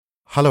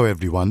Hello,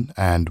 everyone,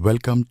 and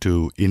welcome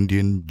to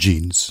Indian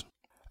Genes.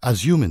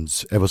 As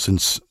humans, ever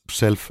since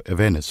self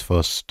awareness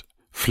first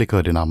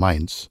flickered in our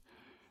minds,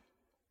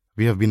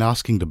 we have been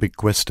asking the big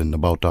question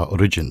about our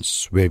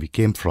origins, where we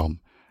came from,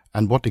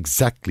 and what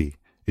exactly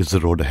is the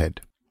road ahead.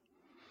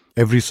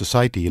 Every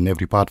society in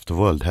every part of the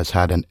world has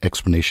had an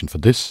explanation for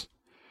this,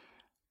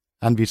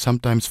 and we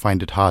sometimes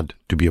find it hard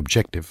to be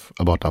objective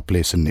about our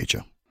place in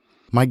nature.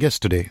 My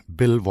guest today,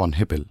 Bill von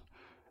Hippel,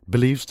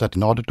 believes that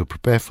in order to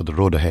prepare for the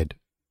road ahead,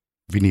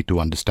 we need to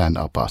understand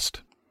our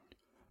past.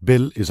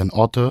 Bill is an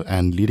author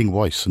and leading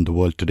voice in the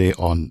world today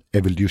on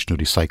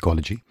evolutionary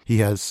psychology. He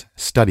has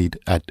studied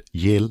at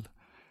Yale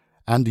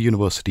and the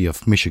University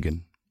of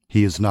Michigan.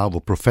 He is now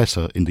a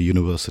professor in the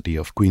University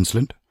of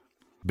Queensland.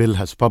 Bill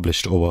has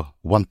published over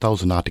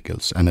 1,000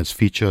 articles and has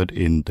featured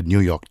in the New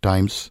York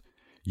Times,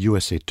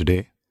 USA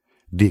Today,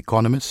 The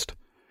Economist,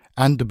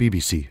 and the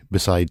BBC,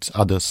 besides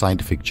other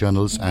scientific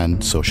journals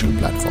and social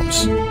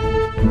platforms.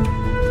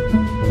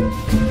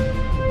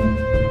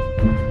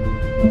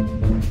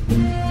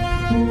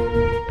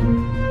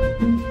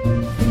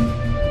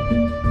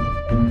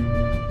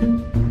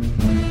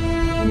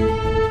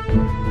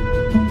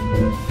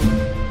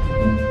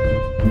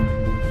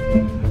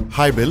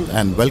 Hi, Bill,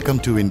 and welcome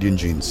to Indian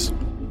Genes.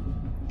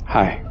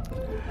 Hi.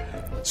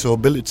 So,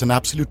 Bill, it's an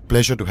absolute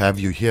pleasure to have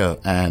you here.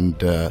 And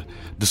The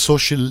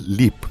Social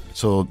Leap.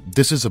 So,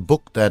 this is a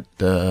book that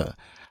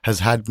has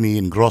had me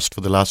engrossed for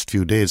the last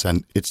few days,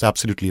 and it's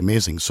absolutely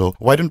amazing. So,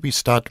 why don't we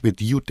start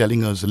with you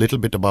telling us a little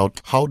bit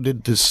about how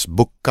did this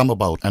book come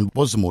about, and what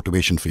was the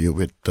motivation for you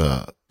with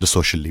The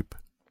Social Leap?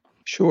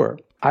 Sure.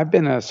 I've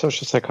been a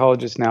social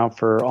psychologist now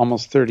for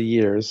almost 30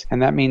 years,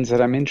 and that means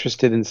that I'm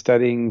interested in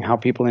studying how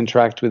people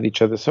interact with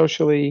each other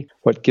socially,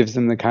 what gives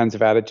them the kinds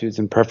of attitudes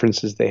and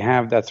preferences they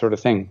have, that sort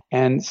of thing.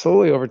 And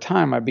slowly over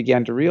time, I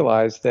began to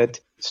realize that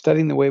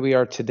studying the way we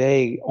are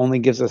today only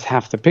gives us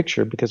half the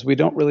picture because we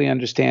don't really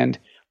understand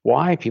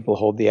why people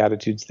hold the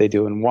attitudes they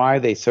do and why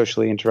they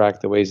socially interact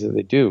the ways that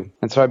they do.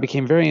 And so I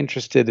became very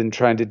interested in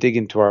trying to dig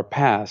into our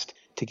past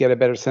to get a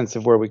better sense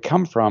of where we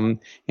come from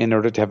in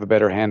order to have a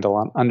better handle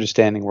on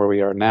understanding where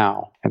we are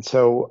now. And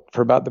so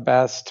for about the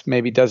past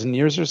maybe dozen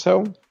years or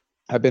so,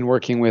 I've been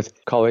working with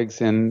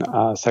colleagues in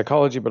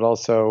psychology, but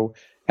also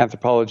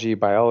anthropology,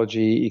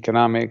 biology,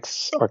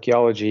 economics,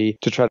 archaeology,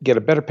 to try to get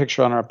a better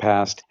picture on our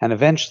past. And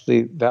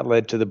eventually that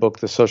led to the book,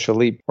 The Social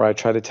Leap, where I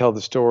try to tell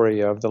the story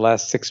of the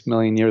last 6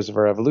 million years of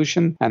our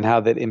evolution and how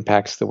that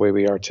impacts the way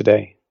we are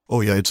today.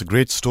 Oh, yeah, it's a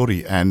great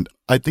story. And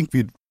I think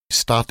we'd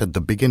start at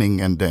the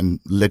beginning and then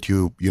let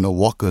you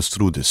walk us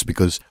through this,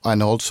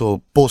 and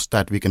also post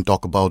that we can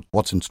talk about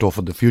what's in store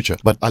for the future.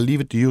 But I'll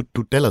leave it to you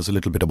to tell us a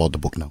little bit about the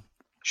book now.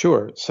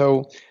 Sure.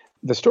 So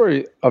the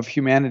story of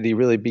humanity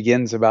really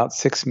begins about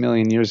 6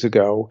 million years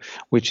ago,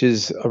 which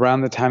is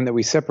around the time that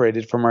we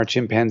separated from our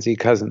chimpanzee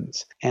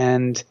cousins.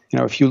 And,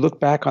 if you look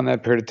back on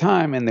that period of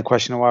time and the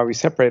question of why we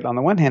separate, on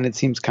the one hand, it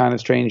seems kind of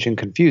strange and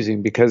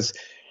confusing because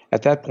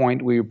at that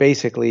point, we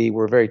basically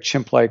were very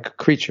chimp-like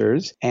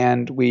creatures,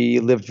 and we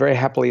lived very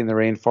happily in the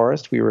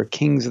rainforest. We were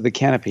kings of the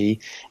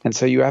canopy. And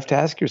so you have to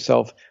ask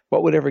yourself,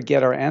 what would ever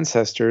get our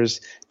ancestors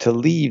to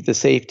leave the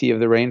safety of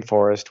the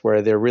rainforest,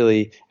 where they're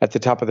really at the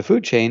top of the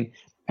food chain,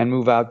 and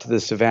move out to the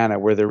savanna,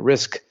 where the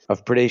risk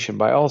of predation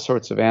by all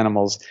sorts of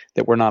animals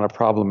that were not a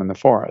problem in the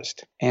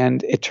forest?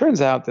 And it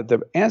turns out that the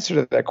answer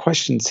to that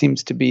question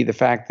seems to be the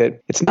fact that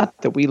it's not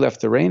that we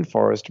left the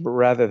rainforest, but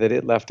rather that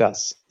it left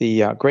us.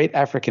 The Great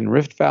African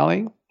Rift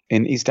Valley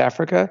in East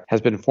Africa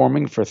has been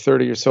forming for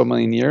 30 or so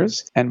million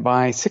years. And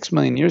by 6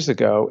 million years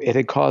ago, it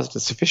had caused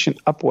a sufficient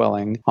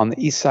upwelling on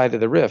the east side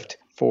of the rift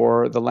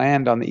for the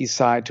land on the east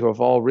side to have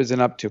all risen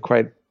up to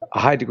quite a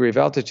high degree of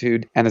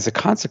altitude, and as a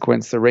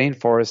consequence, the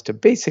rainforest to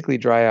basically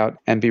dry out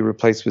and be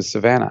replaced with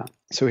savanna.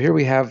 So here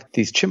we have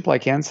these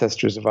chimp-like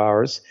ancestors of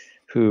ours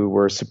who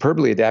were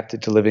superbly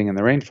adapted to living in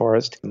the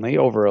rainforest, and they,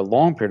 over a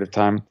long period of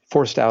time,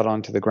 forced out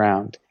onto the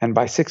ground. And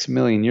by 6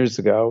 million years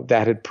ago,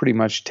 that had pretty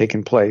much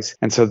taken place.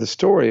 And so the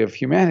story of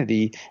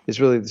humanity is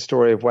really the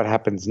story of what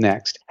happens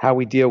next, how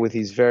we deal with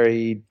these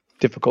very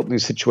difficult new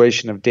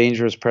situation of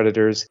dangerous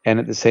predators, and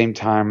at the same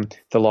time,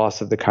 the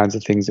loss of the kinds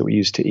of things that we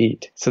used to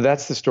eat. So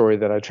that's the story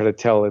that I try to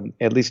tell,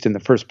 at least in the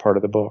first part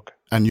of the book.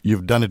 And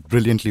you've done it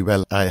brilliantly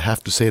well, I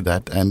have to say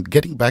that. And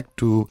getting back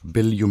to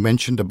Bill, you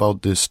mentioned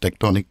about this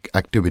tectonic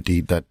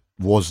activity that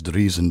was the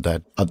reason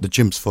that the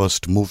chimps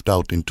first moved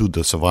out into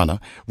the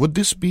savanna. Would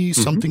this be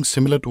something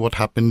similar to what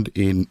happened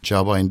in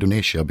Java,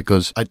 Indonesia?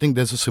 Because I think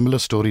there's a similar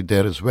story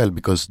there as well,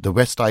 because the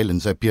West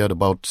Islands appeared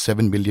about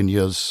 7 million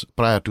years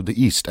prior to the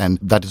East, and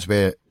that is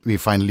where we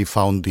finally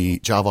found the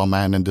Java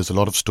man, and there's a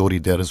lot of story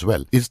there as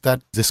well. Is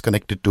that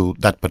disconnected to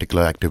that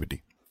particular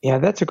activity? Yeah,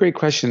 that's a great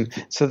question.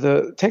 So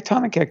the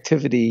tectonic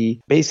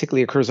activity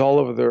basically occurs all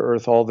over the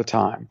Earth all the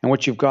time. And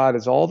what you've got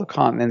is all the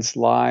continents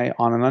lie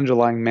on an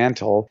underlying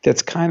mantle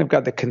that's kind of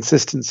got the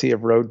consistency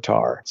of road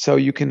tar. So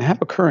you can have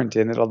a current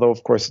in it, although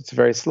of course it's a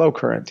very slow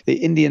current.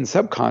 The Indian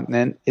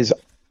subcontinent is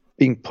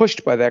being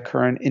pushed by that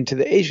current into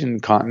the Asian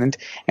continent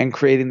and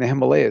creating the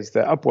Himalayas,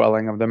 the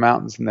upwelling of the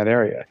mountains in that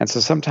area. And so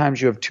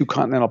sometimes you have two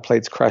continental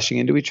plates crashing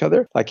into each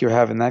other, like you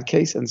have in that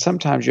case, and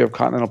sometimes you have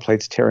continental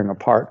plates tearing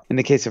apart. In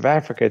the case of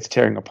Africa, it's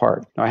tearing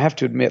apart. Now, I have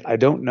to admit, I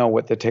don't know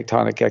what the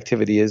tectonic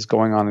activity is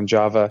going on in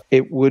Java.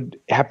 It would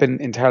happen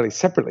entirely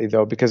separately,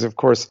 though, because, of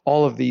course,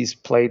 all of these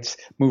plates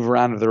move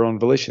around of their own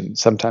volition,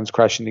 sometimes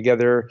crashing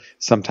together,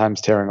 sometimes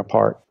tearing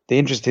apart. The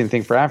interesting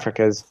thing for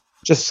Africa is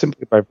just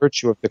simply by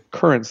virtue of the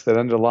currents that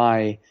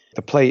underlie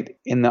the plate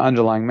in the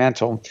underlying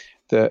mantle,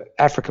 the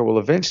Africa will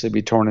eventually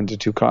be torn into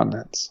two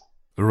continents.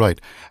 Right.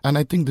 And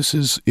I think this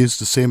is the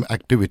same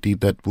activity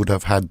that would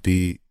have had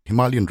the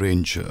Himalayan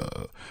range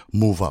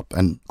move up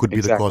and could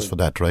be the cause for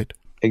that, right?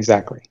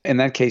 Exactly. In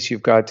that case,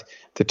 you've got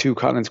the two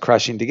continents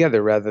crashing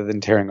together rather than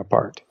tearing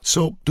apart.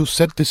 So to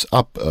set this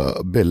up,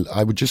 Bill,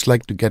 I would just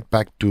like to get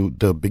back to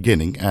the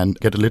beginning and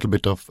get a little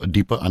bit of a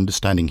deeper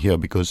understanding here,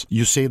 because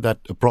you say that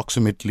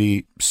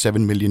approximately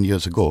 7 million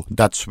years ago,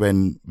 that's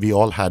when we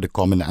all had a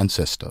common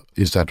ancestor.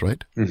 Is that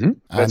right? Mm-hmm.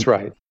 That's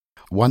right.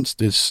 Once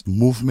this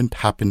movement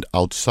happened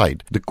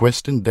outside, the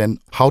question then,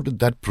 how did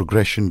that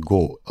progression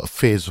go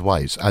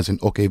phase-wise? As in,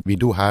 okay, we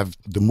do have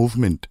the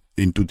movement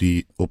into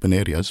the open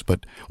areas,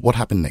 but what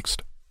happened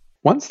next?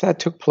 Once that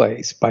took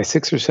place by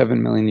 6 or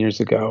 7 million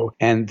years ago,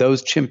 and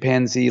those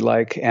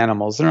chimpanzee-like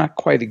animals, they're not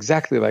quite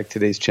exactly like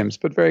today's chimps,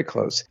 but very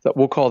close.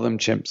 We'll call them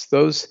chimps.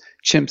 Those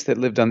chimps that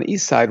lived on the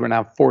east side were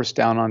now forced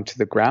down onto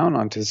the ground,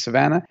 onto the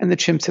savanna, and the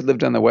chimps that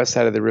lived on the west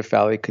side of the Rift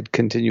Valley could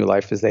continue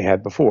life as they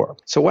had before.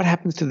 So what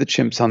happens to the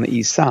chimps on the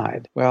east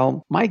side?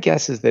 Well, my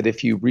guess is that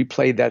if you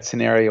replayed that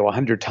scenario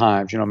 100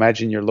 times,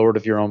 imagine you're lord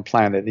of your own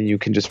planet and you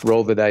can just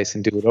roll the dice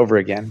and do it over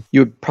again,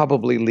 you would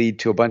probably lead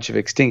to a bunch of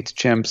extinct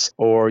chimps,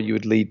 or you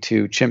would lead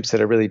to chimps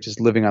that are really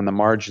just living on the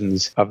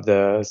margins of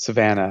the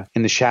savanna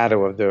in the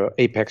shadow of the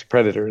apex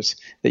predators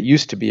that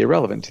used to be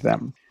irrelevant to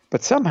them.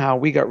 But somehow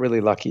we got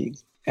really lucky.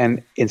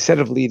 And instead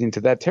of leading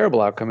to that terrible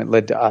outcome, it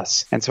led to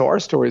us. And so our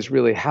story is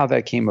really how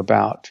that came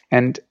about.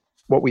 And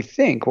what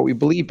we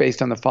believe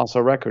based on the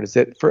fossil record is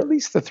that for at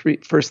least the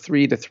first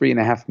 3 to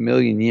 3.5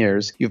 million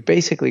years, you've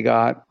basically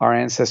got our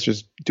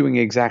ancestors doing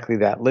exactly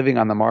that, living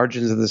on the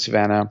margins of the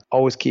savanna,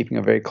 always keeping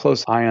a very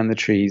close eye on the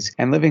trees,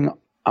 and living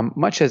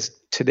much as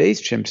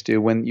today's chimps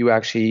do when you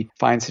actually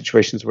find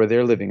situations where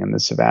they're living in the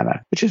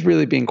savanna, which is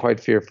really being quite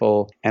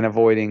fearful and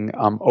avoiding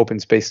open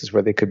spaces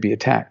where they could be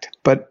attacked.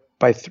 But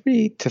by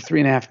 3 to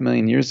 3.5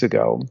 million years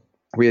ago,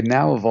 we had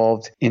now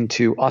evolved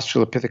into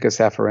Australopithecus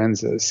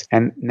afarensis.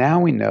 And now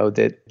we know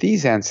that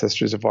these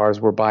ancestors of ours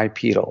were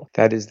bipedal.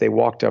 That is, they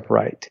walked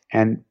upright.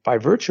 And by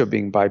virtue of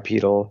being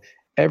bipedal,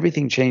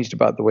 everything changed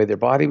about the way their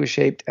body was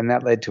shaped. And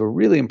that led to a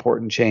really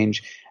important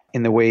change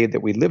in the way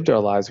that we lived our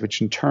lives,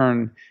 which in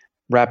turn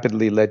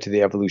rapidly led to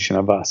the evolution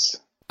of us.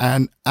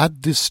 And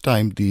at this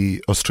time,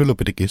 the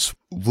Australopithecus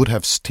would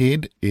have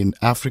stayed in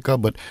Africa,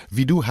 but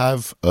we do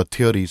have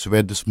theories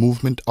where this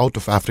movement out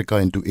of Africa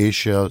into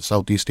Asia,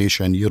 Southeast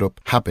Asia, and Europe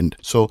happened.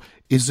 So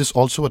is this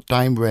also a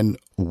time when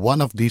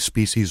one of these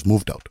species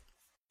moved out?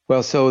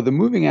 Well, so the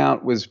moving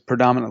out was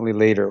predominantly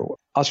later.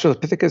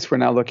 Australopithecus, we're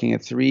now looking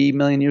at 3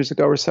 million years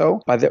ago or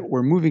so. By that,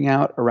 we're moving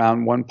out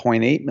around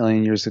 1.8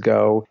 million years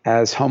ago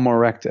as Homo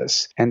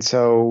erectus. And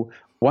so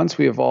once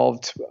we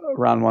evolved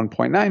around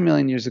 1.9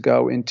 million years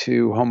ago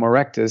into Homo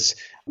erectus,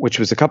 which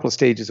was a couple of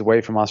stages away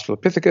from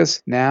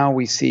Australopithecus, now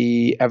we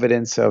see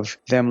evidence of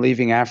them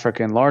leaving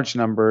Africa in large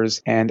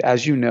numbers. And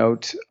as you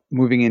note,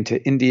 moving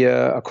into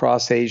India,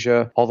 across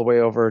Asia, all the way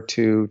over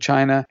to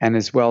China, and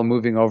as well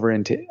moving over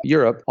into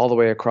Europe, all the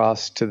way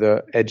across to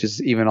the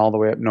edges, even all the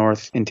way up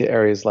north into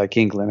areas like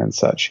England and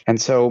such.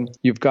 And so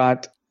you've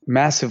got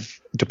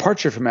massive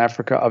departure from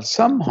Africa of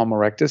some Homo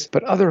erectus,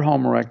 but other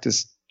Homo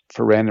erectus,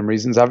 for random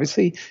reasons,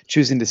 obviously,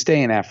 choosing to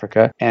stay in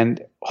Africa.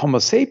 And Homo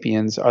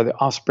sapiens are the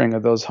offspring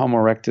of those Homo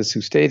erectus who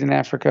stayed in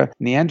Africa.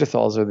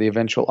 Neanderthals are the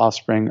eventual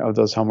offspring of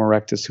those Homo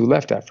erectus who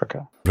left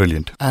Africa.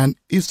 Brilliant. And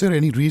is there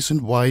any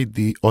reason why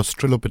the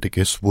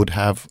Australopithecus would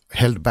have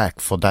held back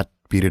for that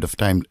period of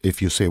time,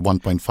 if you say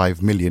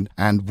 1.5 million,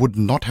 and would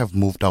not have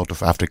moved out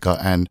of Africa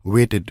and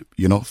waited,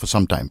 for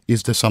some time?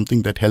 Is there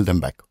something that held them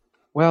back?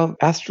 Well,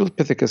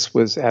 Australopithecus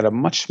was at a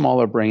much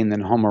smaller brain than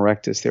Homo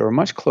erectus. They were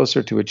much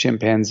closer to a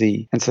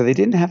chimpanzee. And so they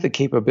didn't have the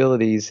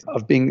capabilities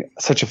of being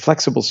such a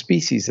flexible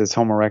species as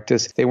Homo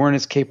erectus. They weren't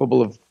as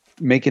capable of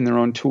making their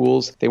own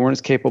tools. They weren't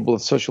as capable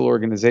of social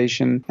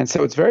organization. And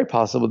so it's very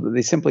possible that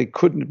they simply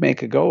couldn't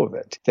make a go of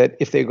it. That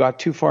if they got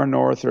too far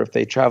north or if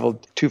they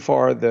traveled too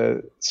far,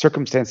 the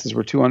circumstances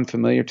were too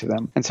unfamiliar to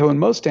them. And so in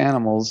most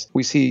animals,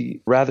 we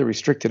see rather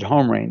restricted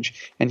home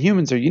range. And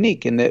humans are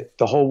unique in that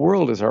the whole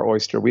world is our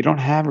oyster. We don't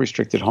have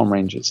restricted home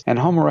ranges. And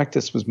Homo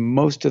erectus was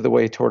most of the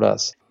way toward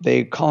us.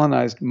 They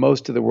colonized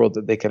most of the world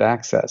that they could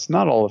access.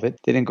 Not all of it.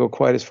 They didn't go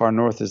quite as far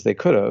north as they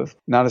could have.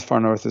 Not as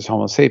far north as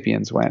Homo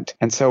sapiens went.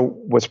 And so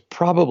what's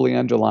probably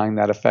underlying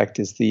that effect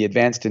is the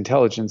advanced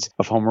intelligence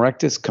of Homo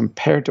erectus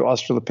compared to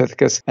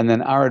Australopithecus, and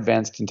then our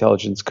advanced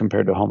intelligence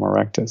compared to Homo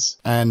erectus.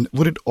 And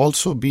would it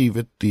also be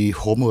with the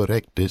Homo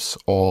erectus,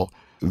 or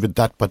with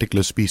that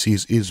particular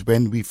species is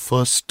when we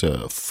first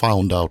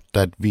found out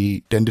that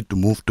we tended to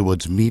move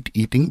towards meat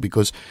eating,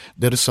 because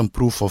there is some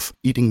proof of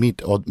eating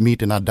meat or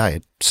meat in our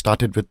diet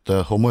started with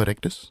Homo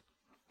erectus?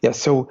 Yeah,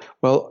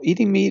 well,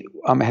 eating meat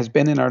has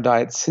been in our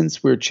diet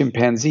since we're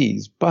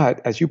chimpanzees.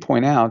 But as you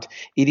point out,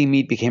 eating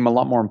meat became a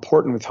lot more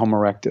important with Homo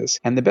erectus.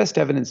 And the best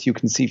evidence you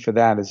can see for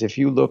that is if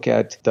you look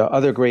at the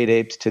other great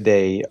apes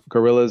today,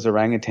 gorillas,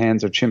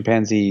 orangutans, or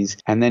chimpanzees,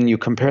 and then you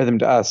compare them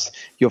to us,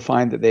 you'll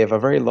find that they have a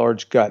very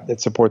large gut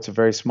that supports a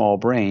very small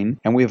brain.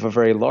 And we have a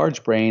very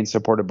large brain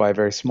supported by a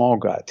very small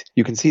gut.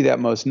 You can see that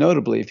most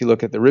notably if you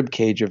look at the rib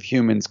cage of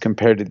humans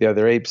compared to the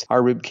other apes.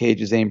 Our rib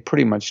cage is aimed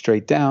pretty much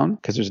straight down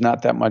because there's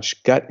not that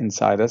much gut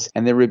inside us,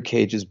 and their rib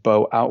cages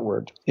bow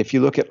outward. If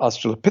you look at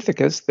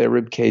Australopithecus, their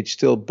rib cage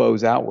still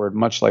bows outward,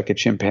 much like a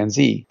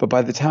chimpanzee. But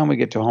by the time we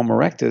get to Homo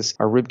erectus,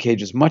 our rib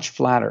cage is much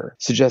flatter,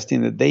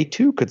 suggesting that they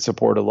too could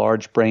support a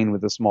large brain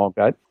with a small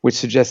gut, which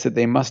suggests that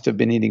they must have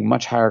been eating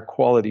much higher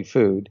quality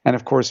food. And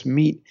of course,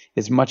 meat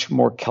is much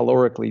more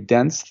calorically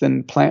dense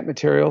than plant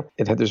material.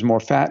 There's more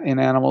fat in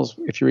animals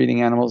if you're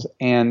eating animals,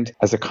 and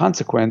as a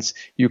consequence,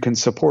 you can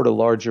support a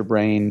larger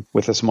brain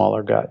with a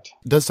smaller gut.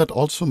 Does that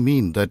also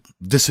mean that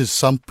this is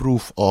some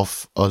proof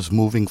of us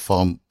moving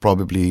from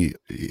probably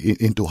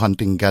into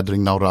hunting,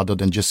 gathering now rather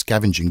than just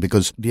scavenging?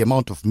 Because the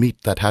amount of meat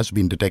that has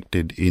been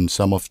detected in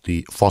some of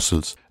the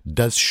fossils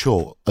does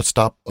show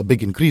a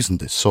big increase in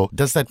this. So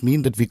does that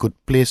mean that we could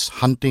place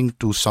hunting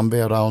to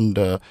somewhere around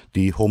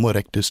the Homo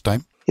erectus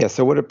time? Yeah,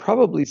 so what it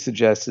probably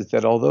suggests is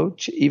that although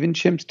even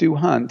chimps do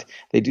hunt,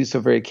 they do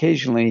so very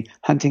occasionally.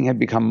 Hunting had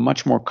become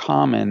much more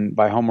common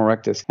by Homo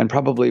erectus, and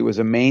probably was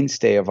a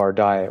mainstay of our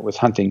diet was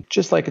hunting,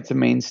 just like it's a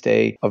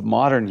mainstay of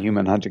modern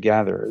human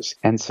hunter-gatherers.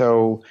 And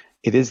so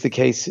it is the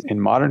case in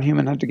modern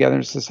human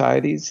hunter-gatherer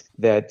societies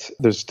that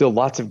there's still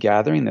lots of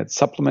gathering that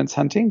supplements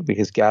hunting,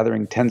 because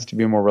gathering tends to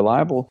be more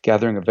reliable,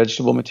 gathering of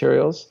vegetable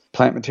materials,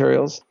 plant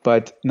materials.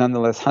 But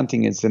nonetheless,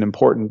 hunting is an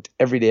important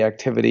everyday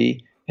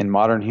activity in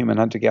modern human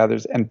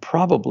hunter-gatherers, and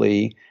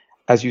probably,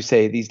 as you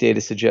say, these data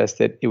suggest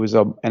that it was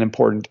an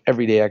important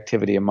everyday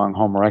activity among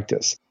Homo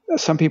erectus.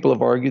 Some people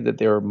have argued that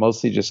they were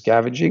mostly just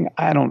scavenging.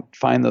 I don't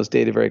find those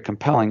data very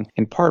compelling,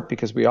 in part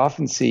because we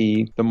often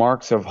see the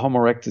marks of Homo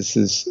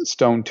erectus's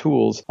stone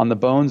tools on the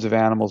bones of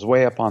animals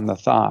way up on the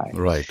thigh.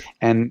 Right.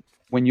 And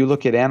when you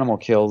look at animal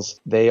kills,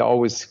 they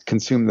always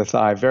consume the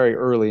thigh very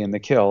early in the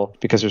kill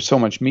because there's so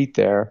much meat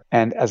there.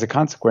 And as a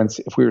consequence,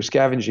 if we were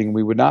scavenging,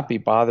 we would not be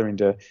bothering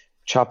to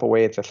chop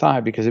away at the thigh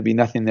because there'd be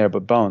nothing there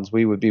but bones.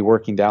 We would be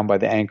working down by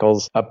the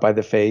ankles, up by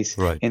the face,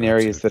 right, in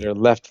areas that are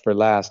left for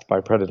last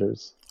by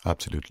predators.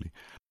 Absolutely.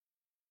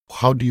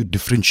 How do you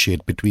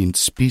differentiate between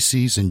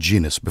species and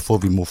genus before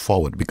we move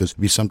forward? Because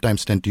we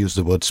sometimes tend to use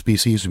the word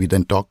species, we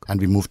then talk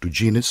and we move to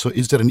genus. So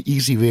is there an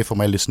easy way for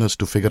my listeners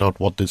to figure out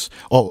what this,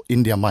 or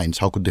in their minds,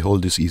 how could they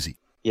hold this easy?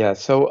 Yeah,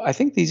 so I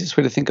think the easiest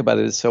way to think about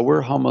it is, so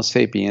we're Homo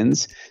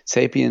sapiens.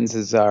 Sapiens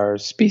is our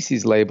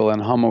species label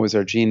and Homo is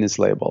our genus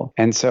label.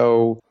 And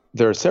so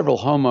there are several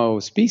Homo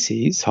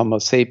species, Homo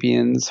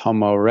sapiens,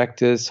 Homo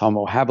erectus,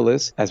 Homo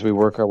habilis, as we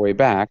work our way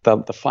back.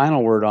 The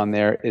final word on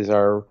there is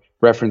our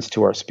reference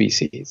to our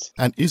species.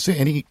 And is there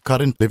any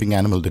current living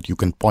animal that you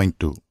can point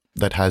to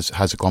that has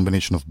a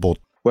combination of both?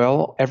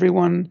 Well,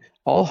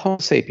 all Homo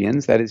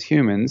sapiens, that is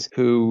humans,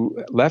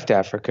 who left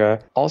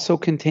Africa also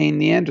contain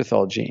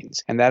Neanderthal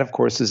genes. And that, of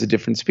course, is a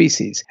different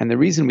species. And the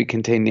reason we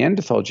contain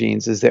Neanderthal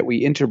genes is that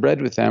we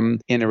interbred with them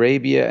in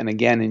Arabia and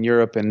again in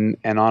Europe and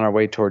on our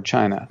way toward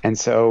China. And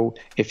so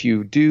if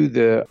you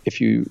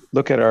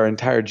look at our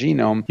entire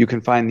genome, you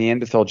can find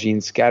Neanderthal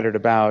genes scattered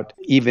about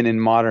even in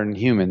modern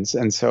humans.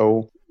 And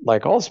so,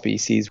 like all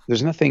species,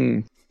 there's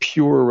nothing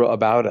pure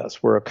about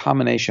us. We're a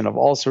combination of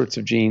all sorts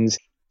of genes.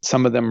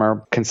 Some of them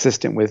are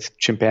consistent with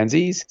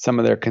chimpanzees. Some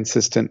of them are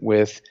consistent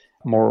with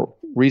more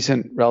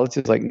recent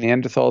relatives like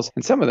Neanderthals.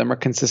 And some of them are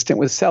consistent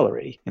with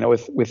celery,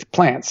 with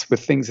plants, with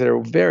things that are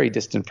very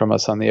distant from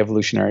us on the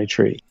evolutionary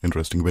tree.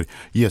 Interesting. But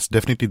yes,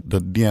 definitely the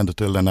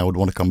Neanderthal, and I would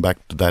want to come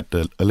back to that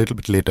a little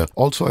bit later.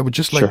 Also, I would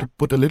just like to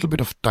put a little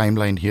bit of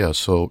timeline here.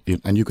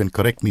 And you can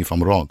correct me if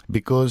I'm wrong,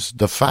 because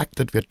the fact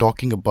that we're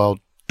talking about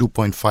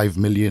 2.5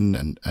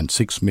 million and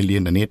 6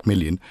 million and 8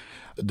 million,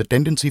 the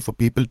tendency for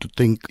people to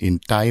think in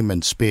time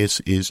and space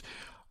is,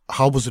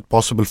 how was it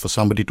possible for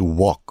somebody to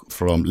walk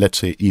from, let's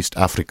say, East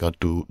Africa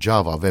to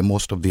Java, where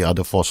most of the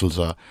other fossils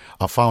are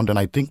found? And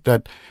I think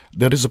that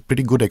there is a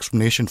pretty good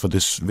explanation for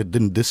this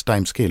within this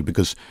time scale,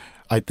 because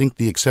I think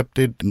the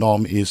accepted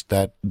norm is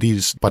that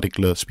these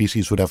particular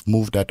species would have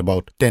moved at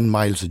about 10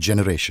 miles a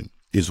generation,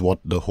 is what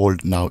the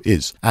hold now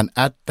is. And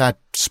at that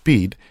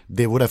speed,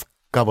 they would have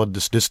covered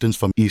this distance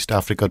from East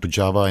Africa to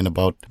Java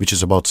which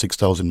is about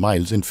 6,000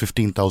 miles in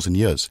 15,000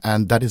 years.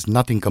 And that is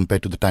nothing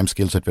compared to the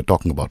timescales that we're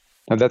talking about.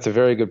 Now, that's a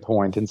very good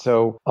point. And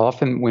so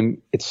often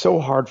when it's so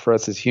hard for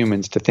us as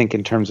humans to think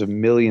in terms of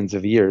millions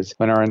of years,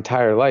 when our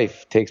entire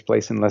life takes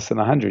place in less than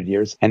 100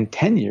 years, and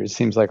 10 years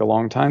seems like a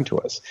long time to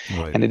us.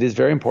 Right. And it is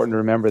very important to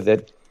remember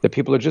that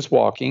people are just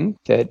walking,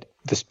 that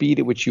the speed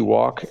at which you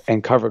walk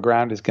and cover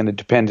ground is going to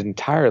depend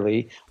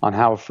entirely on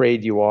how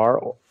afraid you are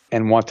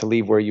and want to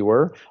leave where you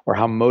were, or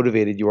how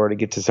motivated you are to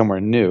get to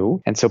somewhere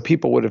new. And so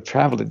people would have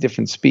traveled at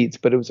different speeds,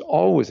 but it was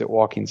always at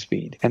walking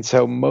speed. And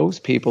so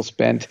most people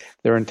spent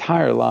their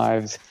entire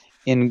lives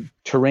in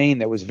terrain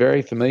that was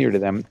very familiar to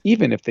them,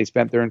 even if they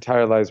spent their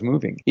entire lives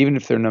moving, even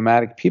if they're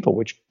nomadic people,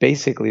 which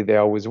basically they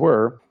always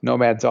were.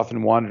 Nomads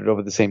often wandered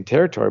over the same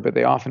territory, but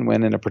they often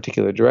went in a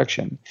particular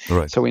direction.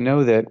 Right. So we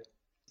know that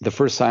the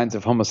first signs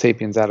of Homo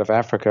sapiens out of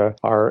Africa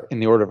are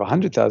in the order of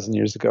 100,000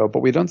 years ago,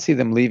 but we don't see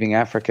them leaving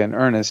Africa in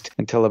earnest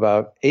until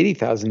about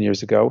 80,000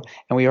 years ago,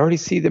 and we already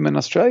see them in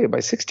Australia by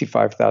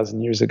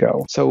 65,000 years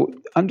ago. So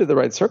under the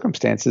right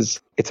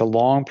circumstances, it's a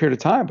long period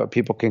of time, but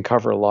people can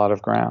cover a lot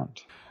of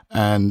ground.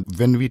 And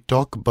when we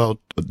talk about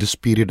this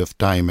period of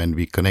time and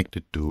we connect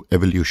it to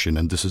evolution,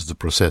 and this is the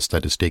process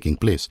that is taking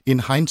place, in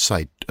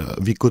hindsight,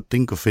 we could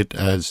think of it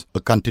as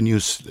a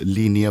continuous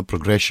linear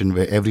progression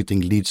where everything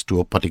leads to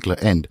a particular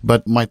end.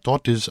 But my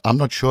thought is, I'm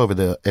not sure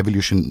whether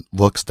evolution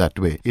works that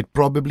way. It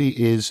probably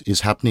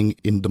is happening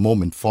in the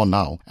moment for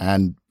now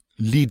and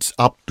leads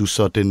up to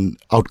certain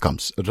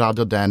outcomes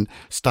rather than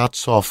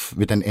starts off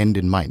with an end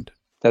in mind.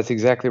 That's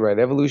exactly right.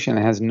 Evolution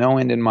has no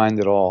end in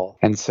mind at all.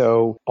 And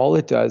so all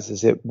it does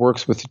is it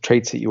works with the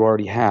traits that you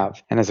already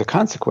have. And as a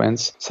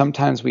consequence,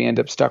 sometimes we end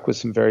up stuck with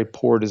some very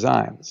poor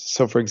designs.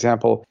 So for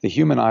example, the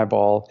human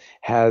eyeball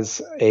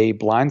has a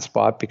blind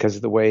spot because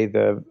of the way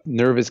the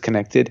nerve is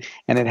connected,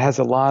 and it has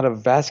a lot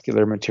of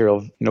vascular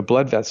material,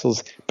 blood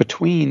vessels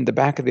between the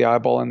back of the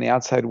eyeball and the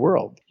outside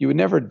world. You would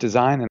never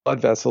design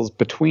blood vessels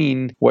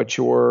between what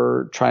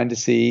you're trying to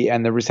see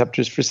and the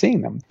receptors for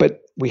seeing them.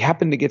 But we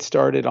happened to get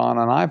started on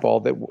an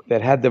eyeball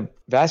that had the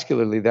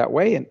vascularly that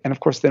way. And of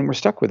course, then we're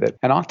stuck with it.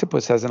 An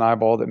octopus has an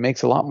eyeball that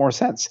makes a lot more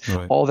sense.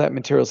 Right. All that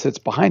material sits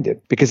behind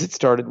it because it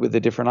started with a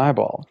different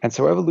eyeball. And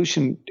so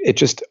evolution,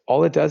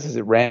 all it does is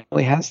it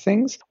randomly has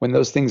things. When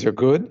those things are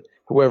good,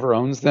 whoever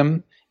owns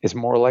them is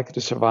more likely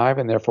to survive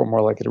and therefore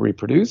more likely to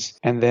reproduce.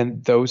 And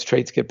then those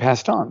traits get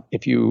passed on.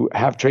 If you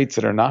have traits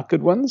that are not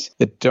good ones,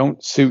 that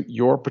don't suit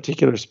your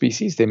particular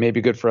species, they may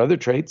be good for other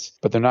traits,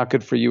 but they're not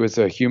good for you as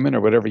a human or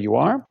whatever you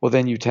are, well,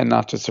 then you tend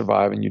not to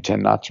survive and you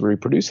tend not to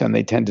reproduce and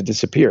they tend to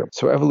disappear.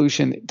 So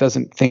evolution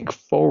doesn't think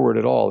forward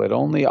at all. It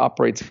only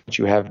operates what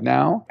you have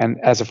now and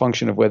as a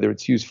function of whether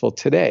it's useful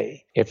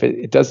today. If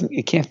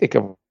it can't think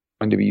of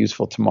to be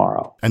useful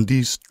tomorrow. And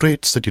these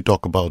traits that you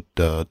talk about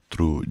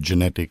through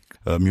genetic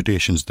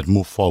mutations that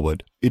move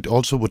forward, it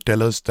also would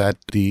tell us that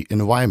the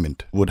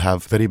environment would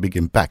have very big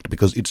impact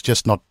because it's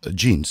just not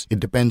genes.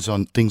 It depends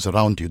on things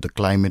around you, the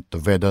climate, the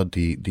weather,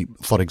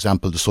 for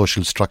example, the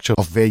social structure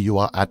of where you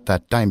are at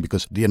that time,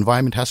 because the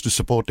environment has to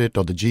support it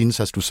or the genes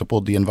has to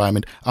support the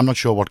environment. I'm not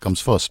sure what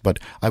comes first, but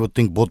I would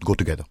think both go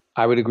together.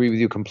 I would agree with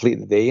you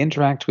completely. They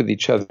interact with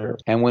each other.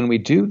 And when we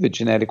do the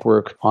genetic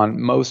work on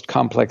most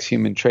complex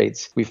human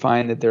traits, we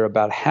find that they're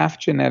about half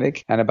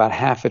genetic and about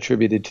half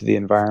attributed to the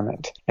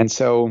environment. And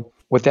so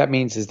what that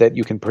means is that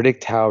you can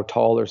predict how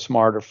tall or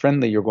smart or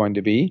friendly you're going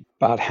to be.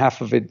 About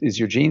half of it is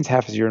your genes,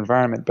 half is your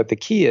environment. But the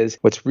key is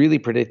what's really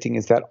predicting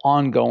is that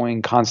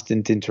ongoing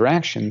constant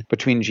interaction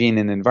between gene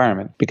and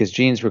environment, because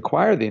genes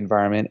require the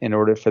environment in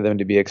order for them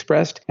to be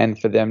expressed and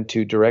for them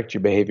to direct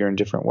your behavior in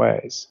different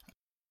ways.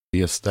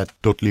 Yes, that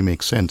totally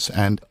makes sense.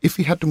 And if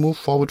we had to move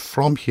forward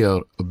from here,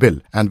 Bill,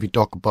 and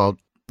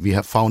we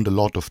have found a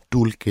lot of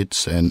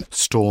toolkits and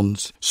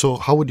stones. So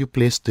how would you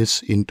place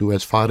this into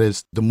as far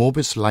as the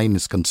Mobis line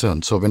is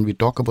concerned? So when we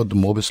talk about the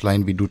Mobis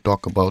line, we do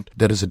talk about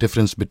there is a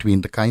difference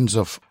between the kinds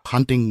of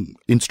hunting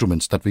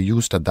instruments that were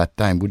used at that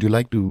time. Would you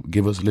like to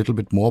give us a little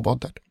bit more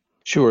about that?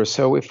 Sure.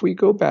 So if we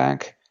go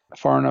back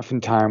far enough in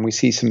time, we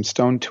see some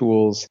stone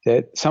tools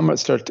that somewhat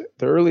start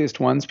the earliest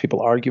ones. People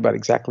argue about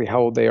exactly how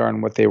old they are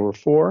and what they were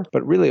for,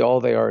 but really all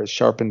they are is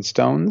sharpened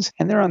stones.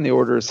 And they're on the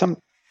order of some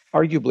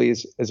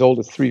arguably as old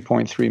as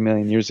 3.3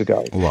 million years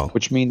ago, wow,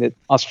 which mean that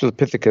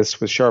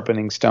Australopithecus was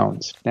sharpening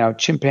stones. Now,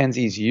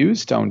 chimpanzees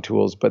use stone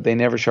tools, but they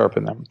never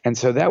sharpen them. And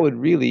so that would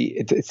really,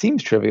 it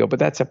seems trivial, but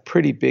that's a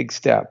pretty big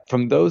step.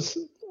 From those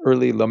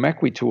early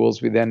Lomekwi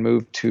tools, we then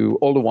moved to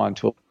Oldowan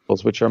tools,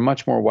 which are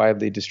much more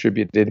widely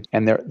distributed,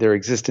 and their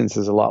existence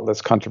is a lot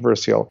less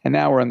controversial. And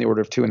now we're on the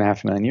order of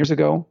 2.5 million years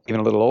ago, even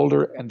a little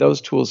older, and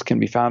those tools can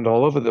be found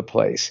all over the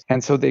place.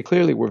 And so they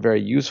clearly were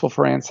very useful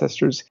for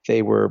ancestors.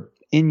 They were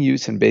in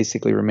use and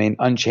basically remain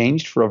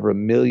unchanged for over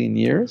 1 million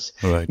years,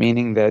 right,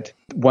 meaning that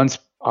once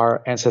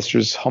our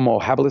ancestors, Homo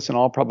habilis in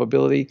all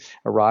probability,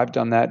 arrived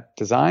on that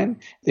design,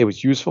 it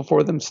was useful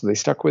for them, so they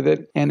stuck with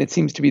it. And it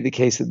seems to be the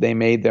case that they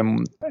made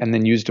them and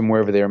then used them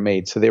wherever they are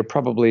made. So they're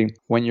probably,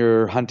 when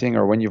you're hunting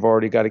or when you've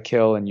already got a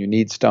kill and you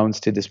need stones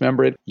to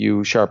dismember it,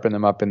 you sharpen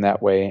them up in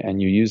that way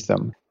and you use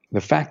them.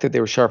 the fact that they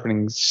were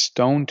sharpening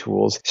stone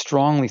tools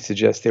strongly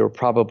suggests they were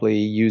probably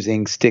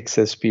using sticks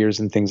as spears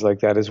and things like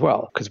that as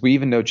well. Because we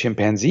even know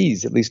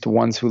chimpanzees, at least the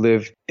ones who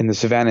live in the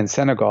savannah in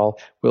Senegal,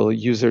 will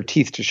use their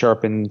teeth to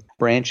sharpen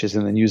branches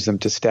and then use them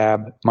to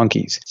stab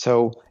monkeys.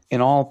 So in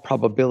all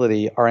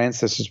probability, our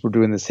ancestors were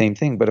doing the same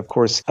thing. But of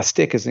course, a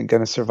stick isn't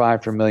going to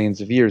survive for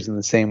millions of years in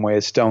the same way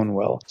as stone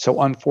will.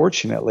 So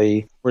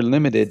unfortunately, we're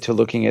limited to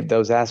looking at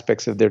those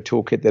aspects of their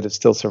toolkit that have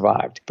still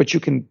survived. But you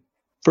can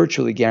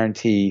virtually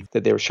guarantee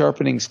that they were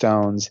sharpening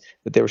stones,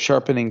 that they were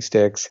sharpening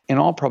sticks, in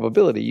all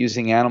probability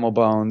using animal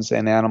bones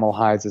and animal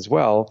hides as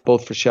well,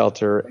 both for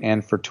shelter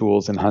and for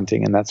tools and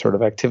hunting and that sort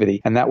of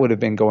activity. And that would have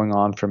been going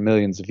on for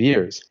millions of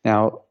years.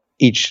 Now,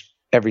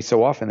 every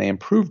so often they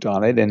improved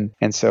on it.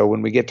 And so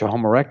when we get to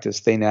Homo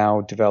erectus, they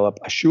now develop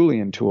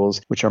Acheulean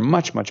tools, which are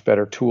much, much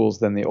better tools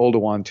than the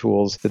Oldowan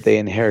tools that they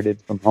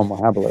inherited from Homo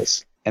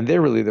habilis. And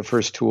they're really the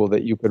first tool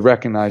that you could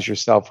recognize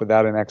yourself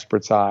without an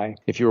expert's eye.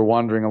 If you were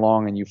wandering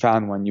along and you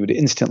found one, you would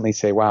instantly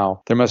say,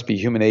 wow, there must be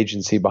human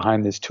agency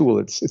behind this tool.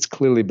 It's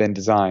clearly been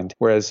designed.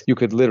 Whereas you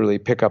could literally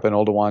pick up an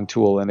Oldowan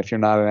tool, and if you're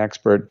not an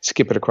expert,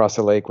 skip it across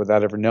a lake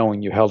without ever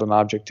knowing you held an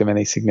object of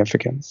any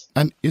significance.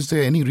 And is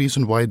there any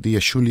reason why the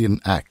Acheulean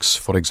axe,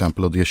 for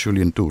example, or the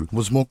Acheulean tool,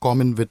 was more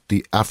common with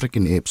the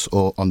African apes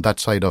or on that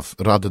side of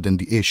rather than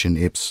the Asian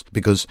apes?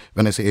 Because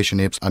when I say Asian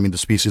apes, I mean the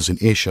species in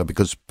Asia,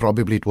 because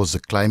probably it was the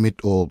climate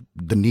or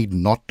the need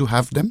not to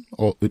have them,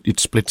 or it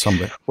split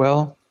somewhere?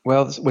 Well,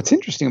 what's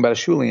interesting about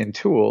Acheulean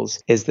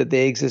tools is that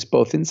they exist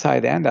both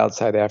inside and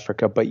outside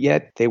Africa, but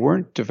yet they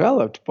weren't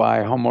developed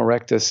by Homo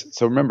erectus.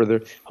 So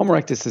remember, Homo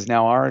erectus is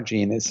now our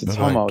genus. It's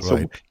Homo.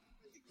 Right.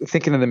 So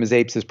thinking of them as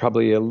apes is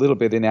probably a little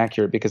bit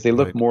inaccurate because they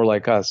look more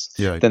like us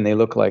than they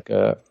look like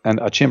a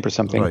chimp or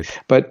something. Right.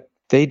 But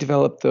they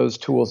developed those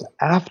tools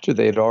after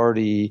they'd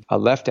already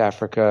left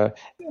Africa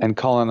and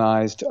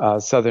colonized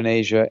Southern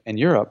Asia and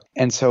Europe.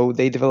 And so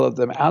they developed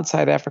them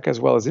outside Africa as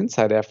well as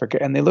inside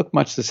Africa, and they look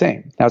much the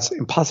same. Now, it's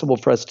impossible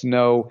for us to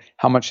know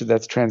how much of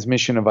that's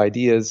transmission of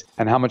ideas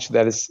and how much of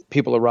that is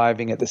people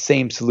arriving at the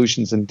same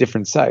solutions in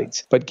different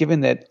sites. But given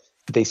that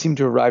they seem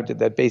to have arrived at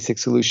that basic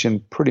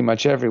solution pretty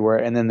much everywhere,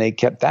 and then they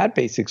kept that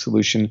basic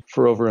solution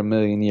for over 1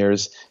 million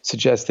years,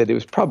 suggests that it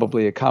was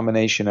probably a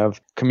combination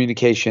of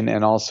communication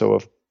and also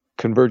of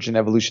convergent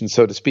evolution,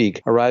 so to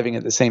speak, arriving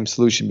at the same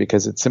solution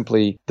because it's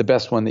simply the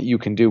best one that you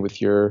can do with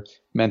your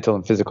mental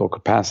and physical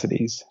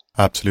capacities.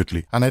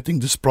 Absolutely. And I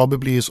think this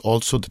probably is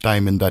also the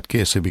time in that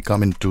case, if we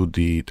come into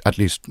at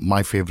least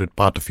my favorite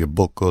part of your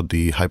book, or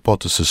the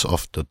hypothesis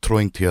of the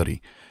throwing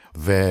theory,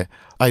 where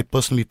I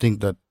personally think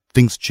that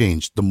things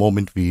changed the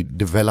moment we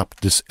developed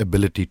this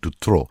ability to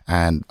throw.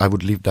 And I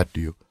would leave that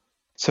to you.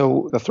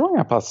 So the throwing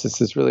hypothesis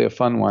is really a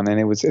fun one,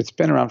 and it's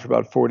been around for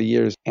about 40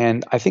 years,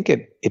 and I think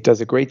it does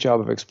a great job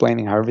of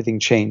explaining how everything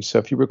changed. So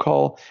if you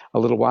recall, a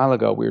little while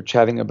ago, we were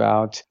chatting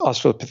about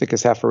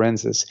Australopithecus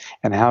afarensis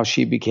and how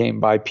she became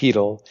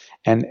bipedal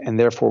and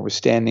therefore was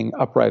standing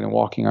upright and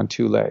walking on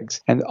two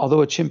legs. And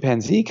although a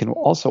chimpanzee can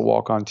also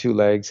walk on two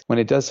legs, when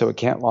it does so, it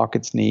can't lock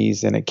its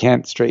knees and it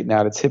can't straighten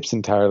out its hips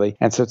entirely,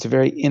 and so it's a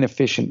very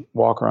inefficient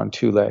walker on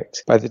two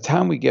legs. By the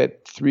time we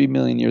get 3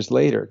 million years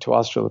later to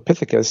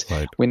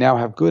Australopithecus, we now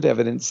have good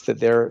evidence that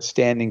they're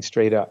standing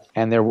straight up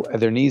and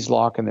their knees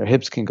lock and their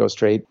hips can go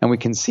straight. And we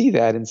can see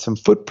that in some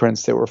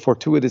footprints that were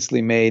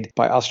fortuitously made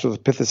by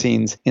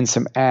Australopithecines in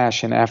some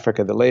ash in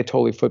Africa, the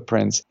Laetoli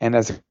footprints. And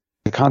as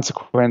a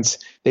consequence,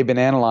 they've been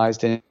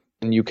analyzed and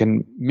you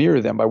can mirror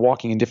them by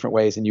walking in different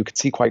ways. And you can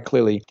see quite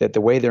clearly that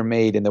the way they're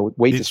made and the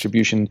weight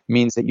distribution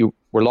means that you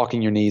were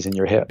locking your knees and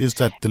your hip. Is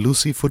that the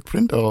Lucy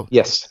footprint? Or?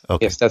 Yes.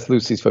 Okay. Yes, that's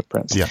Lucy's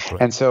footprints. Yeah,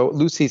 right. And so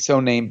Lucy's so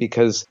named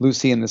because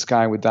Lucy in the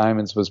Sky with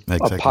Diamonds was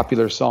a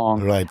popular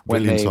song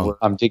when they were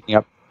digging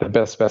up the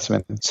best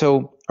specimen.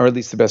 So, or at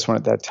least the best one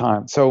at that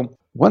time. So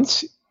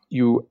once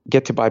you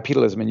get to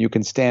bipedalism and you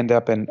can stand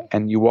up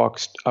and you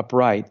walk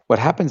upright, what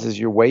happens is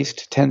your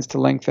waist tends to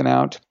lengthen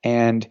out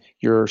and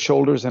your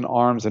shoulders and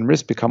arms and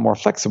wrists become more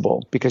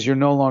flexible because you're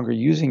no longer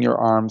using your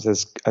arms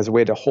as a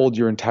way to hold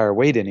your entire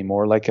weight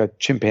anymore, like a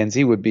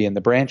chimpanzee would be in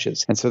the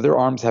branches. And so their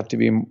arms have to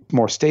be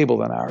more stable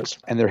than ours.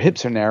 And their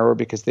hips are narrower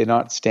because they're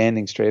not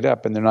standing straight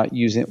up and they're not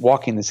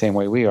walking the same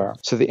way we are.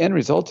 So the end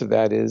result of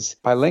that is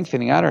by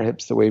lengthening out our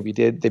hips the way we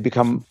did, they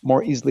become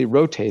more easily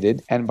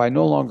rotated. And by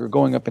no longer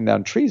going up and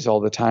down trees all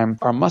the time,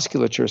 our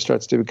musculature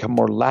starts to become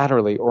more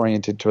laterally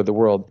oriented toward the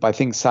world by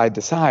things side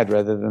to side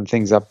rather than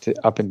things up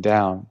and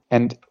down.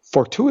 And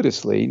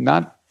fortuitously,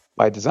 not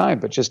by design,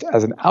 but just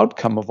as an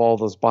outcome of all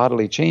those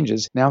bodily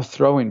changes, now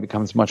throwing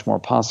becomes much more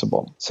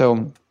possible.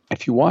 So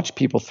if you watch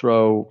people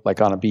throw like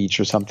on a beach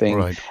or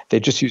something, they're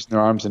just using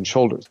their arms and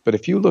shoulders. But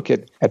if you look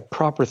at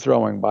proper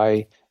throwing by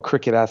a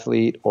cricket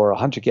athlete or a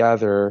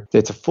hunter-gatherer,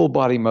 it's a full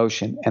body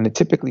motion. And it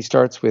typically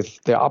starts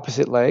with the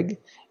opposite leg,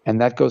 and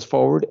that goes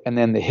forward, and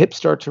then the hips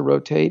start to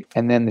rotate,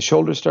 and then the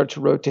shoulders start to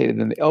rotate, and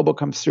then the elbow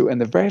comes through,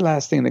 and the very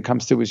last thing that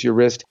comes through is your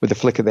wrist with a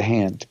flick of the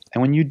hand.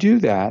 And when you do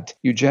that,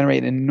 you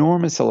generate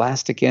enormous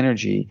elastic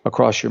energy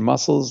across your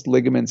muscles,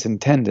 ligaments,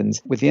 and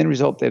tendons, with the end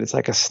result that it's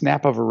like a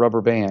snap of a rubber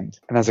band.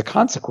 And as a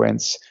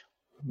consequence,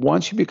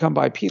 once you become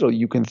bipedal,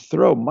 you can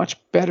throw much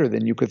better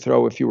than you could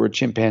throw if you were a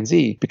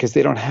chimpanzee because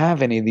they don't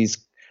have any of these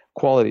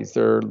qualities.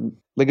 Their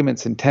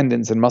ligaments and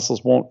tendons and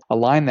muscles won't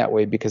align that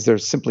way because they're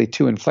simply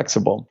too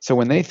inflexible. So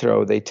when they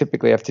throw, they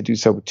typically have to do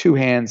so with two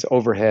hands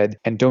overhead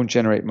and don't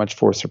generate much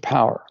force or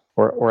power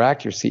or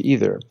accuracy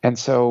either. And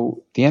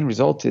so the end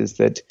result is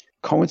that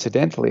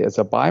coincidentally, as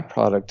a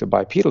byproduct of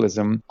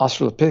bipedalism,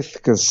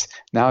 Australopithecus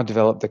now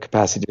developed the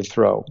capacity to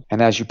throw.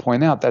 And as you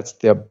point out, that's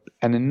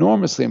an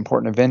enormously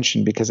important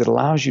invention because it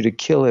allows you to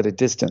kill at a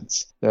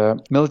distance.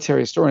 The military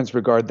historians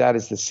regard that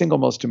as the single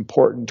most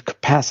important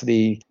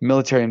capacity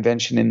military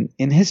invention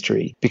in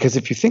history. Because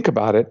if you think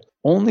about it,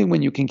 only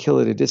when you can kill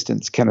at a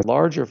distance can a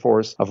larger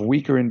force of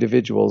weaker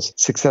individuals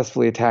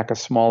successfully attack a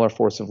smaller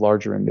force of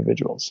larger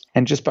individuals.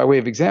 And just by way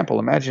of example,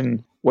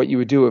 imagine what you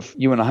would do if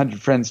you and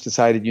 100 friends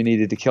decided you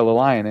needed to kill a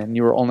lion and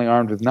you were only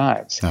armed with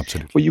knives.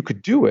 Absolutely. Well, you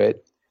could do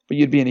it, but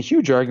you'd be in a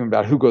huge argument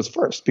about who goes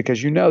first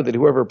because you know that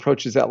whoever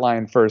approaches that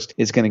lion first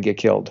is going to get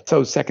killed.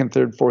 So second,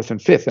 third, fourth, and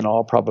fifth in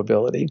all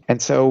probability.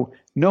 And so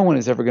no one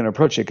is ever going to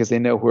approach it because they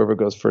know whoever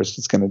goes first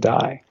is going to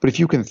die. But if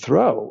you can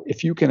throw,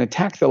 if you can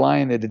attack the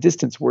lion at a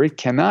distance where it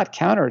cannot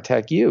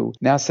counterattack you,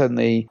 now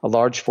suddenly a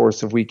large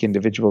force of weak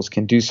individuals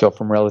can do so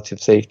from relative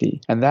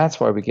safety. And that's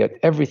why we get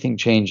everything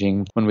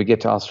changing when we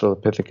get to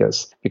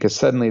Australopithecus, because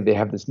suddenly they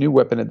have this new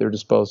weapon at their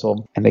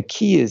disposal. And the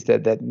key is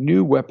that that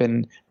new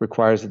weapon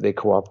requires that they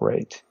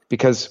cooperate.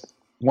 Because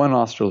one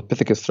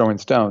Australopithecus throwing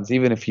stones,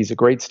 even if he's a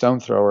great stone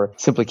thrower,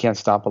 simply can't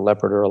stop a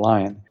leopard or a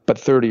lion. But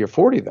 30 or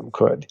 40 of them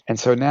could. And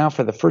so now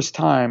for the first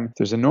time,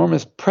 there's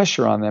enormous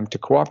pressure on them to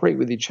cooperate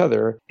with each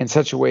other in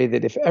such a way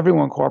that if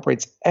everyone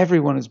cooperates,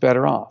 everyone is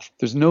better off.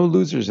 There's no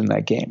losers in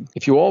that game.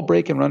 If you all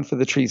break and run for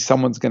the tree,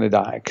 someone's going to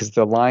die because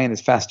the lion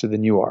is faster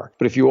than you are.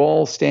 But if you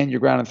all stand your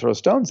ground and throw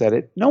stones at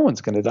it, no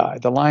one's going to die.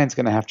 The lion's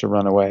going to have to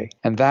run away.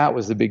 And that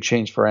was the big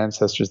change for our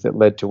ancestors that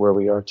led to where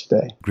we are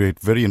today. Great,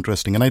 very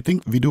interesting. And I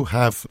think we do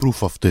have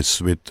proof of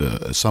this with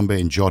somewhere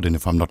in Jordan,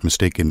 if I'm not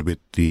mistaken, with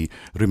the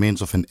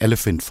remains of an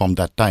elephant from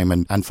that time.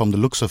 And from the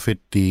looks of it,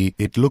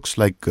 it looks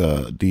like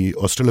the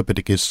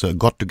Australopithecus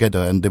got together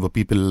and there were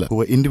people who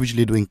were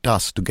individually doing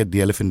tasks to get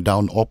the elephant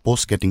down or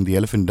post getting the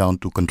elephant down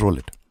to control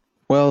it.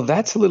 Well,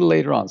 that's a little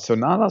later on. So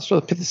not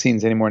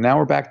Australopithecines anymore. Now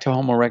we're back to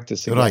Homo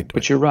erectus again. Right.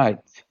 But you're right.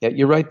 Yeah,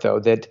 you're right, though,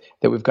 that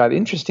we've got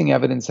interesting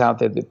evidence out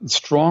there that's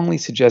strongly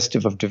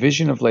suggestive of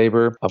division of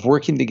labor, of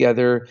working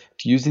together,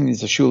 to using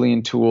these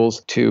Acheulean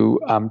tools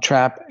to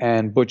trap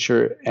and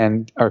butcher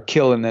or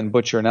kill and then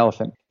butcher an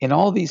elephant. In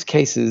all these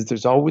cases,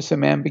 there's always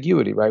some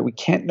ambiguity, right? We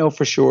can't know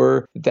for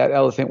sure that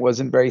elephant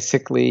wasn't very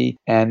sickly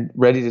and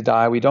ready to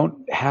die. We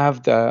don't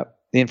have the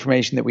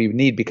information that we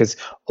need because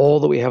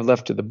all that we have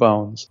left are the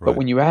bones. Right. But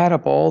when you add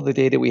up all the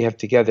data we have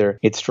together,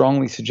 it's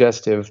strongly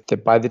suggestive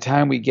that by the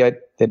time we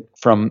get that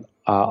from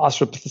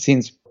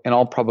Australopithecines, in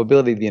all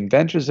probability, the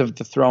inventors of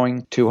the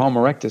throwing to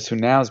Homo erectus, who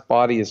now his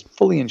body is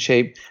fully in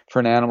shape for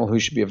an animal who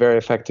should be a very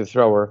effective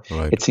thrower,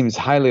 right. It seems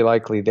highly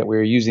likely that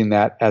we're using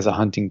that as a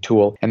hunting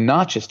tool and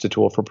not just a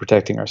tool for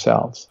protecting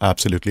ourselves.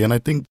 Absolutely. And I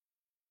think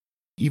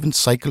even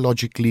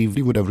psychologically,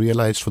 we would have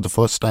realized for the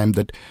first time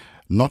that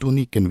not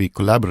only can we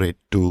collaborate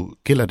to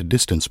kill at a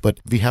distance, but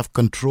we have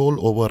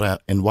control over our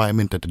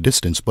environment at a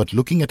distance. But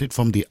looking at it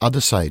from the other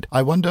side,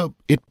 I wonder,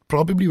 it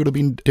probably would have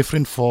been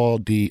different for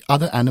the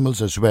other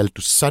animals as well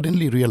to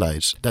suddenly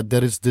realize that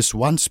there is this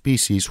one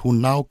species who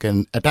now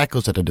can attack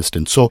us at a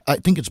distance. So I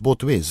think it's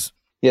both ways.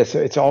 Yes,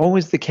 it's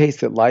always the case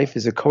that life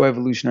is a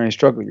coevolutionary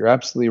struggle. You're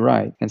absolutely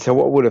right. And so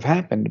what would have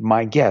happened,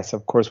 my guess,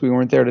 of course, we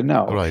weren't there to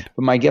know, right.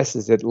 But my guess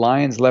is that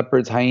lions,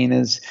 leopards,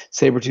 hyenas,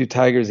 saber-toothed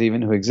tigers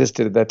even, who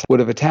existed at that time, would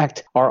have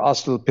attacked our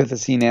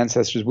Australopithecine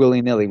ancestors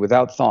willy-nilly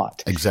without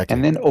thought. Exactly.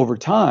 And then over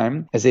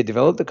time, as they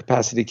developed the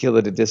capacity to kill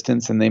at a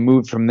distance and they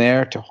moved from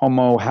there to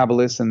Homo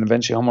habilis and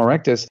eventually Homo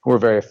erectus, who were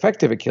very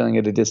effective at killing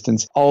at a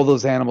distance, all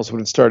those animals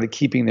would have started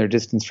keeping their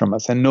distance from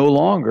us and no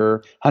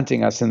longer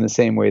hunting us in the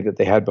same way that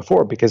they had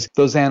before, because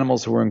those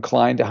animals who were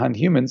inclined to hunt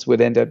humans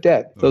would end up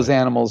dead. Those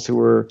animals who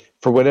were,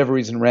 for whatever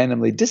reason,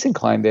 randomly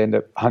disinclined to end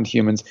up hunt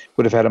humans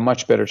would have had a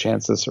much better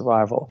chance of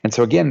survival. And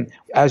so again,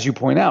 as you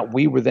point out,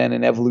 we were then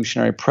in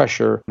evolutionary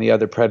pressure on the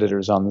other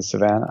predators on the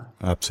savannah.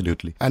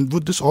 Absolutely. And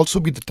would this also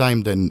be the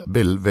time then,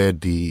 Bill, where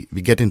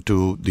we get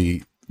into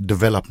the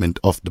development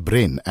of the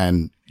brain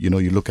and you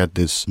look at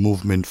this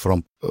movement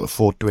from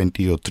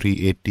 420 or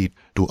 380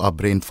 to our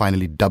brain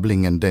finally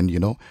doubling and then,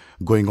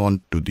 going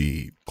on to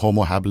the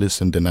Homo habilis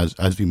and then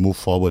as we move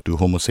forward to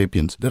Homo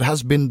sapiens, there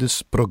has been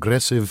this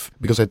progressive,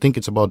 because I think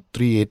it's about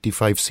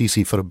 385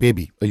 cc for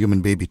a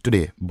human baby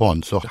today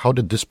born. So how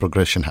did this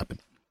progression happen?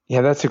 Yeah,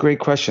 that's a great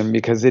question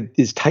because it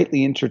is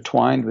tightly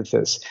intertwined with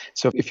this.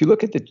 So if you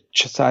look at the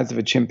size of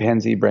a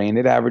chimpanzee brain,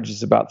 it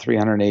averages about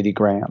 380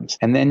 grams.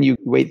 And then you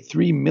wait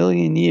 3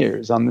 million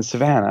years on the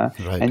savannah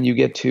right. And you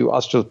get to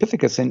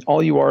Australopithecus and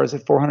all you are is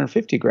at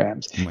 450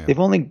 grams. Oh, They've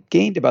only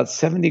gained about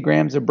 70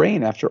 grams of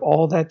brain after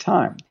all that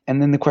time. And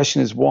then the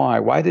question is why?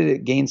 Why did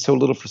it gain so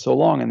little for so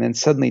long and then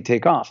suddenly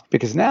take off?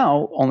 Because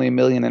now, only 1.5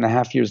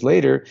 million years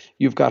later,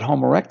 you've got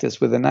Homo erectus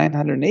with a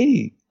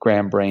 980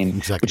 gram brain,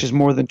 Exactly. which is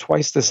more than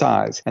twice the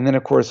size. And then,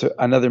 of course,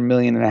 another 1.5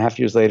 million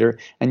years later,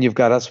 and you've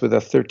got us with a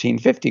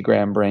 1350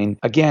 gram brain,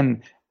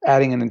 again,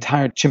 adding an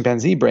entire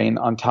chimpanzee brain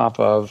on top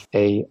of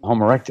a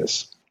Homo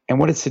erectus. And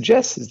what it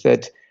suggests is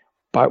that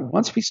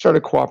once we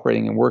started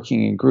cooperating and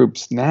working in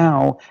groups,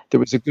 now there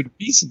was a good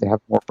reason to have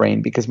more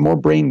brain, because more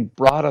brain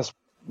brought us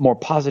more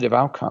positive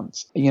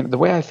outcomes. The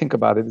way I think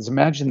about it is,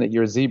 imagine that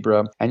you're a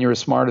zebra and you're as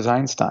smart as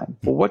Einstein.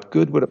 Well, what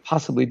good would it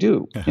possibly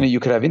do? You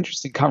could have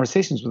interesting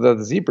conversations with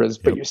other zebras,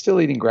 but you're still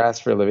eating grass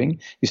for a living.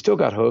 You still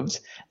got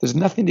hooves. There's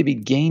nothing to be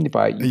gained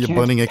by it. You're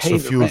burning extra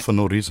fuel for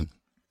no reason.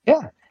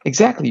 Yeah,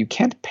 exactly. You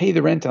can't pay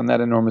the rent on that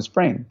enormous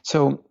brain.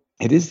 So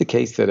it is the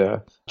case that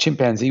a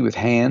chimpanzee with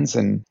hands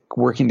and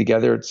working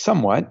together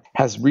somewhat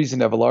has reason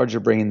to have a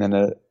larger brain than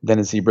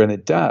a zebra, and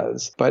it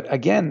does. But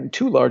again,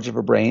 too large of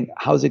a brain,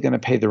 how's it going to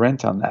pay the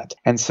rent on that?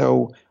 And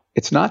so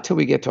it's not till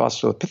we get to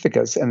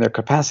Australopithecus and their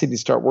capacity to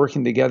start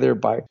working together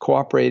by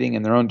cooperating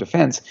in their own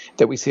defense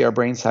that we see our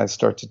brain size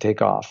start to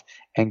take off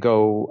and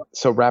go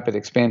so rapid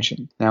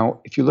expansion. Now,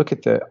 if you look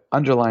at the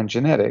underlying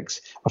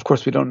genetics, of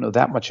course, we don't know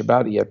that much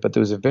about it yet, but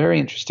there was a very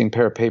interesting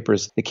pair of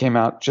papers that came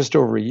out just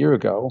over a year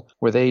ago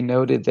where they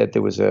noted that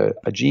there was a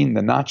gene,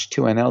 the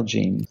Notch2NL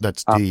gene.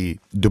 That's the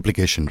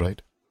duplication,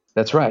 right?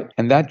 That's right.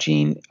 And that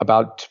gene, I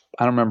don't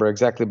remember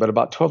exactly, but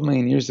about 12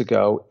 million years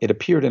ago, it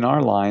appeared in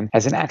our line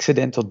as an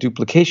accidental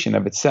duplication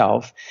of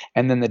itself,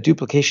 and then the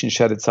duplication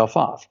shut itself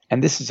off.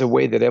 And this is a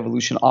way that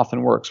evolution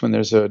often works. When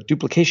there's a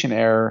duplication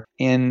error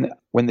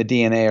when the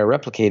DNA are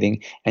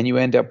replicating, and you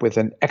end up with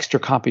an extra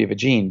copy of a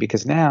gene,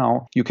 because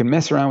now you can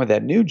mess around with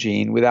that new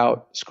gene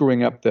without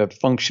screwing up the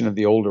function of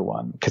the older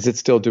one, because it's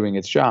still doing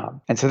its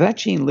job. And so that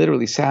gene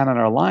literally sat on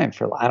our line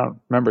for, I don't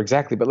remember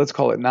exactly, but let's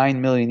call it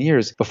 9 million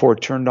years before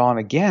it turned on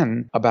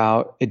again.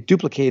 It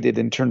duplicated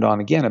and turned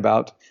on again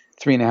about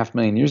 3.5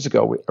 million years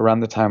ago, around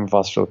the time of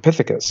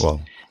Australopithecus.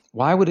 Wow.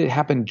 Why would it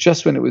happen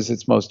just when it was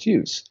its most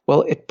use?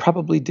 Well, it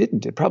probably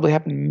didn't. It probably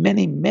happened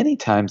many, many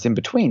times in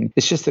between.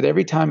 It's just that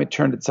every time it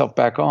turned itself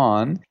back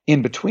on,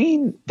 in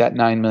between that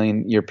 9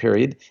 million year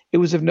period, it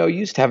was of no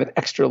use to have an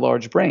extra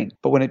large brain.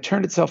 But when it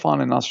turned itself on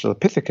in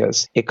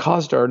Australopithecus, it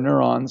caused our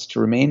neurons to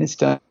remain as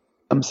stem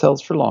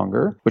cells for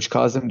longer, which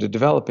caused them to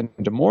develop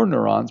into more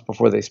neurons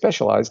before they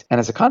specialized. And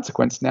as a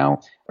consequence,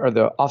 now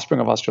the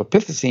offspring of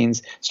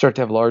Australopithecines start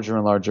to have larger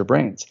and larger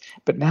brains.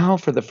 But now,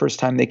 for the first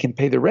time, they can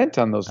pay the rent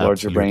on those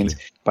larger brains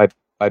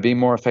by being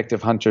more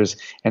effective hunters.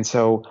 And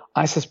so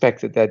I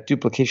suspect that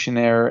duplication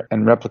error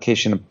and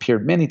replication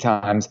appeared many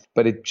times,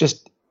 but it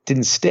just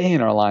didn't stay in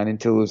our line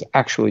until it was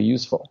actually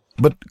useful.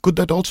 But could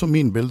that also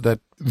mean, Bill, that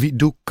we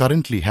do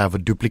currently have a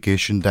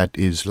duplication that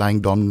is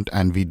lying dormant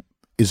and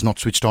is not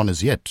switched on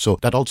as yet? So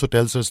that also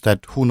tells us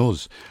that who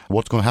knows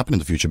what's going to happen in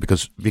the future,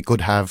 because we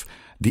could have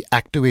the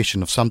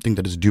activation of something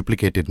that is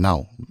duplicated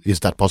now.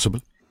 Is that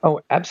possible? Oh,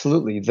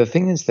 absolutely. The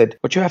thing is that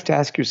what you have to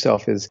ask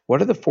yourself is,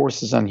 what are the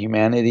forces on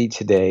humanity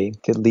today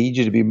that lead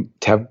you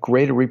to have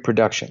greater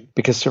reproduction?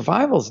 Because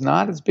survival is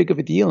not as big of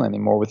a deal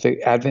anymore with the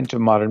advent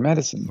of modern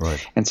medicine.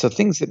 Right. And so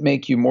things that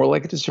make you more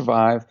likely to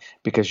survive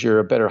because you're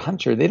a better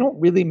hunter, they don't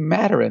really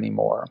matter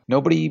anymore.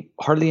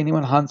 Hardly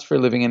anyone hunts for a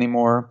living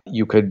anymore.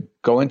 You could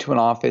go into an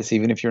office,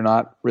 even if you're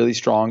not really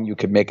strong, you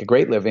could make a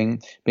great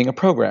living being a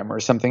programmer or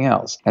something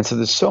else. And so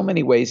there's so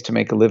many ways to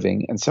make a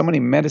living and so many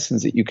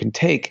medicines that you can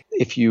take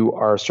if you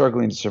are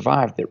struggling to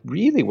survive, that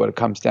really what it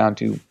comes down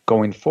to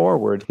going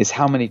forward is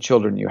how many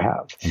children you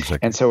have. Exactly.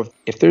 And so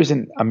if there's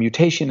a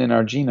mutation in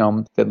our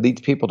genome that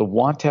leads people to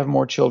want to have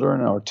more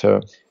children or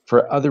to,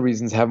 for other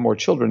reasons, have more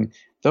children,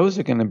 those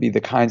are going to be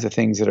the kinds of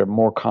things that are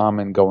more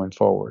common going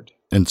forward.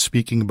 And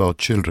speaking about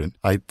children,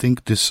 I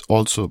think this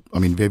also,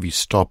 where we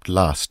stopped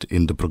last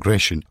in the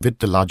progression with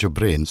the larger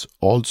brains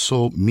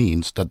also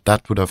means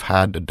that would have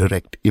had a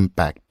direct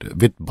impact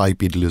with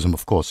bipedalism,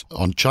 of course,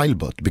 on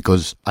childbirth,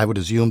 because I would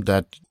assume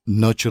that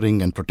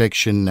nurturing and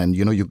protection and,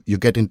 you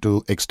get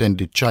into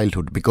extended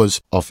childhood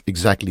because of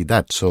exactly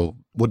that. So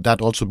would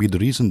that also be the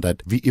reason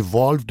that we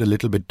evolved a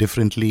little bit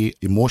differently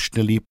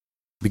emotionally?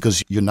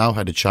 Because you now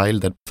had a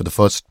child that for the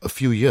first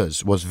few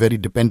years was very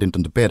dependent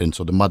on the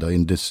parents or the mother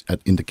in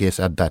the case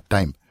at that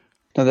time.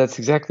 No, that's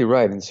exactly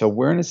right. And so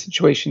we're in a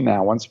situation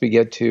now, once we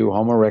get to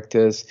Homo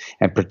erectus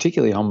and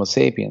particularly Homo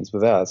sapiens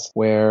with us,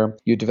 where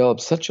you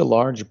develop such a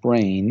large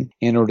brain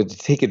in order to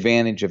take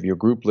advantage of your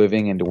group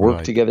living and to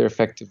work together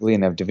effectively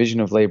and have division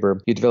of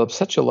labor. You develop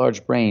such a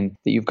large brain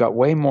that you've got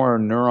way more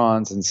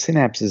neurons and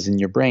synapses in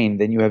your brain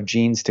than you have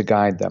genes to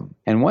guide them.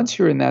 And once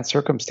you're in that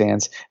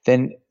circumstance,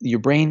 then your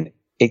brain,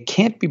 it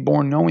can't be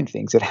born knowing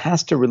things. It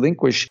has to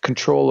relinquish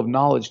control of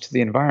knowledge to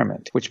the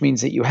environment, which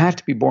means that you have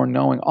to be born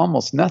knowing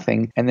almost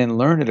nothing and then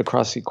learn it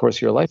across the course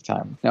of your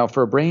lifetime. Now,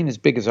 for a brain as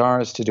big as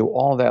ours to do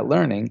all that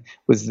learning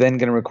was then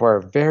going to require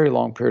a very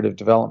long period of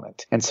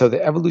development. And so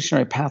the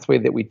evolutionary pathway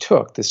that we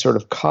took, this sort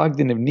of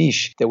cognitive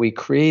niche that we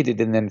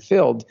created and then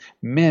filled,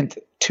 meant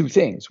two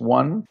things.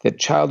 One, that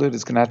childhood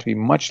is going to have to be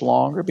much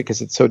longer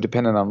because it's so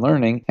dependent on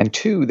learning. And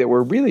two, that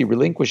we're really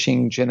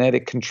relinquishing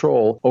genetic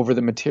control over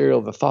the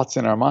material, the thoughts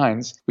in our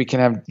minds. We can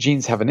have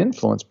genes have an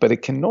influence, but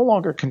it can no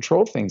longer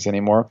control things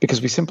anymore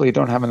because we simply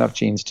don't have enough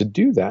genes to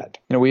do that.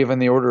 We have in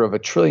the order of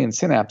 1 trillion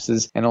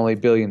synapses and only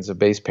billions of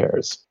base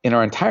pairs in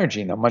our entire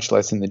genome, much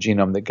less in the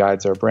genome that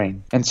guides our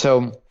brain. And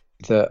so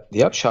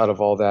the upshot of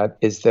all that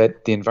is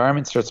that the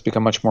environment starts to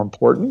become much more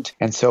important.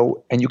 And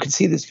you can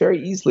see this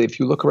very easily if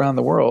you look around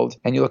the world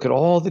and you look at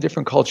all the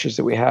different cultures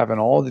that we have and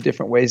all the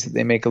different ways that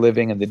they make a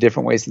living and the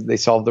different ways that they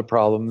solve their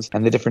problems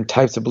and the different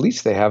types of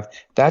beliefs they have.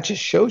 That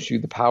just shows you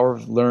the power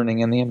of learning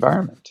in the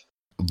environment.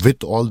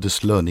 With all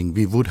this learning,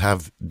 we would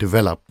have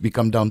developed, we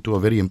come down to a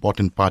very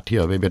important part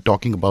here where we're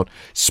talking about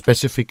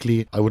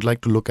specifically, I would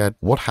like to look at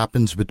what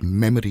happens with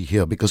memory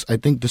here, because I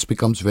think this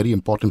becomes very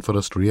important for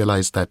us to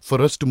realize that for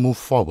us to move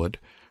forward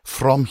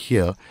from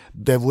here,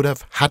 there would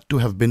have had to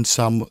have been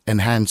some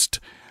enhanced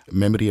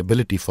memory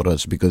ability for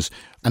us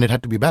and it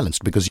had to be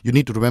balanced because you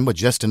need to remember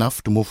just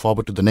enough to move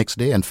forward to the next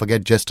day and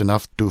forget just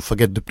enough to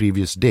forget the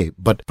previous day.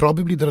 But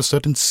probably there are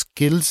certain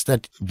skills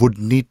that would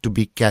need to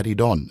be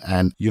carried on.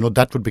 And,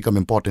 that would become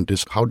important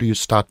is how do you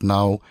start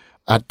now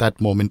at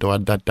that moment or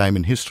at that time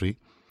in history,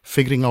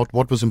 figuring out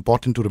what was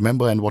important to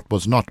remember and what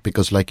was not.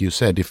 Because like you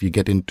said, if you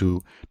get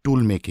into tool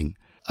making,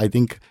 I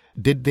think,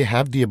 did they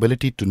have the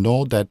ability to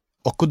know that,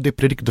 or could they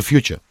predict the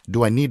future?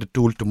 Do I need a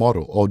tool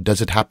tomorrow? Or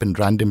does it happen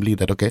randomly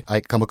that, okay, I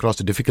come across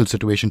a difficult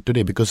situation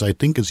today? Because I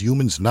think as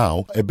humans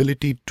now,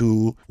 ability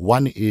to,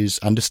 one is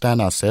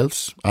understand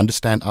ourselves,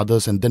 understand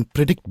others, and then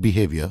predict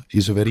behavior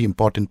is a very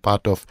important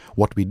part of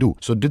what we do.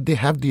 So did they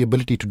have the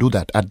ability to do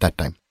that at that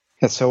time?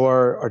 Yeah, so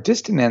our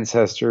distant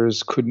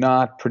ancestors could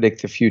not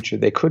predict the future.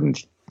 They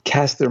couldn't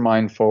cast their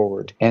mind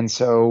forward. And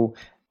so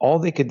all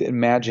they could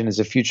imagine is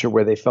a future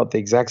where they felt the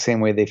exact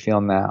same way they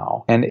feel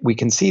now. And we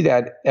can see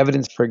that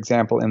evidence, for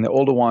example, in the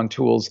Oldowan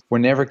tools were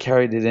never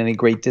carried at any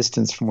great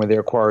distance from where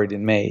they're quarried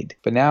and made.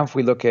 But now if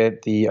we look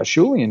at the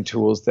Acheulean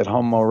tools that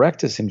Homo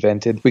erectus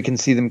invented, we can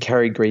see them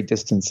carry great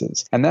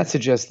distances. And that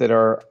suggests that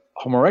our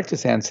Homo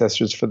erectus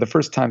ancestors for the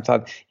first time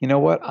thought, you know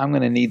what, I'm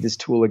going to need this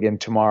tool again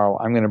tomorrow.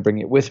 I'm going to bring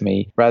it with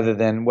me rather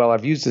than, well,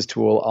 I've used this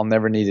tool, I'll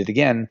never need it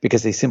again,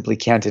 because they simply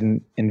can't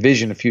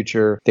envision a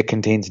future that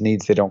contains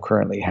needs they don't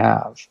currently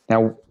have.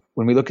 Now,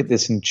 when we look at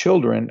this in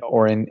children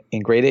or in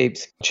great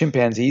apes,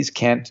 chimpanzees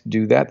can't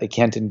do that. They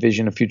can't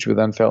envision a future with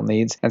unfelt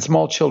needs. And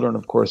small children,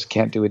 of course,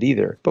 can't do it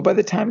either. But by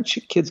the time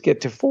kids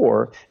get to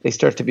 4, they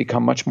start to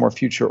become much more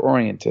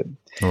future-oriented.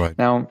 All right.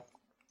 Now,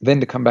 then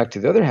to come back to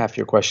the other half of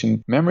your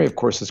question, memory, of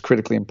course, is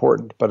critically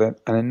important, but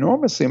an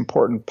enormously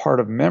important part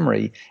of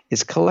memory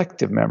is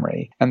collective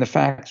memory. And the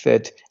fact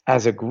that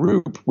as a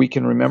group, we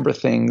can remember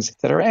things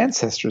that our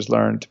ancestors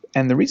learned.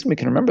 And the reason we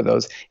can remember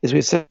those is we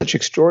have such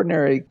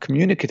extraordinary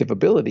communicative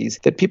abilities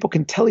that people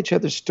can tell each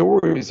other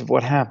stories of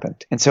what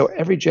happened. And so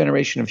every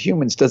generation of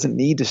humans doesn't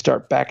need to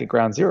start back at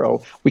ground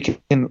zero. We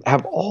can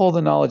have all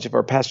the knowledge of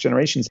our past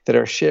generations that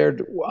are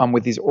shared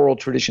with these oral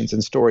traditions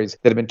and stories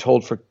that have been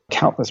told for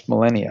countless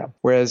millennia.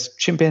 Whereas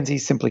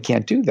chimpanzees simply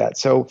can't do that.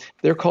 So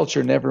their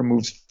culture never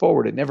moves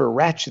forward. It never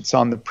ratchets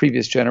on the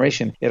previous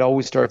generation. It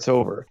always starts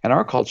over. And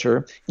our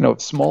culture,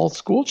 small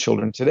school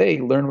children today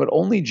learn what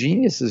only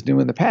geniuses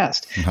knew in the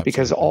past. Absolutely.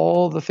 Because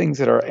all the things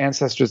that our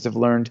ancestors have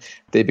learned,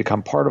 they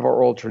become part of our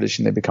oral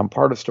tradition. They become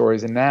part of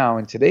stories. And now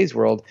in today's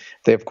world,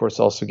 they, of course,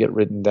 also get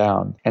written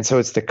down. And so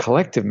it's the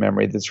collective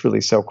memory that's really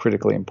so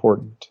critically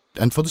important.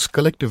 And for this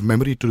collective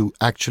memory to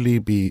actually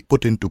be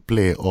put into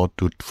play or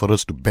for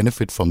us to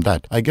benefit from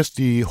that, I guess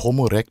the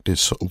Homo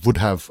erectus would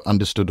have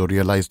understood or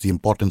realized the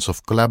importance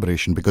of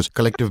collaboration, because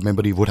collective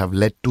memory would have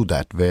led to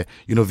that, where,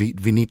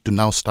 we need to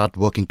now start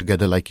working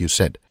together, like you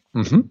said.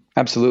 Mm-hmm.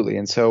 Absolutely.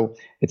 And so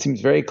it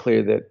seems very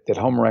clear that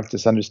Homo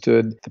erectus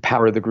understood the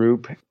power of the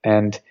group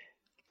and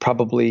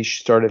probably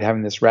started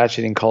having this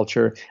ratcheting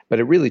culture, but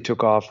it really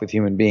took off with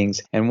human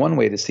beings. And one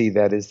way to see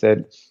that is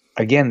that,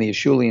 again, the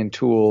Acheulean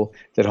tool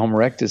that Homo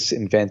erectus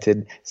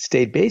invented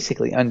stayed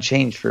basically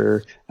unchanged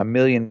for a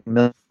million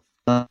and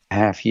a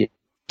half years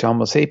to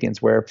Homo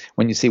sapiens, where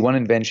when you see one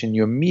invention,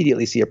 you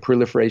immediately see a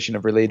proliferation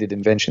of related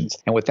inventions.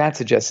 And what that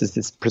suggests is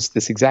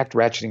this exact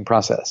ratcheting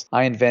process.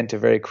 I invent a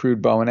very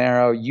crude bow and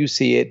arrow, you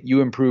see it,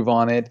 you improve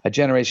on it. A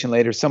generation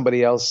later,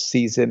 somebody else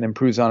sees it and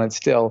improves on it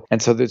still.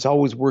 And so there's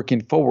always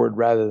working forward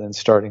rather than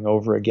starting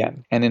over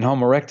again. And in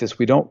Homo erectus,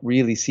 we don't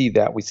really see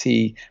that. We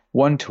see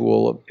one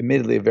tool,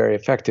 admittedly a very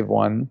effective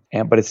one,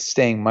 but it's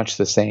staying much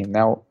the same.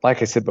 Now,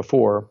 like I said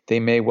before, they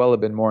may well have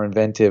been more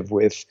inventive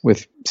with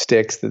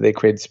sticks that they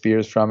created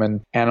spears from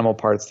and animal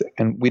parts,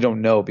 and we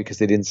don't know because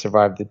they didn't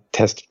survive the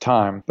test of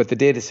time. But the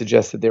data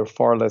suggests that they were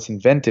far less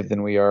inventive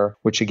than we are,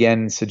 which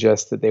again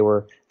suggests that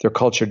their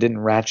culture didn't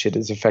ratchet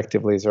as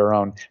effectively as our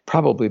own,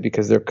 probably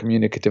because their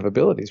communicative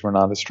abilities were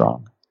not as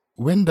strong.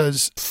 When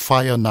does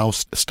fire now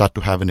start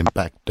to have an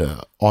impact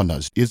on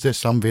us? Is there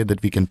some way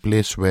that we can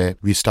place where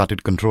we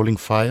started controlling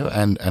fire,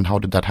 and how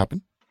did that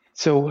happen?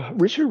 So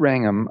Richard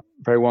Wrangham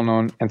very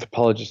well-known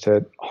anthropologist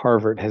at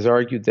Harvard, has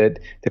argued that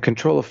the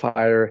control of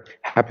fire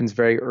happens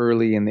very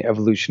early in the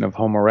evolution of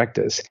Homo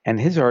erectus. And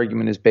his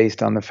argument is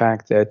based on the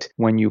fact that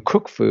when you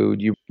cook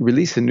food, you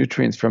release the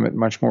nutrients from it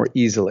much more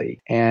easily.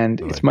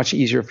 And it's much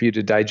easier for you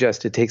to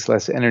digest. It takes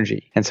less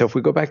energy. And so if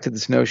we go back to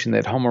this notion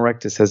that Homo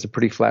erectus has a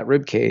pretty flat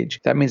rib cage,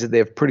 that means that they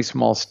have pretty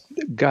small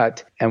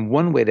gut. And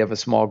one way to have a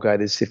small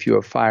gut is if you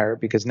have fire,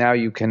 because now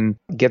you can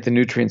get the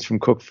nutrients from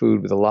cooked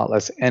food with a lot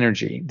less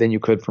energy than you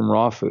could from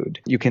raw food.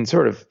 You can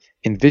sort of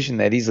envision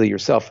that easily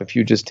yourself if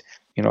you just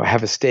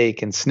have a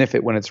steak and sniff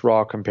it when it's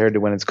raw compared to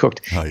when it's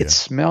cooked. It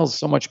smells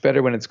so much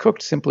better when it's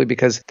cooked simply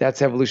because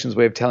that's evolution's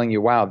way of telling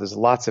you, wow, there's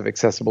lots of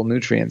accessible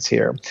nutrients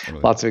here,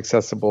 lots of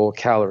accessible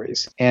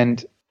calories.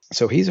 And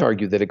so he's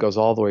argued that it goes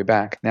all the way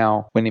back.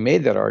 Now, when he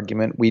made that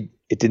argument,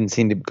 it didn't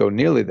seem to go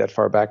nearly that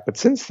far back. But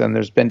since then,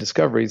 there's been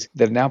discoveries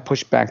that now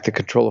push back the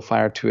control of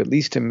fire to at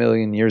least 1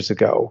 million years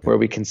ago, where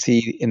we can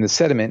see in the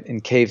sediment in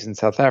caves in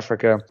South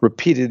Africa,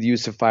 repeated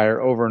use of fire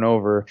over and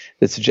over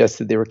that suggests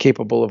that they were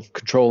capable of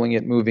controlling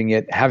it, moving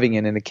it, having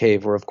it in a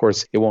cave where, of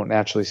course, it won't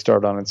naturally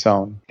start on its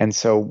own. And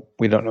so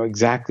we don't know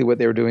exactly what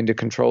they were doing to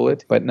control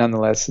it, but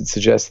nonetheless, it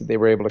suggests that they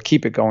were able to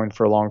keep it going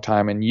for a long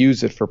time and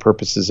use it for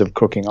purposes of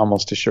cooking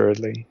almost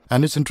assuredly.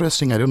 And it's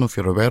interesting, I don't know if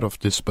you're aware of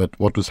this, but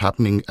what was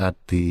happening at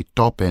the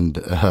top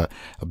end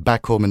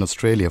back home in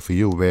Australia for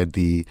you, where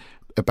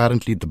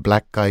apparently the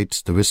black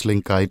kites, the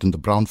whistling kite and the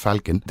brown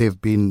falcon, they've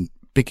been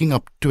picking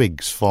up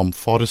twigs from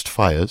forest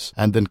fires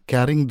and then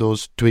carrying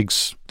those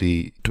twigs,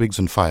 the twigs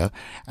on fire,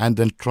 and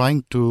then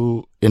trying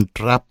to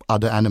entrap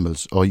other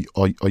animals or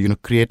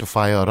create a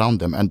fire around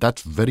them. And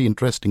that's very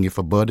interesting if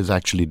a bird is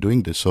actually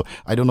doing this. So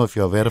I don't know if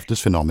you're aware of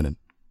this phenomenon.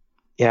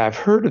 Yeah, I've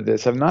heard of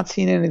this. I've not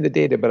seen any of the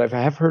data, but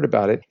I have heard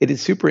about it. It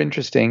is super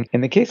interesting.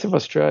 In the case of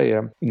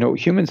Australia,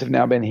 humans have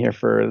now been here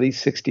for at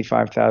least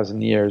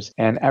 65,000 years,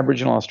 and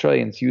Aboriginal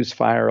Australians use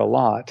fire a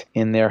lot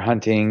in their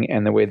hunting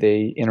and the way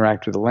they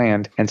interact with the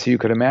land. And so you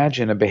could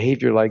imagine a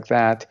behavior like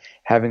that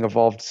having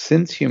evolved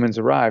since humans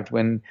arrived,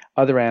 when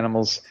other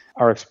animals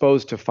are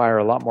exposed to fire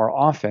a lot more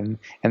often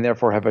and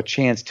therefore have a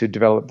chance to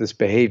develop this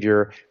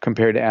behavior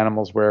compared to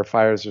animals where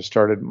fires are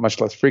started much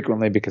less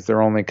frequently because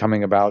they're only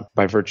coming about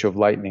by virtue of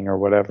lightning or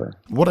whatever.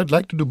 What I'd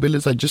like to do, Bill,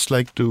 is I'd just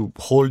like to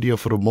hold you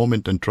for a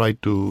moment and try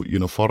to,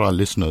 for our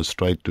listeners,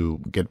 try to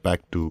get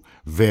back to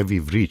where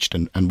we've reached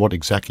and what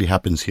exactly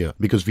happens here,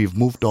 because we've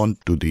moved on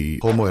to the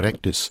Homo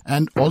erectus.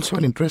 And also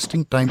an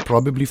interesting time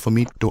probably for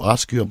me to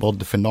ask you about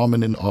the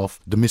phenomenon of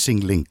the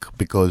missing link,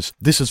 because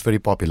this is very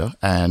popular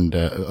and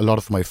a lot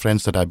of my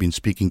friends that I've been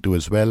speaking to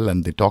as well,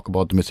 and they talk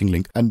about the missing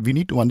link. And we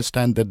need to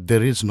understand that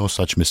there is no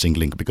such missing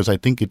link, because I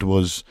think it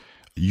was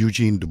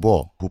Eugene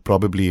Dubois who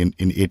probably in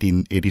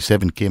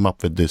 1887 came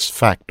up with this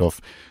fact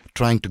of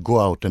trying to go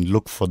out and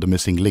look for the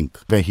missing link,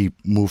 where he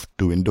moved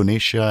to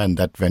Indonesia and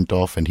that went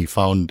off and he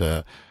found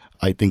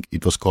I think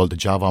it was called the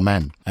Java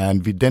Man.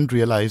 And we then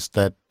realized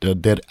that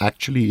there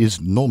actually is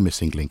no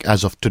missing link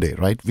as of today,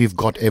 right? We've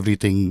got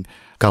everything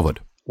covered.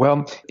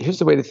 Well, here's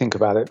the way to think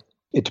about it.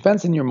 It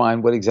depends in your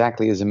mind what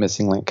exactly is a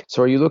missing link.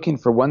 So are you looking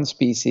for one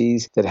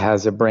species that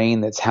has a brain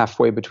that's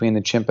halfway between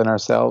a chimp and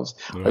ourselves?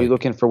 Right. Are you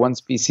looking for one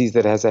species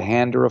that has a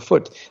hand or a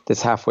foot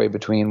that's halfway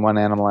between one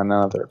animal and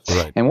another?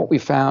 Right. And what we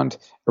found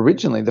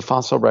originally, the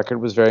fossil record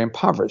was very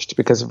impoverished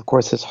because, of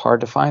course, it's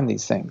hard to find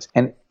these things.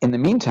 And in the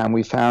meantime,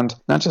 we found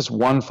not just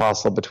one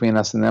fossil between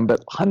us and them,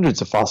 but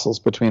hundreds of fossils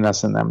between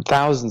us and them,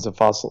 thousands of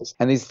fossils.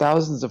 And these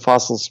thousands of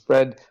fossils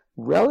spread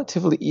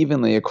relatively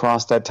evenly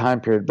across that time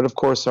period, but of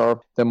course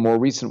the more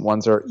recent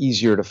ones are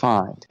easier to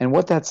find. And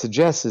what that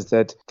suggests is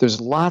that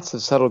there's lots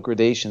of subtle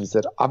gradations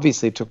that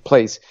obviously took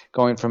place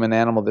going from an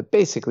animal that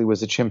basically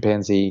was a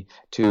chimpanzee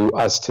to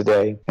us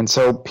today. And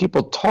so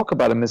people talk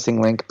about a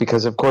missing link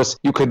because, of course,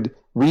 you could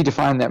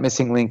redefine that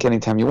missing link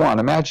anytime you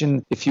want.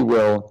 Imagine, if you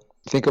will,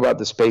 think about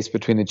the space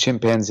between a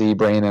chimpanzee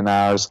brain and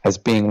ours as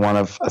being one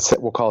of,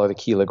 we'll call it a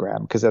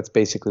kilogram, because that's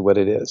basically what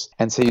it is.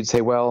 And so you'd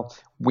say, well,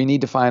 we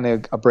need to find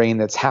a brain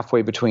that's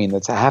halfway between,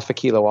 that's a half a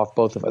kilo off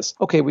both of us.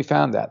 Okay, we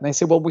found that. And they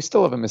say, well, we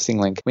still have a missing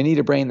link. We need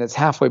a brain that's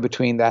halfway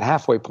between that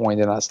halfway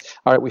point in us.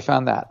 All right, we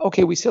found that.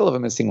 Okay, we still have a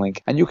missing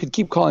link. And you could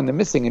keep calling them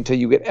missing until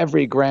you get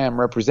every gram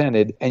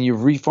represented and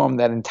you've reformed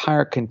that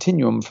entire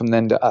continuum from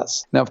them to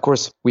us. Now, of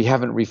course, we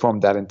haven't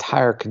reformed that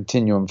entire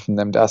continuum from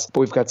them to us,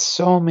 but we've got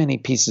so many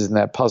pieces in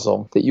that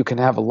puzzle that you can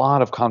have a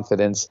lot of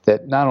confidence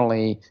that not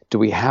only do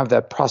we have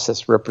that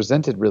process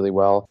represented really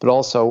well, but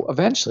also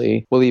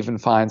eventually we'll even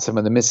find some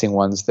of the missing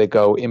ones that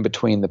go in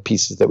between the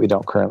pieces that we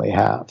don't currently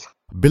have.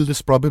 Bill,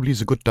 this probably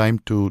is a good time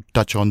to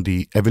touch on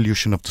the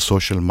evolution of the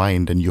social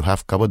mind, and you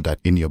have covered that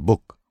in your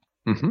book.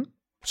 Mm-hmm.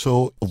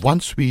 So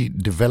once we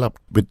develop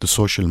with the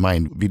social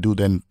mind, we do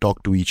then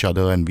talk to each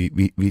other and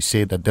we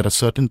say that there are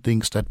certain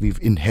things that we've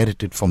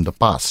inherited from the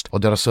past, or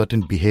there are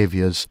certain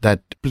behaviors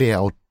that play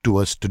out to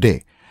us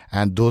today.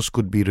 And those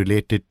could be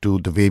related to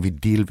the way we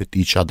deal with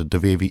each other, the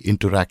way we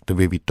interact, the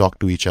way we talk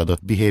to each other,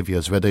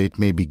 behaviors, whether it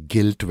may be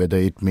guilt, whether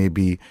it may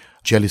be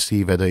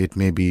jealousy, whether it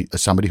may be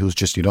somebody who's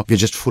just, we're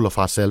just full of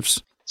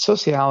ourselves.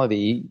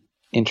 Sociality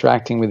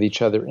interacting with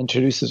each other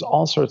introduces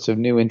all sorts of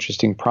new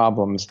interesting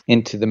problems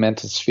into the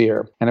mental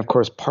sphere. And of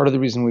course, part of the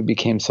reason we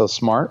became so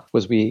smart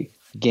was we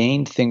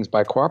gained things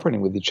by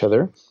cooperating with each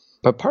other.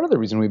 But part of the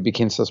reason we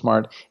became so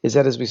smart is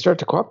that as we start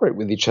to cooperate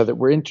with each other,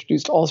 we're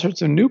introduced all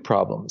sorts of new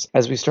problems.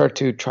 As we start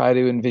to try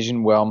to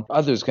envision, well,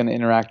 others going to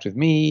interact with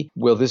me.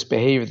 Will this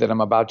behavior that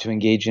I'm about to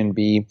engage in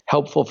be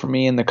helpful for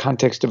me in the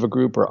context of a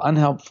group or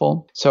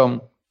unhelpful?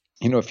 So,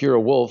 if you're a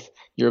wolf,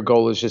 your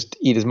goal is just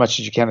eat as much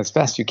as you can, as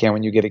fast as you can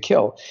when you get a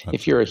kill.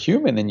 If you're a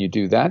human and you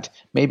do that,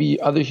 maybe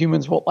other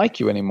humans won't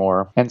like you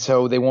anymore. And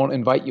so they won't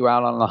invite you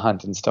out on a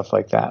hunt and stuff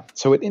like that.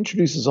 So it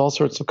introduces all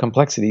sorts of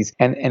complexities.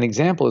 And an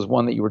example is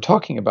one that you were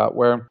talking about,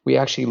 where we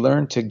actually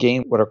learn to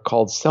gain what are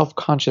called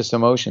self-conscious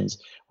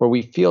emotions, where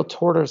we feel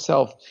toward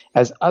ourselves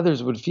as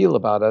others would feel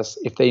about us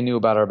if they knew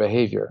about our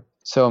behavior.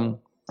 So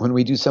when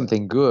we do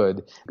something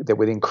good that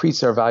would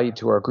increase our value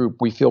to our group,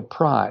 we feel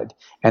pride.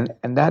 And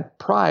that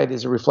pride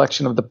is a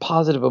reflection of the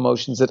positive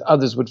emotions that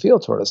others would feel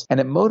toward us.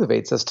 And it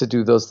motivates us to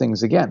do those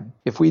things again.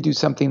 If we do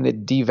something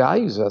that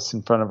devalues us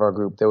in front of our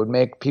group, that would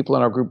make people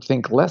in our group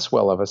think less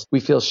well of us, we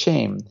feel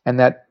shame. And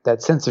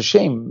that sense of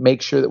shame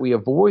makes sure that we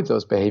avoid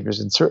those behaviors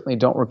and certainly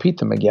don't repeat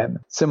them again.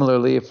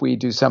 Similarly, if we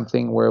do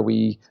something where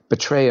we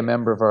betray a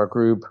member of our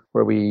group,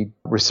 where we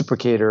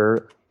reciprocate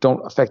or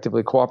don't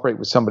effectively cooperate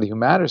with somebody who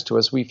matters to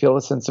us, we feel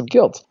a sense of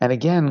guilt. And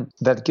again,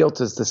 that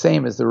guilt is the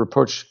same as the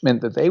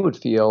reproachment that they would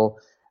feel.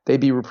 They'd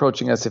be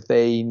reproaching us if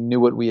they knew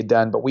what we had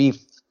done, but we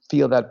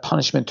feel that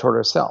punishment toward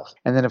ourselves.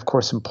 And then, of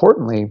course,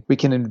 importantly, we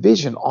can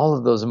envision all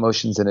of those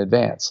emotions in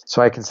advance.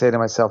 So I can say to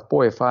myself,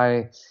 boy, if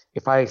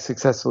I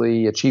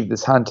successfully achieve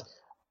this hunt,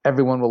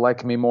 everyone will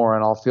like me more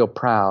and I'll feel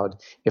proud.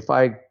 If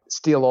I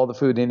steal all the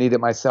food and eat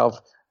it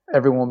myself,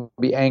 everyone will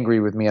be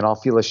angry with me and I'll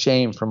feel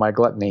ashamed for my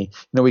gluttony.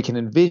 We can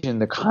envision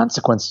the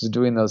consequences of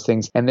doing those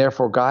things and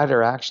therefore guide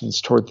our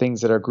actions toward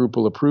things that our group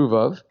will approve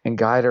of and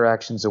guide our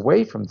actions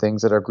away from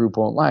things that our group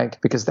won't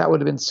like, because that would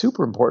have been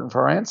super important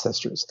for our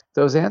ancestors.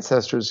 Those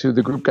ancestors who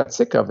the group got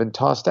sick of and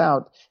tossed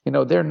out,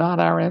 they're not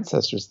our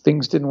ancestors.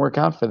 Things didn't work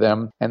out for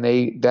them and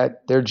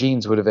their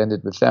genes would have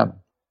ended with them.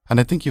 And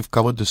I think you've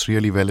covered this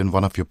really well in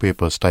one of your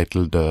papers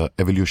titled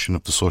Evolution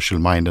of the Social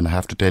Mind. And I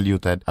have to tell you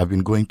that I've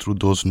been going through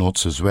those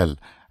notes as well.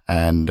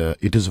 And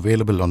it is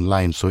available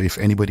online. So if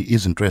anybody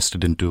is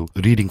interested into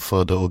reading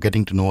further or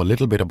getting to know a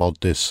little bit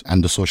about this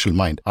and the social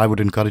mind, I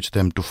would encourage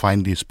them to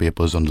find these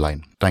papers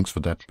online. Thanks for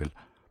that, Bill.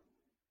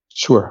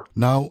 Sure.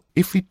 Now,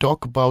 if we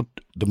talk about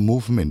the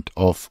movement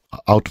out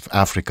of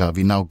Africa,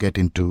 we now get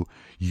into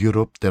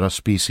Europe. There are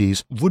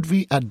species. Would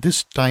we at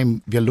this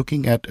time, we are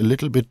looking at a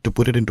little bit to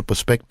put it into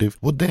perspective,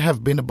 would there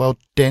have been about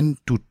 10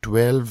 to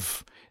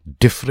 12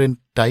 different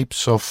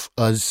types of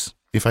us,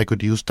 if I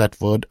could use that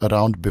word,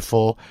 around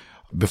before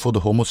the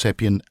Homo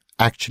sapien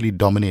actually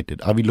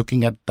dominated? Are we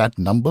looking at that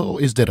number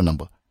or is there a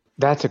number?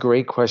 That's a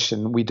great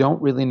question. We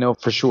don't really know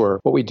for sure.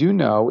 What we do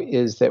know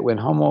is that when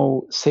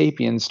Homo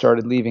sapiens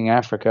started leaving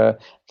Africa,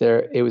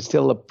 it was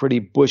still a pretty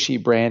bushy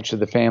branch of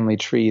the family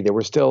tree. There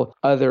were still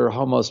other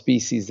Homo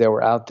species that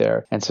were out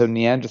there. And so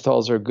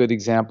Neanderthals are a good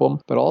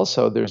example. But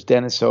also there's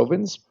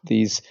Denisovans,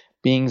 these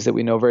beings that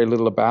we know very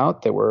little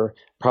about that were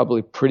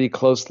probably pretty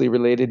closely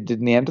related to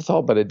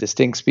Neanderthal, but a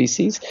distinct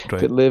species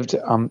that lived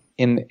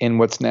in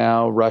what's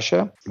now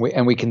Russia.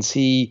 We can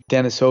see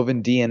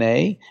Denisovan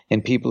DNA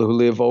in people who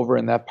live over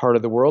in that part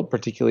of the world,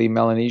 particularly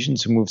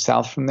Melanesians who moved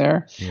south from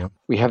there. Yep.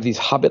 We have these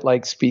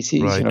hobbit-like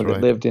species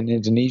that lived in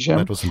Indonesia.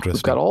 That was interesting.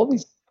 We've got all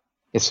these.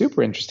 It's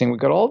super interesting. We've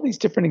got all these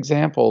different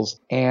examples,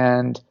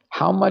 and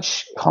how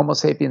much Homo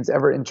sapiens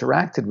ever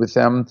interacted with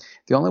them,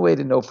 the only way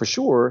to know for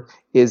sure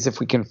is if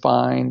we can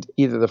find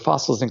either the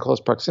fossils in close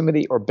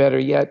proximity, or better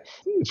yet,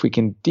 if we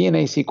can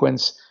DNA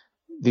sequence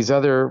these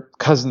other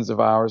cousins of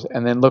ours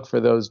and then look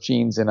for those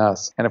genes in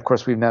us. And of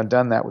course, we've now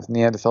done that with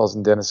Neanderthals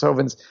and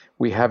Denisovans.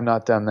 We have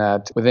not done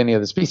that with any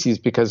other species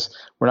because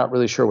we're not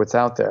really sure what's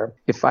out there.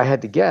 If I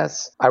had to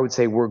guess, I would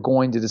say we're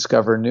going to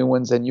discover new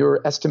ones, and your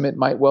estimate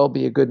might well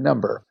be a good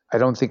number. I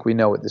don't think we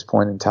know at this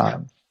point in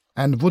time.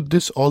 And would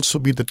this also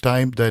be the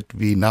time that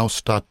we now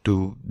start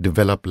to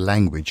develop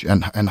language?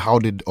 And how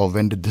did or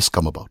when did this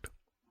come about?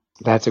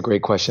 That's a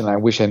great question. I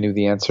wish I knew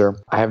the answer.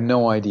 I have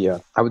no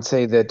idea. I would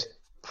say that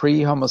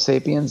pre-Homo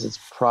sapiens, it's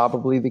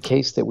probably the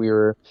case that we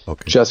were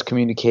just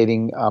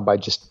communicating by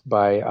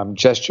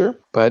gesture,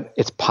 but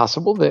it's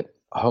possible that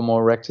Homo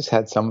erectus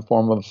had some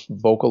form of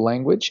vocal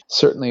language.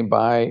 Certainly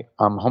by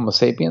Homo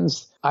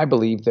sapiens, I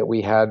believe that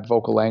we had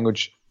vocal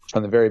language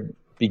from the very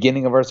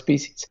beginning of our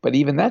species, but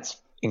even that's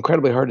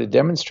incredibly hard to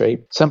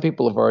demonstrate. Some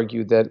people have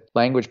argued that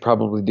language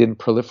probably didn't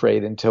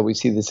proliferate until we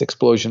see this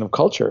explosion of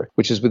culture,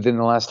 which is within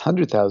the last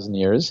 100,000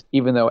 years,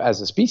 even though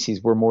as a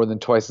species, we're more than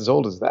twice as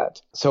old as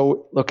that.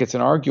 So look, it's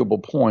an arguable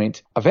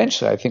point.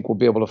 Eventually, I think we'll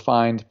be able to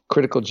find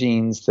critical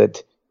genes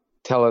that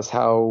tell us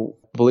how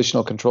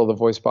volitional control of the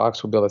voice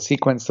box. We'll be able to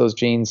sequence those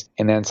genes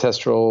in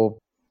ancestral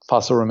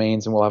fossil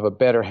remains, and we'll have a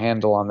better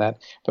handle on that.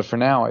 But for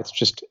now,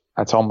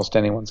 that's almost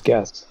anyone's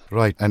guess.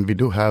 Right. And we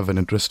do have an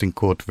interesting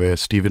quote where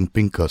Steven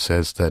Pinker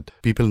says that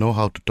people know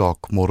how to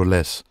talk more or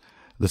less.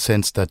 the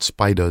sense that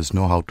spiders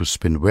know how to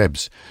spin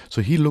webs.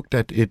 So he looked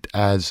at it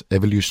as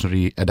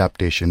evolutionary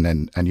adaptation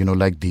and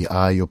like the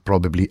eye or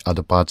probably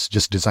other parts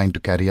just designed to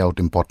carry out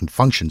important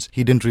functions.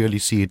 He didn't really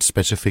see it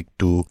specific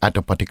to at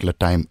a particular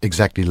time,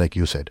 exactly like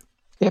you said.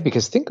 Yeah,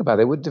 because think about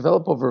it, it would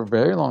develop over a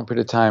very long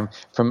period of time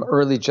from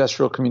early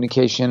gestural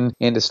communication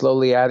into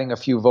slowly adding a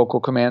few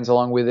vocal commands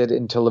along with it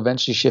until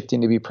eventually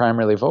shifting to be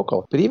primarily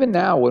vocal. But even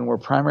now, when we're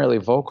primarily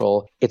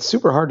vocal, it's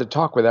super hard to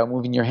talk without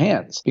moving your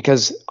hands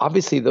because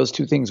obviously those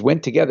two things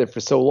went together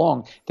for so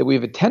long that we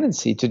have a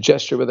tendency to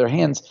gesture with our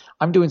hands.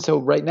 I'm doing so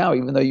right now,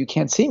 even though you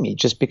can't see me,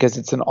 just because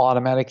it's an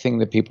automatic thing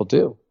that people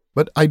do.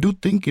 But I do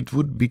think it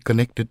would be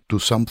connected to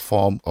some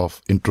form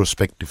of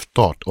introspective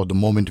thought, or the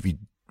moment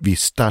we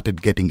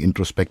started getting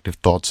introspective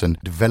thoughts and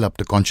developed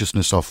the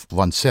consciousness of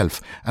oneself.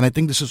 And I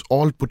think this is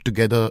all put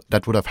together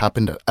that would have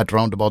happened at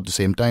around about the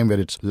same time, where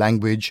it's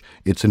language,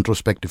 it's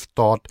introspective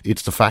thought,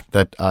 it's the fact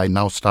that I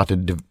now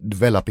started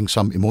developing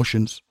some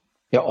emotions.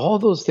 Yeah, all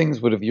those things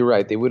you're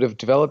right, they would have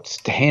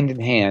developed hand in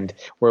hand,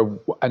 where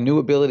a new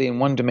ability in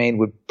one domain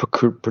would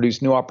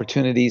produce new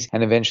opportunities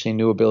and eventually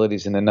new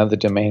abilities in another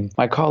domain.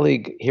 My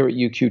colleague here at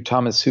UQ,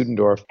 Thomas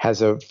Sudendorf,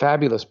 has a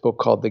fabulous book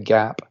called The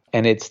Gap.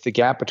 And it's the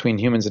gap between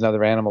humans and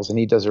other animals. And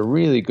he does a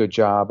really good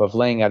job of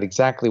laying out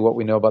exactly what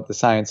we know about the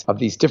science of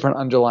these different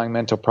underlying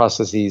mental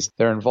processes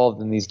that are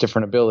involved in these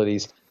different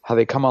abilities, how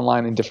they come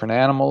online in different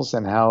animals,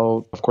 and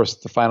how, of course,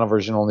 the final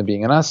version only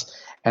being in us.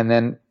 And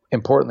then,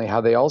 importantly,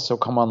 how they also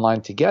come online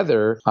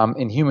together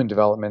in human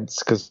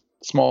developments, because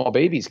small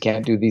babies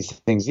can't do these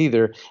things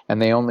either,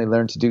 and they only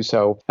learn to do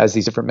so as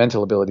these different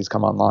mental abilities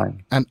come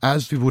online. And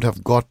as we would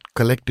have got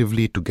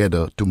collectively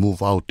together to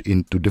move out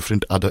into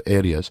different other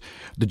areas,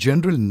 the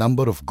general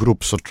number of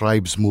groups or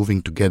tribes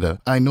moving together,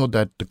 I know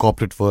that the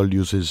corporate world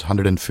uses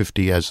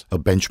 150 as a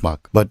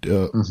benchmark, but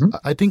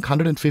I think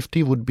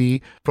 150 would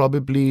be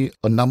probably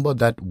a number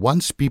that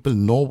once people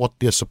know what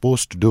they're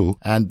supposed to do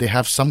and they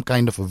have some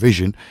kind of a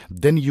vision,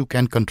 then you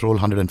can control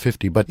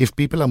 150. But if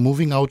people are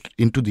moving out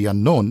into the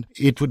unknown,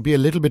 it would be a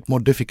little bit more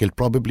difficult.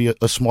 Probably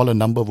a smaller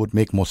number would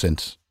make more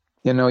sense.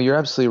 You know, you're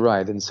absolutely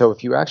right. And so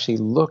if you actually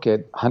look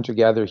at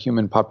hunter-gatherer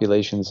human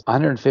populations,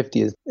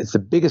 150 is the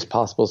biggest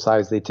possible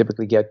size they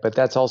typically get, but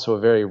that's also a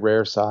very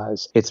rare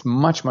size. It's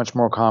much, much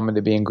more common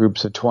to be in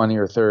groups of 20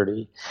 or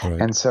 30. Right.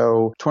 And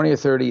so 20 or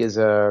 30 is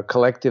a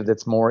collective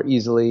that's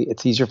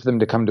it's easier for them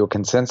to come to a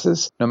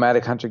consensus.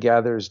 Nomadic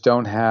hunter-gatherers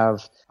don't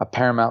have a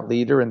paramount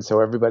leader, and so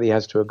everybody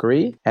has to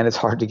agree. And it's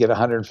hard to get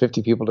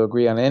 150 people to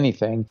agree on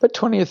anything. But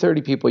 20 or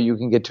 30 people you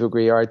can get to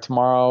agree, all right,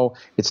 tomorrow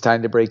it's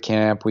time to break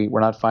camp. We're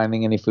not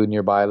finding any food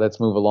nearby. Let's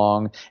move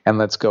along and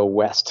let's go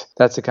west.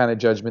 That's the kind of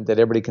judgment that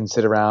everybody can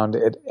sit around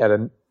at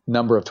a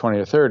number of 20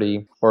 or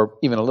 30, or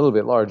even a little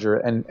bit larger,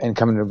 and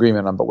come into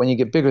agreement on. But when you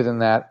get bigger than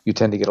that, you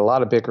tend to get a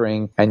lot of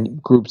bickering,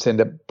 and groups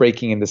end up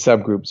breaking into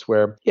subgroups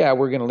where, yeah,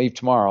 we're going to leave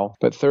tomorrow,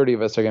 but 30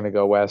 of us are going to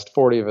go west,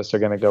 40 of us are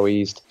going to go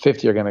east,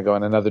 50 are going to go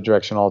in another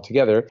direction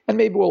altogether, and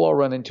maybe we'll all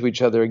run into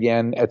each other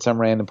again at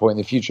some random point in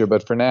the future.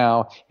 But for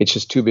now, it's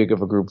just too big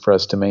of a group for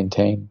us to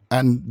maintain.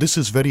 And this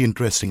is very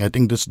interesting. I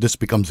think this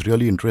becomes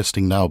really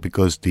interesting now,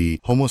 because the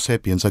Homo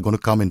sapiens are going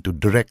to come into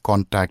direct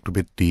contact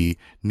with the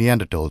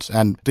Neanderthals,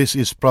 and this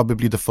is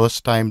probably the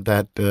first time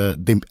that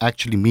they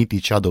actually meet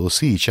each other or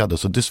see each other.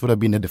 So this would have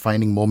been a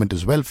defining moment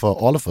as well for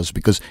all of us,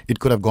 because it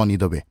could have gone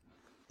either way.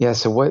 Yeah,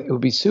 so it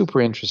would be super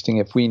interesting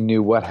if we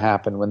knew what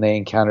happened when they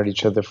encountered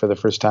each other for the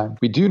first time.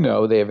 We do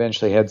know they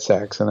eventually had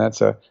sex, and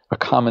that's a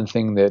common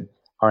thing that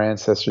our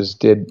ancestors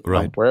did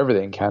wherever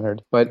they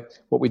encountered. But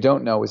what we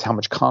don't know is how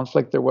much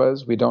conflict there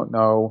was. We don't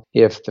know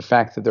if the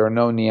fact that there are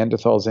no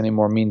Neanderthals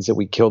anymore means that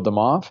we killed them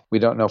off. We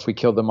don't know if we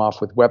killed them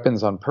off with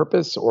weapons on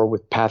purpose or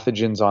with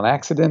pathogens on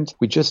accident.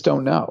 We just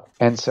don't know.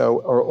 And so,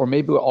 or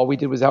maybe all we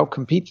did was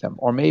outcompete them.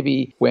 Or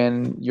maybe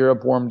when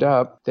Europe warmed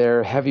up,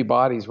 their heavy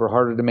bodies were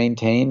harder to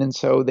maintain, and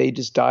so they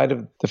just died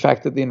of the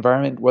fact that the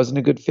environment wasn't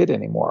a good fit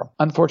anymore.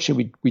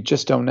 Unfortunately, we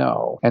just don't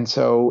know. And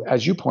so,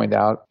 as you point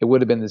out, it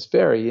would have been this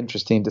very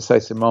interesting,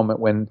 decisive moment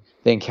when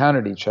they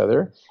encountered each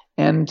other.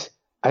 And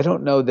I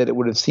don't know that it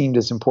would have seemed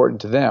as important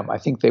to them. I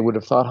think they would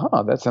have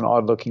thought, that's an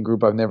odd-looking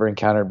group I've never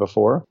encountered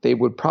before. They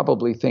would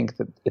probably think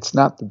that it's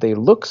not that they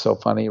look so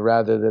funny,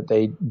 rather that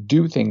they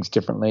do things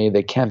differently,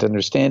 they can't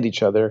understand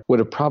each other, would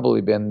have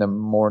probably been the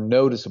more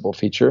noticeable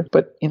feature.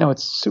 But,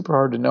 it's super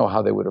hard to know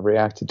how they would have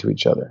reacted to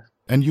each other.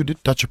 And you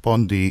did touch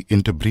upon the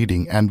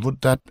interbreeding, and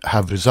would that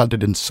have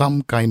resulted in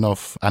some kind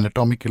of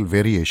anatomical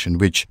variation,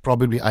 which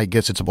probably, I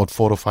guess it's about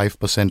 4 or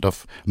 5%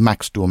 of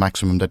max to a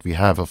maximum that we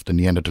have of the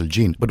Neanderthal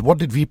gene. But what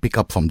did we pick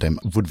up from them?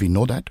 Would we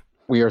know that?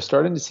 We are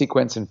starting to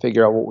sequence and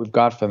figure out what we've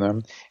got from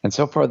them. And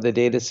so far, the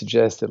data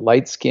suggests that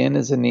light skin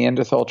is a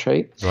Neanderthal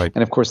trait. Right.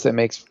 And of course, that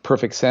makes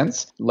perfect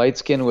sense. Light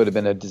skin would have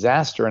been a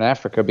disaster in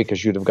Africa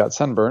because you'd have got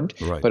sunburned.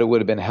 Right. But it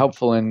would have been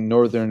helpful in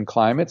northern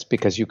climates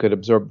because you could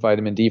absorb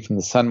vitamin D from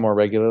the sun more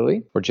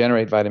regularly, or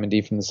generate vitamin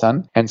D from the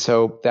sun. And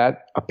so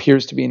that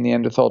appears to be a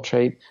Neanderthal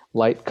trait.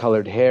 Light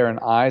colored hair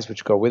and eyes,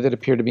 which go with it,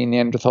 appear to be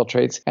Neanderthal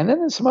traits. And then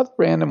there's some other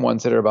random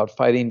ones that are about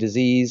fighting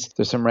disease.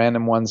 There's some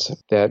random ones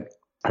that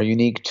are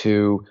unique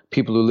to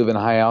people who live in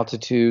high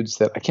altitudes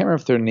that I can't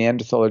remember if they're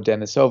Neanderthal or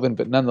Denisovan,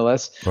 but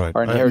nonetheless Right.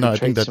 are inherited No, I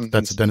think traits from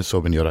that's these.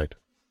 Denisovan, you're right.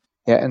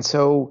 Yeah, and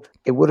so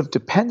it would have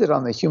depended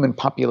on the human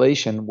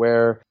population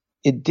where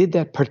it did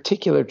that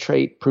particular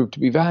trait prove to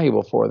be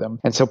valuable for them.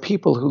 And so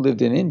people who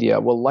lived in India,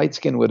 well, light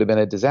skin would have been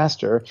a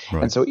disaster.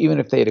 Right. And so even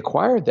if they had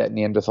acquired that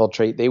Neanderthal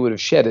trait, they would have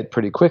shed it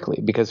pretty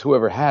quickly because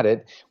whoever had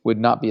it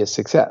would not be a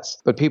success.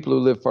 But people who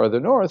live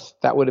farther north,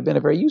 that would have been a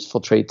very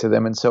useful trait to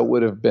them, and so it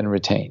would have been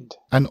retained.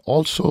 And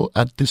also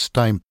at this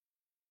time,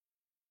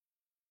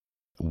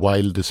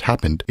 while this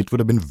happened, it would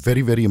have been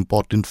very, very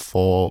important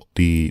for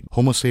the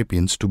Homo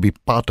sapiens to be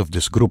part of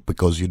this group,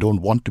 because you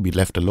don't want to be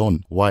left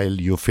alone while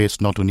you're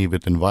faced not only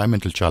with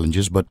environmental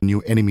challenges, but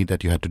new enemy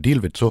that you had to deal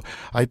with. So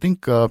I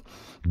think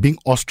being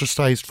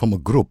ostracized from a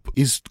group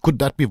could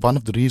that be one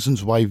of the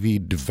reasons why we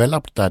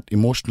developed that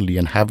emotionally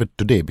and have it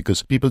today?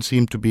 Because people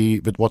seem to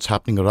be, with what's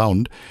happening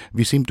around,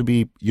 we seem to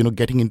be,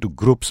 getting into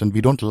groups, and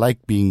we don't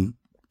like being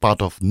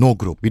part of no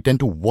group. We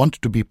tend to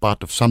want to be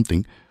part of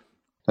something.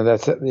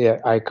 Yeah,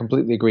 I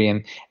completely agree.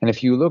 And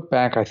if you look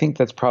back, I think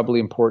that's probably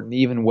important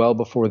even well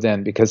before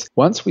then, because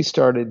once we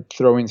started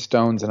throwing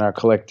stones in our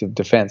collective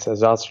defense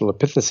as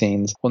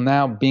Australopithecines, well,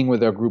 now being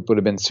with our group would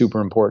have been super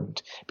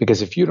important,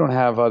 because if you don't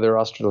have other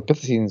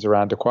Australopithecines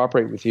around to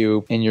cooperate with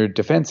you in your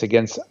defense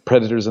against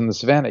predators in the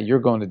savannah, you're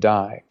going to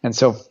die. And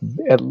so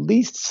at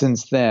least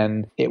since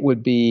then, it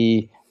would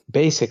be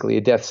basically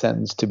a death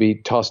sentence to be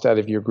tossed out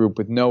of your group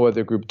with no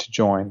other group to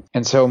join.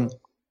 And so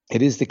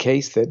it is the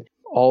case that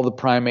all the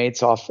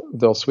primates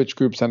they'll switch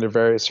groups under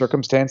various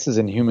circumstances,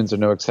 and humans are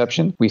no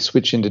exception. We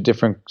switch into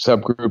different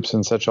subgroups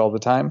and such all the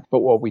time.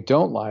 But what we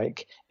don't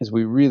like is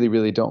we really,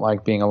 really don't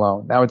like being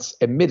alone. Now, it's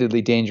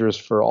admittedly dangerous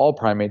for all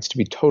primates to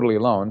be totally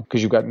alone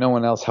because you've got no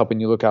one else helping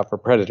you look out for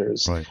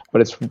predators. Right.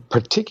 But it's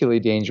particularly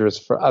dangerous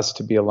for us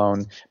to be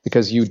alone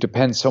because you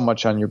depend so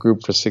much on your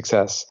group for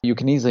success. You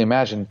can easily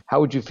imagine, how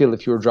would you feel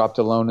if you were dropped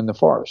alone in the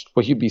forest?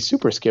 Well, you'd be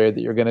super scared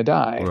that you're going to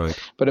die. Right.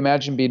 But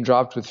imagine being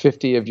dropped with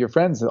 50 of your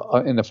friends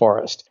in the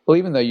forest. Well,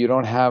 even though you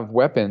don't have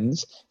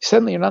weapons,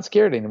 suddenly you're not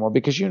scared anymore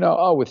because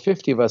with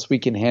 50 of us, we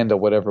can handle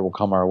whatever will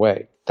come our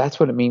way.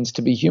 That's what it means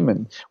to be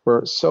human.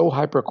 We're so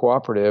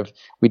hyper-cooperative,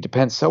 we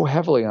depend so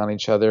heavily on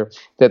each other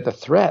that the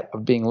threat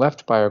of being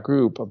left by our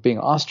group, of being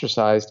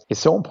ostracized, is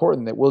so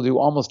important that we'll do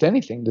almost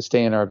anything to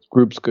stay in our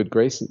group's good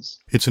graces.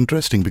 It's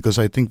interesting because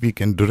I think we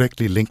can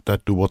directly link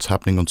that to what's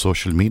happening on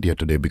social media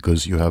today,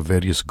 because you have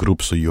various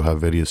groups, so you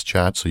have various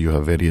chats, so you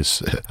have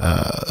various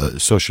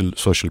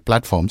social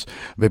platforms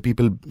where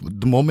people,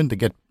 the moment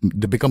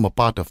they become a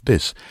part of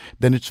this,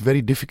 then it's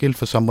very difficult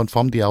for someone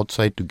from the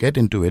outside to get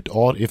into it,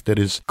 or if there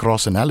is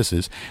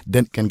cross-analysis,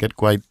 then it can get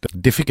quite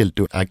difficult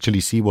to actually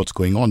see what's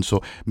going on.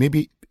 So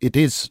maybe it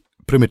is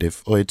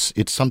primitive, or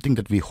it's something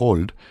that we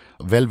hold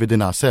well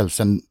within ourselves.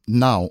 And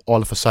now,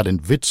 all of a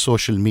sudden, with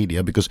social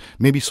media, because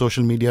maybe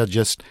social media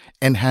just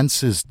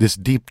enhances this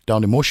deep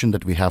down emotion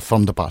that we have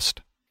from the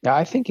past. Yeah,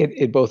 I think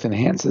it both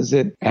enhances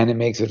it and it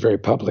makes it very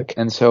public.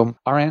 And so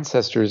our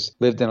ancestors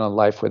lived in a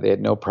life where they had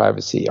no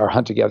privacy. Our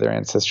hunter-gatherer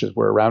ancestors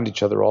were around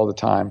each other all the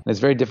time. And it's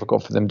very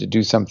difficult for them to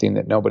do something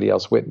that nobody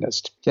else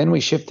witnessed. Then we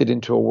shifted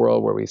into a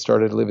world where we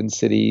started to live in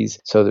cities,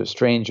 so there's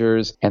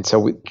strangers. And so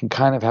we can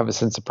kind of have a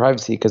sense of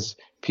privacy because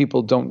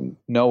people don't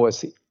know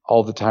us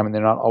all the time and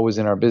they're not always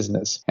in our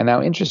business. And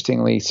now,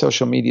 interestingly,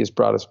 social media has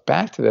brought us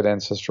back to that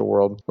ancestral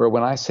world where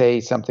when I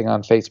say something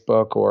on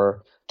Facebook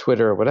or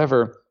Twitter or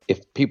whatever,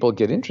 if people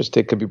get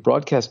interested, it could be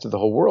broadcast to the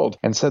whole world.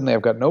 And suddenly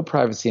I've got no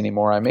privacy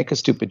anymore. I make a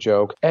stupid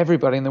joke.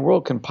 Everybody in the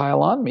world can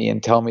pile on me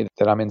and tell me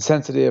that I'm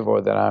insensitive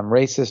or that I'm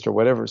racist or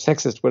whatever,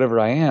 sexist, whatever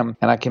I am.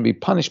 And I can be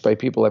punished by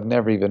people I've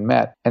never even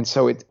met. And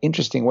so it's an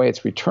interesting way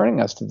it's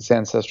returning us to this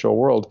ancestral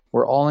world.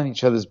 We're all in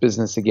each other's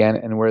business again,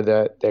 and where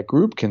that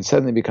group can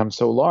suddenly become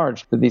so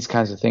large that these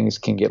kinds of things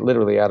can get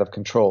literally out of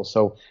control.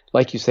 So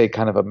like you say,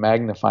 kind of a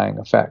magnifying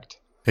effect.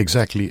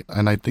 Exactly.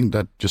 And I think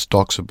that just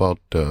talks about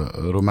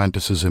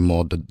romanticism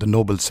or the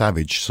noble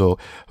savage. So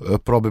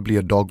probably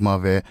a dogma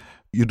where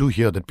you do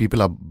hear that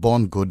people are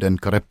born good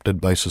and corrupted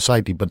by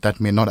society, but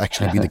that may not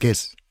actually be the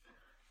case.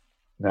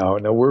 No,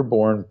 we're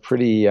born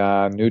pretty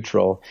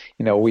neutral.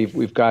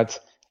 We've got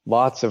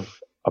lots of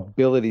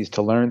abilities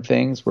to learn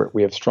things.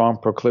 We have strong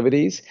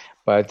proclivities,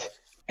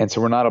 and so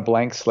we're not a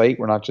blank slate.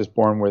 We're not just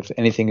born with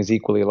anything is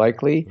equally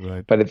likely.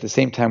 Right. But at the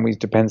same time, we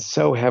depend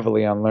so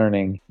heavily on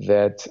learning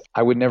that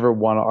I would never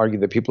want to argue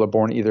that people are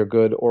born either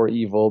good or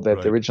evil, that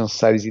Right. the original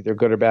society is either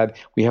good or bad.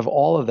 We have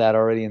all of that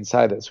already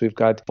inside us. We've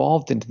got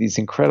evolved into these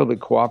incredibly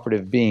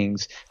cooperative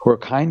beings who are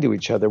kind to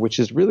each other, which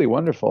is really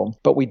wonderful.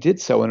 But we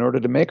did so in order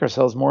to make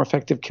ourselves more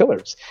effective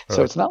killers. So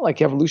Right. it's not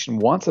like evolution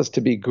wants us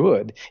to be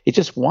good. It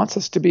just wants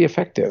us to be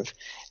effective.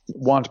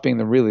 Want being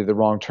the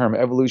wrong term.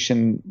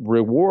 Evolution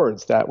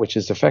rewards that which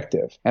is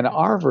effective. And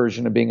our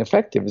version of being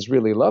effective is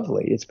really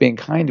lovely. It's being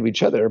kind to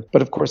each other,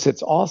 but of course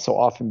it's also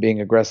often being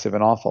aggressive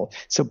and awful.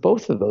 So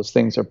both of those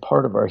things are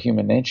part of our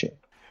human nature.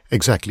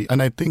 Exactly.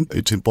 And I think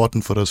it's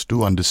important for us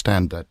to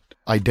understand that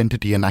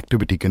identity and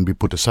activity can be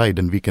put aside,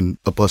 and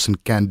a person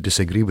can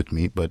disagree with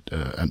me, but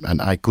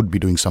and I could be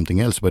doing something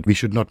else, but we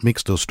should not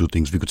mix those two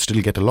things. We could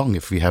still get along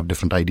if we have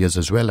different ideas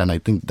as well, and I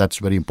think that's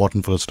very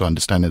important for us to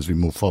understand as we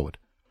move forward.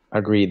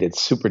 Agreed.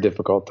 It's super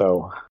difficult,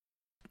 though.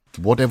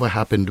 Whatever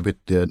happened with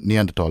the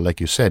Neanderthal, like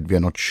you said, we are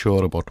not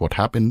sure about what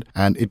happened,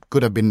 and it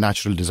could have been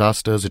natural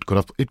disasters. It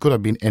could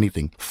have been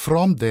anything.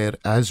 From there,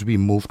 as we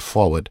moved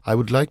forward, I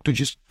would like to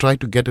just try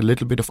to get a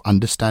little bit of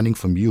understanding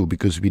from you,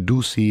 because we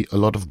do see a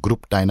lot of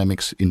group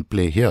dynamics in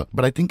play here.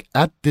 But I think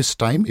at this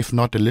time, if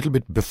not a little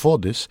bit before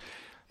this,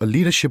 a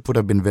leadership would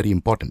have been very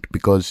important,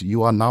 because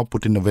you are now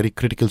put in a very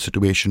critical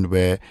situation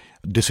where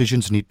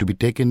decisions need to be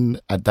taken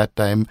at that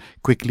time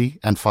quickly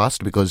and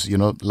fast, because,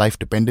 life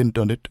dependent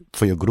on it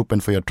for your group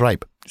and for your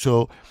tribe.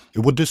 So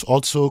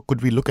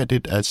could we look at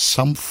it as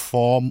some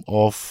form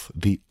of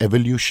the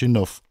evolution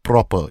of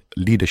proper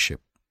leadership,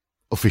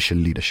 official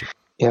leadership?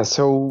 Yeah,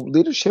 so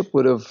leadership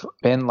would have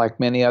been like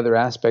many other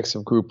aspects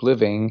of group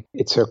living.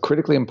 It's a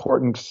critically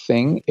important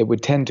thing. It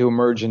would tend to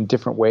emerge in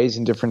different ways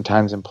in different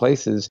times and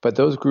places. But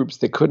those groups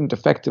that couldn't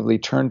effectively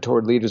turn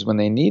toward leaders when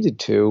they needed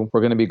to were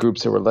going to be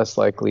groups that were less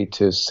likely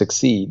to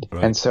succeed.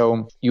 Right. And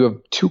so you have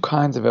two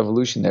kinds of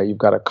evolution there. You've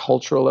got a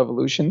cultural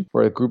evolution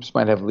where groups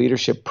might have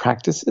leadership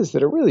practices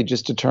that are really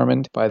just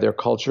determined by their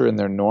culture and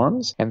their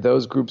norms. And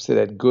those groups that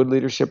had good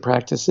leadership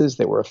practices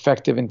that were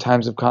effective in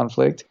times of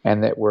conflict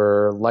and that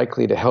were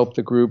likely to help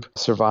the group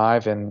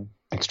survive and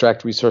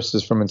extract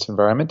resources from its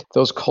environment,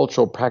 those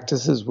cultural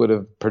practices would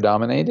have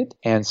predominated.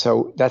 And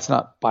so that's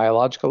not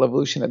biological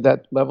evolution at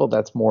that level.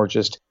 That's more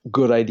just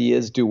good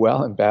ideas do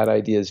well and bad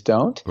ideas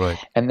don't. Right.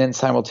 And then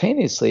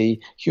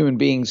simultaneously, human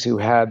beings who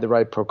had the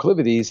right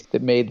proclivities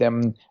that made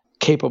them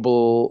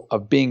capable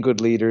of being good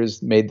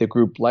leaders, made the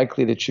group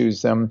likely to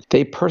choose them,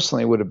 they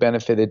personally would have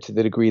benefited to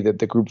the degree that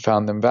the group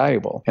found them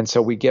valuable. And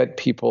so we get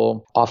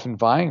people often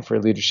vying for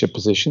leadership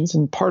positions.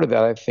 And part of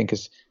that, I think,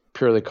 is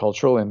purely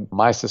cultural. In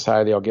my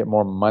society, I'll get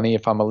more money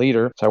if I'm a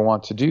leader, so I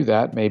want to do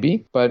that,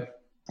 maybe.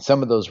 But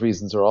some of those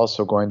reasons are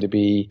also going to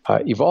be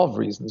evolved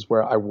reasons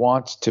where I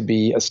want to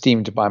be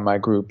esteemed by my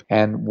group.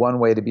 And one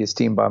way to be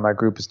esteemed by my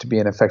group is to be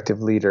an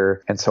effective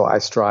leader. And so I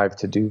strive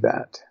to do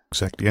that.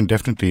 Exactly. And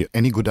definitely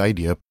any good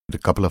idea, the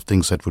couple of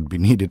things that would be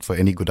needed for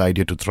any good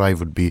idea to thrive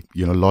would be,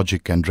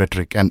 logic and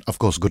rhetoric, and of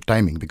course good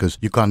timing, because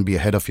you can't be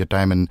ahead of your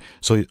time, and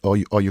so or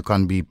you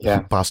can't be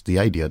past the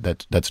idea.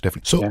 That's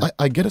definitely. So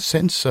I get a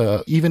sense,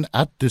 even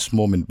at this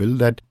moment, Bill,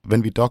 that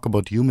when we talk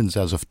about humans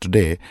as of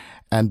today,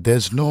 and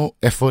there's no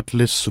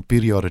effortless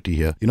superiority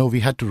here. We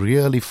had to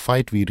really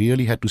fight. We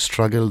really had to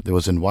struggle. There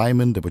was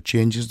environment, there were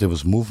changes, there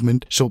was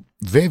movement. So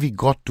where we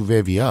got to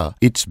where we are,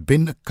 it's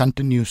been a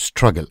continuous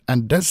struggle.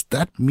 And does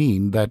that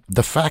mean that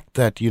the fact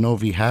that,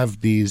 we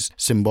have these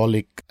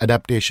symbolic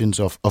adaptations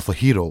of a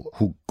hero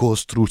who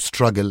goes through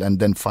struggle and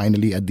then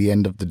finally at the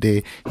end of the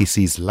day, he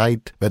sees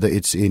light, whether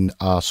it's in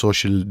our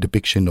social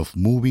depiction of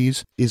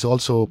movies, is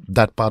also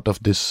that part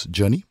of this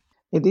journey?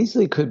 It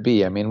easily could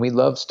be. I mean, we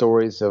love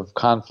stories of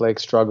conflict,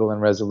 struggle, and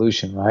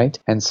resolution, right?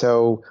 And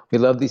so we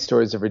love these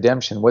stories of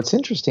redemption. What's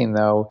interesting,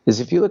 though,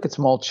 is if you look at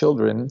small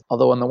children,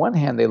 although on the one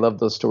hand, they love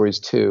those stories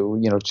too,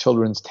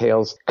 children's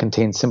tales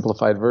contain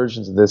simplified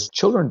versions of this.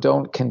 Children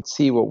can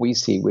see what we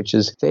see, which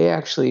is they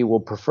actually will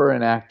prefer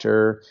an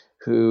actor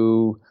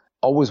who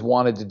always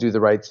wanted to do the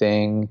right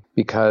thing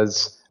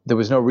because there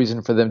was no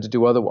reason for them to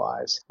do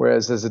otherwise.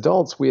 Whereas as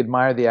adults, we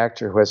admire the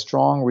actor who has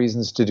strong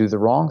reasons to do the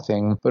wrong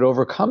thing, but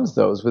overcomes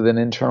those with an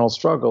internal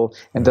struggle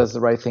and does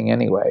the right thing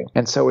anyway.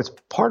 And so it's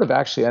part of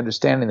actually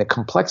understanding the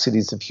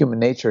complexities of human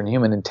nature and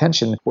human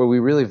intention, where we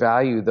really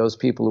value those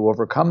people who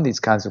overcome these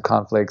kinds of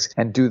conflicts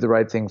and do the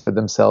right thing for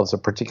themselves, or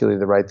particularly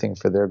the right thing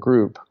for their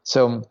group.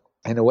 So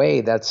in a way,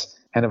 that's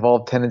an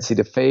evolved tendency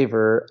to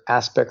favor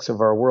aspects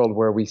of our world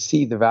where we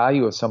see the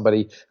value of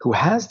somebody who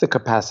has the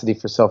capacity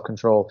for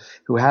self-control,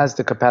 who has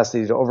the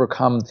capacity to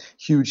overcome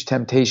huge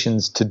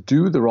temptations to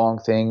do the wrong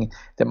thing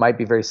that might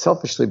be very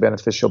selfishly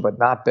beneficial but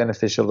not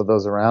beneficial to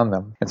those around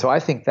them. And so I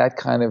think that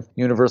kind of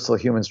universal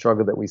human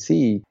struggle that we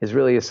see is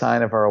really a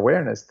sign of our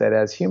awareness that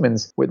as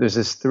humans,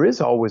 there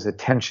is always a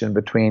tension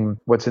between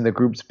what's in the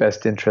group's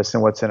best interest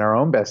and what's in our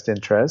own best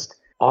interest.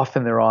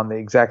 Often they're on the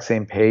exact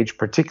same page,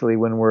 particularly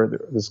when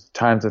there's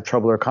times of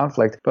trouble or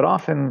conflict. But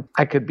often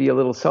I could be a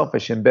little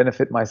selfish and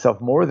benefit myself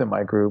more than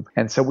my group.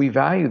 And so we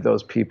value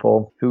those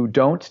people who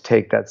don't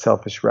take that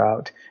selfish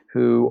route,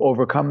 who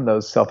overcome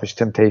those selfish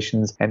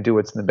temptations and do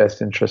what's in the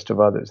best interest of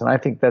others. And I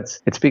think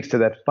it speaks to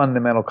that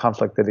fundamental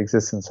conflict that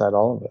exists inside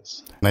all of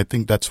us. And I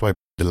think that's why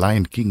The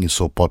Lion King is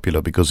so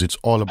popular, because it's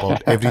all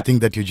about everything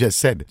that you just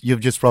said.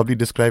 You've just probably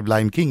described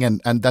Lion King,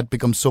 and that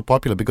becomes so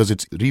popular because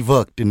it's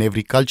reworked in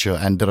every culture.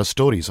 And there are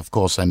stories, of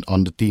course, and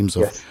on the themes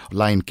of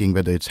Lion King,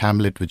 whether it's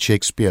Hamlet with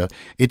Shakespeare,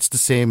 it's the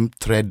same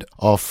thread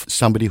of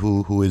somebody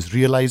who is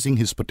realizing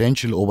his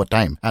potential over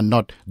time. And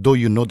not, though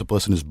the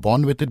person is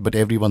born with it, but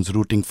everyone's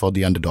rooting for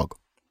the underdog.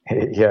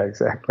 Yeah,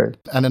 exactly.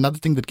 And another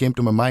thing that came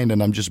to my mind,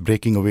 and I'm just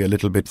breaking away a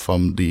little bit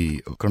from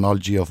the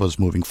chronology of us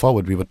moving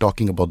forward, we were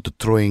talking about the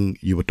throwing,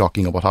 you were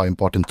talking about how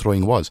important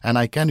throwing was. And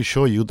I can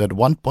assure you that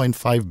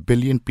 1.5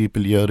 billion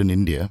people here in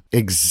India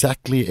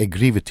exactly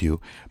agree with you,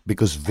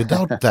 because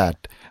without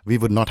that, we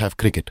would not have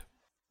cricket.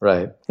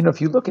 Right.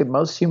 If you look at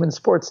most human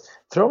sports,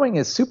 throwing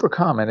is super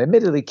common.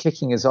 Admittedly,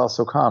 kicking is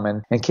also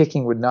common, and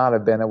kicking would not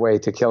have been a way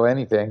to kill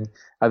anything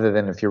other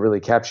than if you're really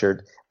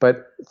captured.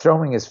 But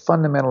throwing is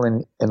fundamental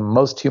in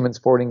most human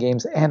sporting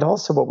games. And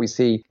also what we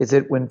see is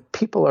that when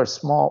people are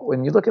small,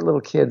 when you look at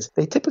little kids,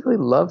 they typically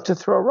love to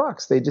throw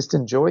rocks. They just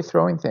enjoy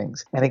throwing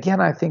things. And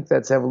again, I think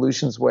that's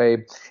evolution's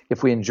way.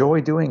 If we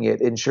enjoy doing it,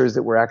 it ensures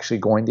that we're actually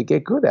going to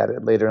get good at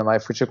it later in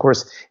life, which of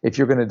course, if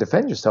you're going to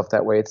defend yourself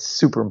that way, it's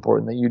super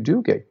important that you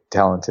do get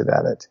talented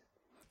at it.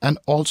 And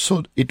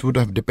also, it would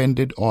have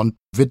depended on,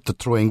 with the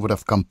throwing would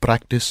have come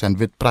practice, and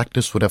with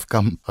practice would have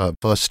come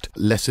first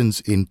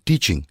lessons in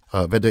teaching,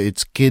 whether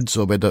it's kids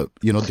or whether,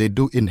 they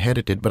do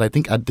inherit it. But I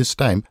think at this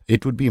time,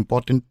 it would be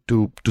important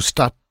to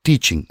start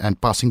teaching and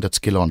passing that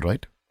skill on,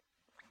 right?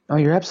 No,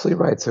 you're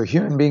absolutely right. So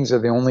human beings are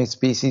the only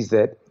species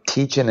that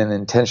teach in an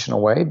intentional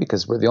way,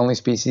 because we're the only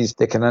species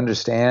that can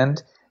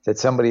understand that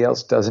somebody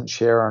else doesn't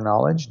share our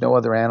knowledge. No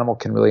other animal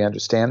can really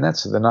understand that,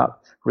 so they're not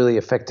really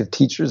effective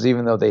teachers,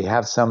 even though they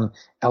have some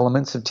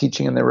elements of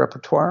teaching in their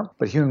repertoire.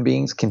 But human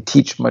beings can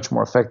teach much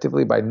more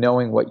effectively by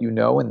knowing what you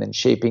know and then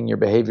shaping your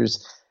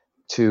behaviors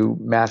to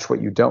match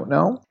what you don't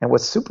know. And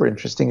what's super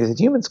interesting is that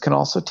humans can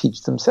also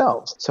teach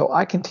themselves. So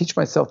I can teach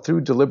myself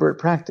through deliberate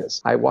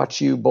practice. I watch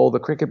you bowl the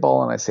cricket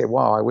ball and I say,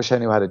 wow, I wish I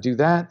knew how to do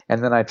that.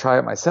 And then I try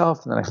it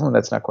myself and then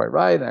that's not quite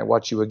right. And I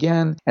watch you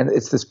again. And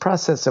it's this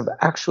process of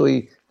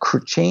actually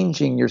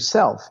changing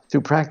yourself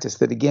through practice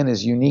that, again,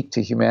 is unique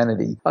to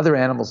humanity. Other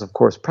animals, of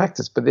course,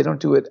 practice, but they don't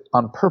do it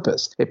on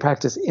purpose. They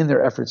practice in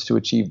their efforts to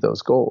achieve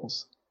those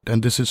goals.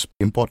 And this is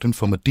important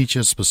from a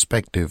teacher's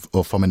perspective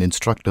or from an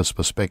instructor's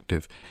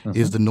perspective,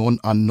 is the known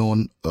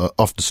unknown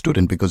of the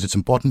student, because it's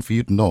important for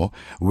you to know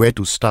where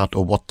to start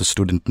or what the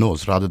student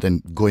knows rather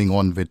than going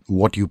on with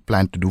what you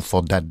plan to do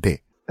for that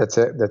day. That's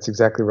it. That's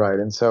exactly right.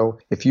 And so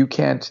if you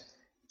can't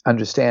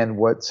understand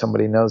what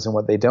somebody knows and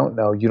what they don't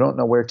know, you don't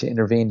know where to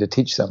intervene to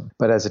teach them.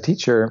 But as a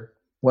teacher,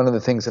 one of the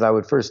things that I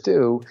would first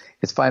do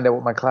is find out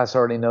what my class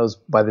already knows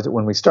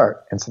when we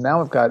start. And so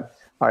now I've got,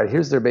 all right,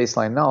 here's their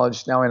baseline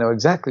knowledge. Now I know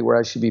exactly where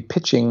I should be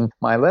pitching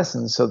my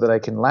lessons so that I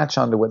can latch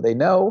onto what they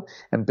know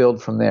and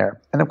build from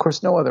there. And of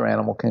course, no other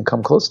animal can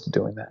come close to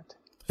doing that.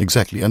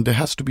 Exactly. And there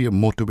has to be a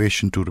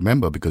motivation to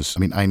remember, because,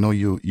 I know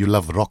you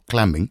love rock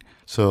climbing.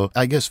 So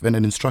I guess when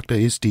an instructor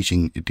is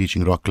teaching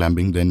rock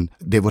climbing, then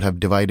they would have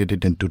divided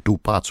it into two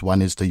parts.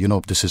 One is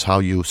this is how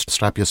you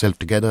strap yourself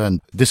together,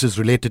 and this is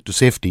related to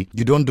safety.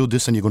 You don't do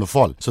this and you're going to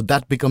fall. So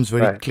that becomes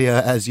very clear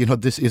as,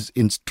 this is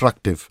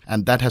instructive,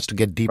 and that has to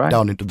get deep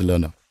down into the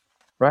learner.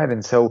 Right.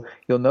 And so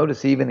you'll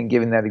notice even in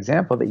giving that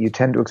example that you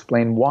tend to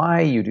explain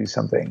why you do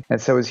something.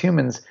 And so as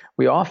humans,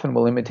 we often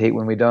will imitate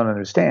when we don't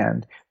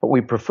understand, but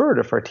we prefer it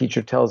if our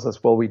teacher tells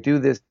us, well, we do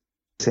this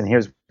and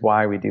here's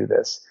why we do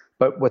this.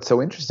 But what's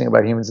so interesting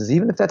about humans is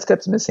even if that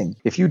step's missing,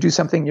 if you do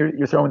something,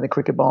 you're throwing the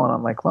cricket ball and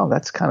I'm like, well,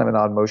 that's kind of an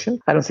odd motion.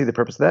 I don't see the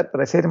purpose of that.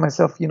 But I say to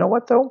myself, you know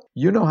what, though?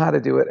 You know how to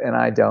do it and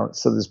I don't.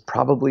 So there's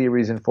probably a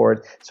reason for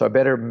it. So I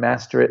better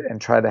master it and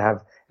try to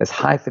have as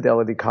high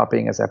fidelity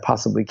copying as I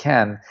possibly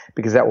can,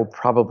 because that will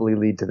probably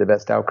lead to the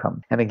best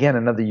outcome. And again,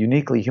 another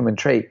uniquely human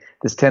trait,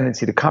 this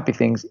tendency to copy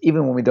things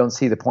even when we don't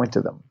see the point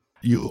of them.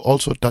 You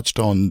also touched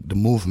on the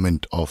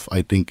movement of,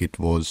 I think it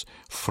was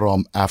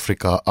from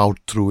Africa out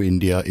through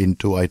India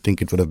into, I think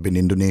it would have been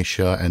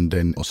Indonesia and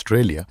then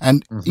Australia.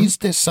 And is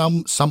there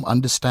some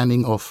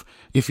understanding of,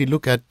 if we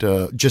look at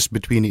just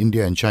between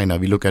India and China,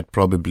 we look at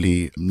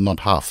probably not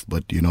half,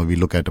 but we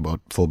look at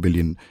about 4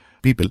 billion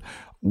people.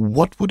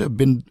 What would have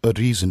been a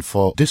reason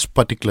for this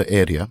particular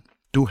area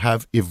to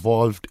have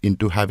evolved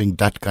into having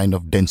that kind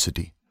of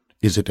density?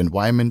 Is it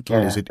environmental?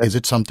 Yeah, is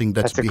it something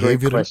that's behavioral? That's a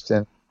great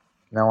question.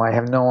 No, I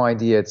have no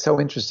idea. It's so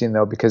interesting,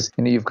 though, because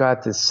you've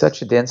got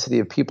such a density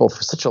of people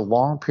for such a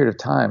long period of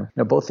time.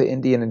 Both the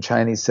Indian and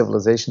Chinese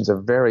civilizations are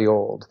very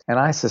old. And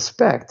I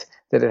suspect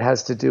that it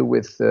has to do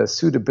with the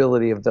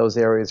suitability of those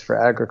areas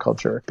for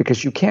agriculture,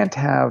 because you can't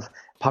have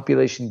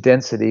population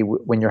density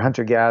when you're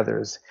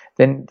hunter-gatherers.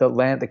 Then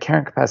the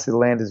carrying capacity of the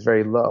land is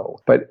very low.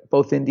 But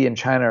both India and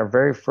China are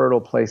very fertile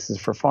places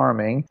for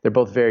farming. They're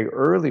both very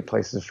early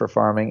places for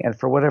farming. And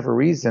for whatever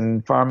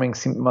reason, farming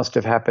must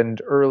have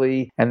happened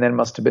early and then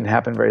must have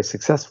happened very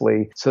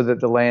successfully so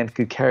that the land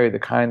could carry the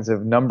kinds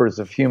of numbers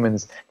of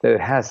humans that it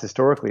has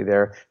historically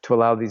there to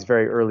allow these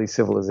very early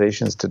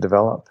civilizations to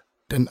develop.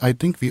 And I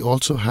think we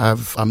also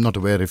have, I'm not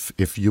aware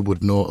if you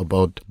would know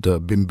about the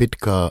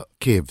Bhimbetka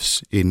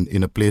caves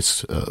in a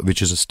place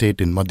which is a state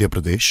in Madhya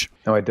Pradesh.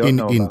 No, I don't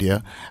know in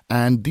India.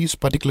 And these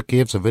particular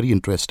caves are very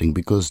interesting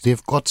because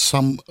they've got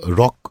some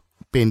rock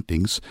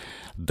paintings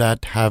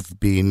that have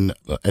been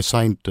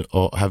assigned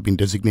or have been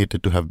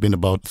designated to have been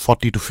about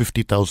 40 to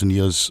 50,000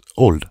 years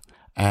old.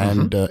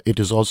 and it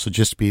has also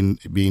just been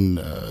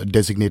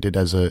designated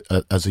as a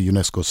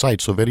UNESCO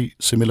site. So very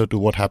similar to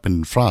what happened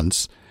in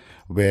France,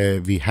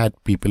 where we had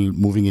people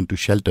moving into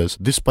shelters.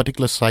 This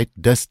particular site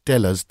does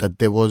tell us that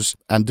there was,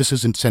 and this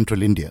is in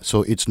central India,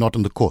 so it's not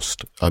on the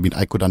coast. I mean,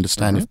 I could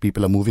understand if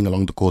people are moving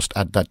along the coast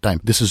at that time.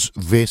 This is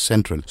way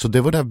central. So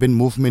there would have been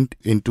movement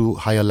into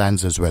higher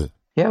lands as well.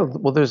 Yeah,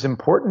 well, there's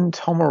important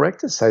Homo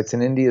erectus sites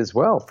in India as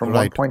well from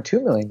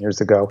 1.2 million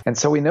years ago. And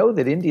so we know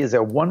that India is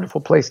a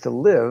wonderful place to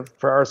live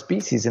for our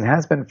species and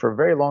has been for a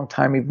very long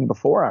time, even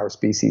before our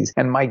species.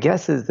 And my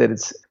guess is that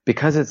it's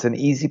because it's an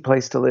easy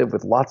place to live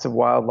with lots of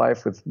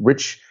wildlife, with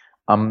rich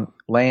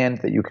land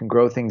that you can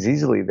grow things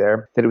easily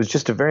there, that it was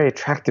just a very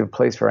attractive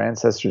place for our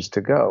ancestors to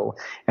go.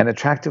 And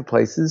attractive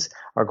places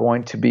are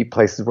going to be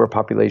places where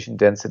population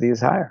density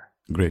is higher.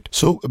 Great.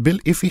 So, Bill,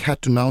 if we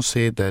had to now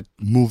say that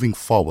moving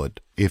forward,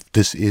 if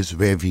this is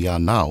where we are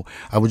now,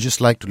 I would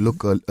just like to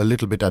look a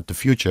little bit at the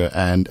future.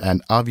 And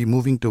are we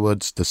moving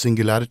towards the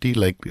singularity,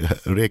 like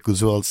Ray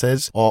Kurzweil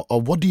says? Or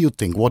what do you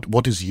think?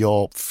 What is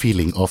your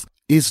feeling of,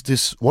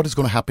 what is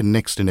going to happen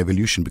next in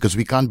evolution? Because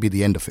we can't be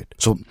the end of it.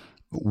 So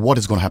what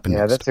is going to happen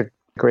next? Yeah, that's a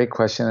great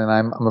question. And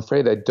I'm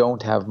afraid I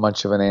don't have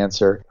much of an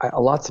answer.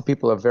 Lots of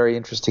people have very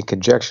interesting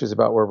conjectures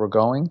about where we're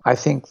going. I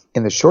think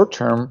in the short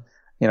term,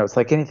 it's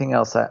like anything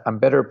else. I'm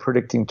better at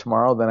predicting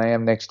tomorrow than I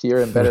am next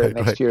year, and better at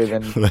next year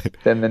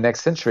than the next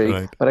century.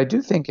 Right. But I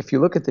do think if you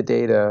look at the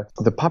data,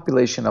 the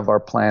population of our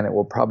planet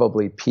will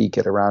probably peak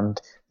at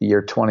around the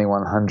year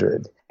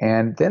 2100.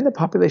 And then the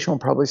population will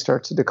probably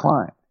start to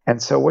decline.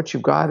 And so what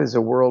you've got is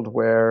a world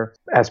where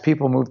as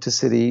people move to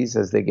cities,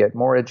 as they get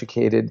more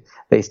educated,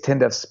 they tend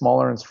to have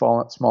smaller and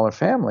smaller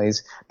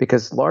families,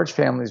 because large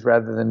families,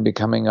 rather than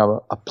becoming a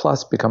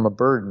plus, become a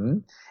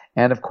burden.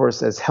 And of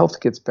course, as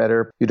health gets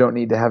better, you don't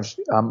need to have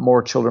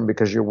more children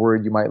because you're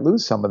worried you might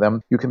lose some of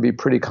them. You can be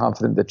pretty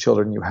confident the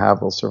children you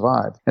have will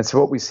survive. And so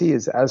what we see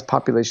is as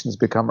populations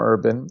become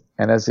urban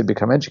and as they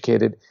become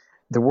educated,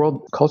 the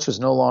world culture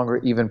is no longer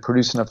even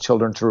produce enough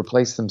children to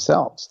replace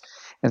themselves.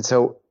 And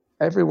so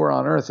everywhere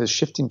on Earth is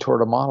shifting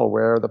toward a model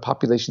where the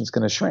population is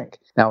going to shrink.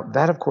 Now,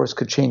 that, of course,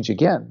 could change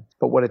again.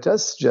 But what it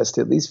does suggest,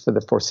 at least for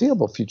the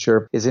foreseeable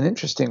future, is an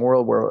interesting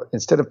world where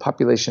instead of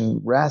population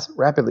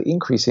rapidly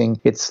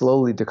increasing, it's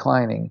slowly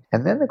declining.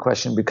 And then the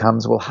question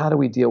becomes, well, how do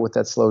we deal with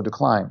that slow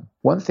decline?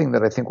 One thing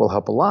that I think will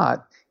help a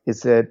lot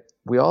is that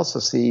we also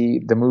see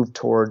the move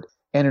toward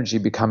energy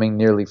becoming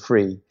nearly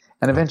free.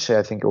 And eventually,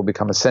 I think it will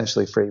become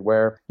essentially free,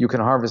 where you can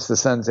harvest the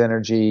sun's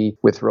energy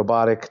with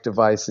robotic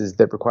devices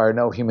that require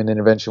no human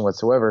intervention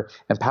whatsoever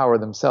and power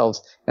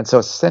themselves. And so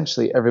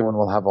essentially, everyone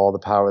will have all the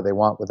power they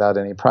want without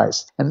any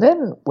price. And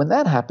then when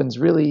that happens,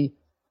 really,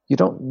 you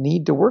don't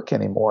need to work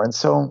anymore. And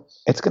so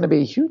it's going to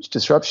be a huge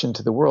disruption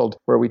to the world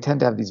where we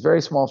tend to have these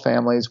very small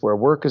families where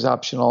work is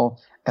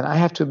optional. And I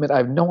have to admit, I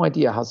have no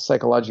idea how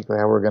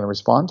we're going to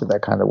respond to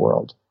that kind of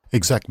world.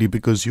 Exactly,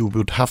 because you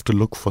would have to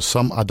look for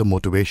some other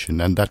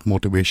motivation, and that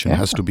motivation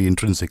has to be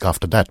intrinsic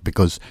after that,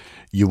 because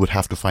you would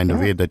have to find a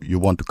way that you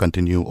want to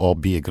continue or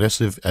be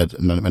aggressive.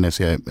 When I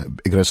say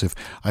aggressive,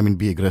 I mean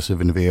be aggressive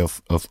in a way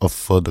of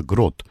further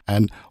growth.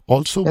 And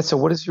also... so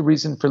what is your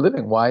reason for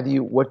living? Why do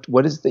you,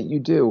 what is it that you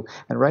do?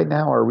 And right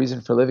now our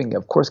reason for living,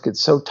 of course, gets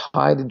so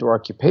tied into our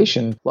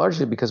occupation,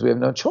 largely because we have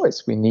no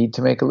choice. We need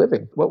to make a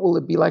living. What will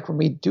it be like when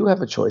we do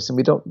have a choice and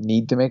we don't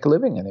need to make a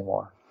living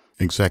anymore?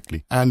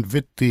 Exactly. And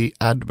with the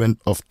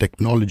advent of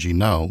technology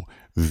now,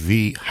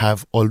 we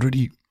have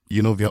already,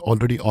 we are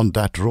already on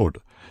that road.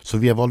 So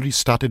we have already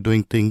started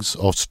doing things,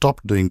 or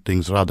stopped doing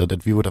things rather,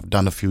 that we would have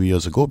done a few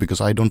years ago,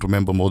 because I don't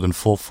remember more than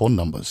 4 phone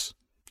numbers.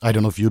 I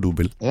don't know if you do,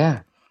 Bill.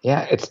 Yeah,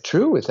 it's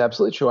true. It's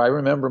absolutely true. I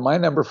remember my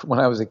number from when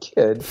I was a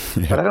kid,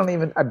 but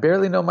I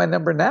barely know my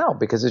number now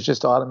because it's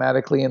just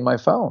automatically in my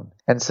phone.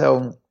 And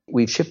so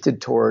we've shifted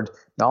toward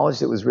knowledge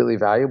that was really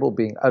valuable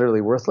being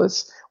utterly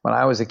worthless. When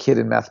I was a kid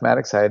in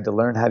mathematics, I had to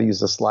learn how to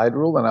use a slide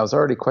rule, and I was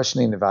already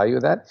questioning the value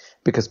of that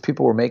because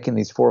people were making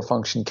these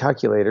 4-function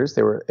calculators.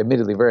 They were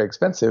admittedly very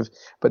expensive,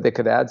 but they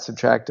could add,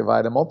 subtract,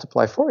 divide, and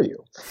multiply for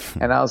you.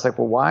 And I was like,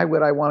 well, why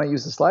would I want to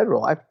use a slide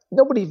rule?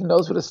 Nobody even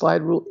knows what a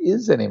slide rule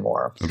is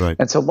anymore. Right.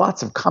 And so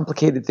lots of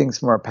complicated things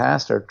from our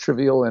past are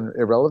trivial and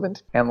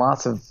irrelevant, and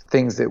lots of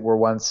things that were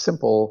once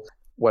simple,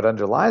 what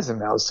underlies them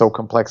now is so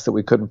complex that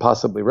we couldn't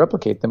possibly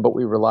replicate them, but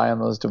we rely on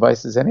those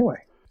devices anyway.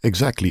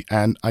 Exactly.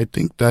 And I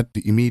think that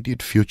the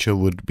immediate future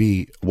would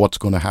be what's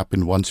going to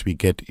happen once we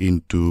get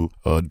into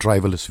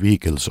driverless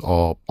vehicles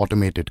or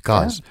automated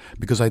cars. Yeah.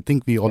 Because I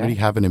think we already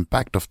have an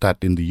impact of that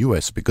in the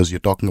US, because you're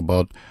talking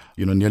about,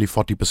 nearly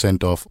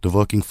 40% of the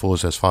working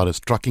force as far as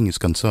trucking is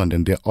concerned.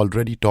 And they're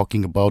already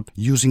talking about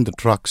using the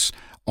trucks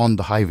on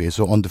the highways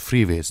or on the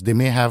freeways.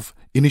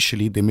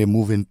 Initially, they may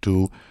move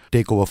into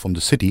takeover from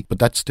the city, but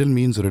that still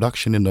means a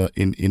reduction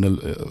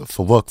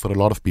for work for a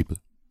lot of people.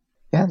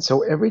 Yeah, and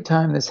so every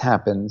time this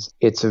happens,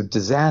 it's a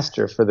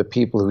disaster for the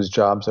people whose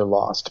jobs are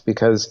lost,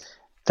 because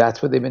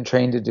That's what they've been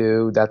trained to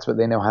do. That's what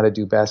they know how to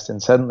do best.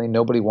 And suddenly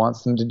nobody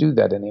wants them to do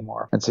that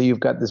anymore. And so you've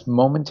got this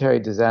momentary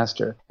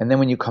disaster. And then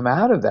when you come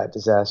out of that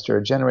disaster,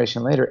 a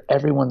generation later,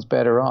 everyone's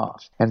better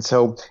off. And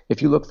so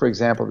if you look, for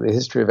example, at the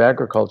history of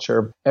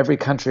agriculture, every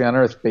country on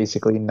earth,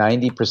 basically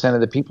 90%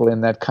 of the people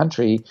in that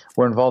country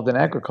were involved in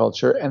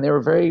agriculture, and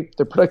their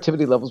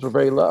productivity levels were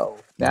very low.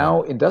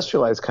 Now,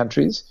 industrialized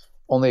countries,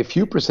 only a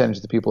few percentage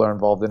of the people are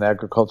involved in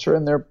agriculture,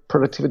 and their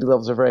productivity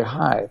levels are very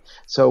high.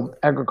 So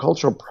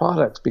agricultural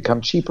products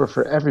become cheaper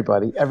for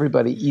everybody.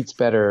 Everybody eats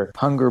better.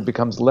 Hunger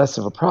becomes less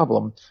of a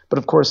problem. But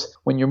of course,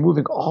 when you're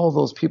moving all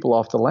those people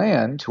off the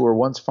land who were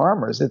once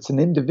farmers, it's an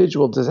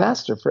individual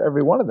disaster for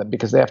every one of them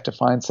because they have to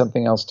find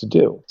something else to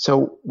do.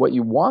 So what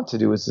you want to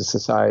do as a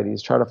society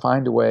is try to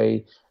find a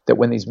way that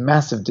when these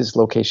massive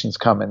dislocations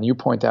come, and you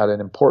point out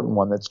an important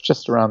one that's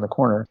just around the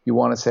corner, you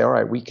want to say, all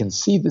right, we can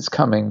see this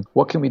coming.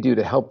 What can we do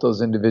to help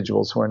those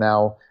individuals who are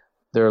now,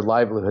 their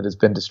livelihood has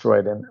been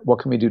destroyed? And what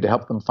can we do to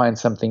help them find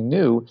something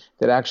new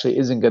that actually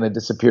isn't going to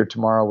disappear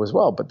tomorrow as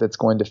well, but that's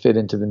going to fit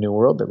into the new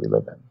world that we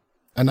live in?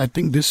 And I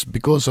think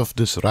because of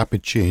this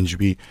rapid change,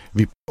 we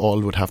all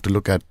would have to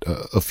look at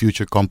a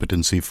future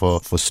competency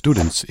for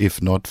students,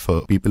 if not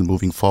for people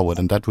moving forward,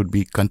 and that would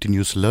be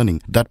continuous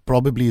learning. That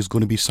probably is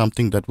going to be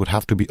something that would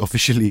have to be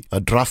officially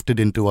drafted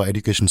into our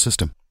education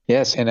system.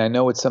 Yes, and I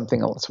know it's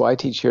something else. So I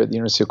teach here at the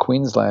University of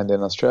Queensland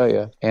in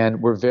Australia, and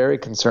we're very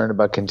concerned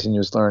about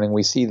continuous learning.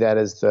 We see that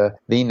as the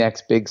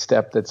next big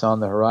step that's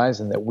on the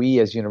horizon that we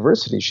as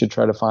universities should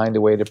try to find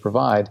a way to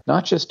provide,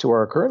 not just to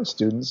our current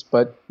students,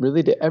 but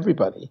really to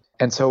everybody.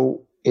 And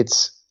so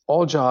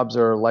all jobs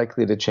are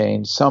likely to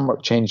change. Some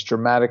change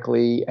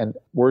dramatically, and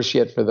worse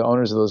yet, for the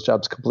owners of those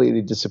jobs,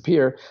 completely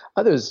disappear.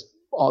 Others,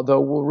 although,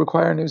 will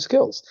require new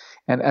skills.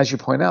 And as you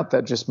point out,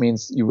 that just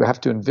means you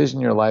have to envision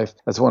your life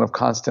as one of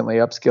constantly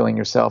upskilling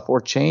yourself or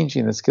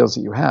changing the skills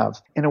that you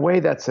have. In a way,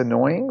 that's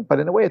annoying, but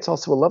in a way, it's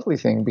also a lovely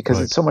thing because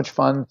It's so much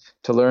fun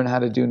to learn how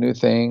to do new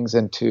things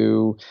and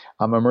to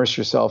immerse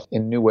yourself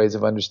in new ways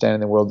of understanding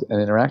the world and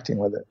interacting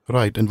with it.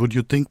 Right. And would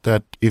you think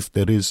that if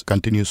there is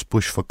continuous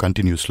push for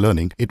continuous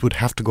learning, it would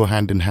have to go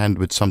hand in hand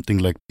with something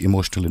like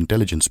emotional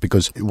intelligence,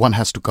 because one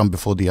has to come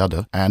before the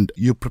other, and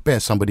you prepare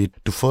somebody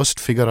to first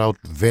figure out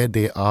where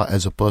they are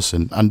as a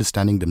person,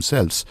 understanding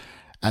themselves,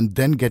 and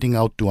then getting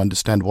out to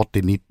understand what they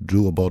need to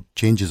do about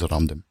changes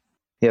around them.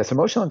 Yes,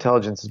 emotional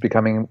intelligence is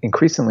becoming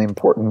increasingly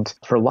important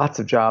for lots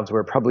of jobs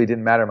where it probably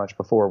didn't matter much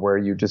before, where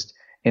you just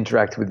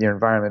interact with your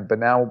environment. But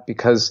now,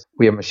 because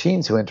we have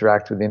machines who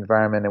interact with the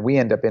environment and we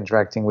end up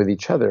interacting with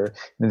each other,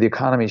 and the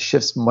economy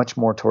shifts much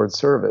more towards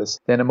service,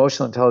 then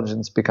emotional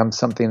intelligence becomes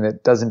something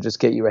that doesn't just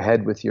get you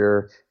ahead with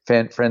your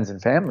friends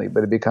and family,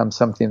 but it becomes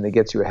something that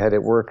gets you ahead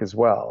at work as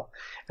well.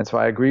 And so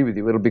I agree with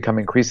you. It'll become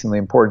increasingly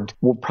important.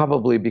 We'll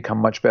probably become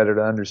much better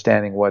at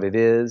understanding what it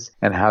is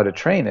and how to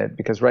train it,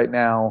 because right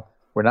now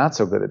we're not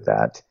so good at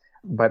that.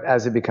 But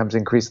as it becomes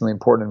increasingly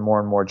important in more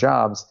and more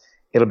jobs,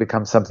 it'll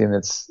become something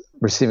that's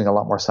receiving a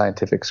lot more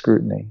scientific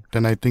scrutiny.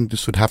 Then I think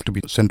this would have to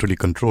be centrally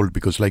controlled,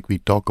 because like we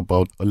talk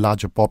about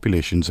larger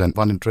populations, and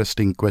one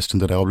interesting question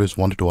that I always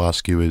wanted to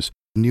ask you is,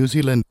 New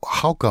Zealand,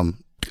 how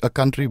come a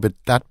country with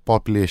that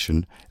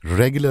population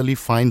regularly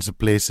finds a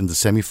place in the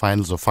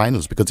semi-finals or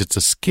finals? Because it's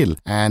a skill,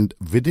 and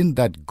within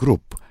that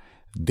group,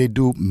 they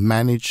do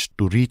manage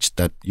to reach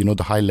that,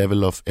 the high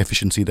level of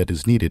efficiency that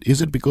is needed.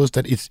 Is it because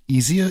that it's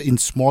easier in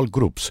small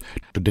groups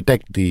to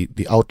detect the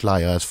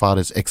outlier as far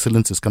as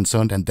excellence is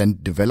concerned and then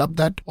develop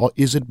that? Or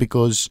is it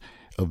because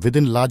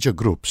within larger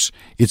groups,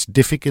 it's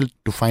difficult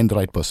to find the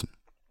right person?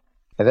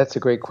 And that's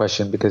a great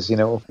question because,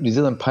 New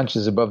Zealand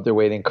punches above their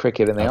weight in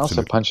cricket, and they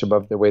also punch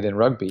above their weight in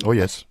rugby. Oh,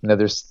 yes.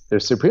 They're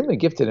supremely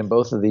gifted in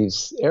both of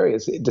these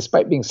areas,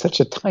 despite being such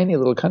a tiny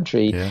little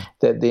country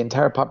that the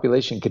entire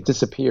population could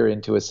disappear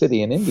into a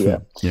city in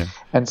India. Yeah.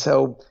 And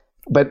so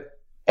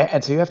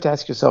you have to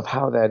ask yourself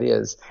how that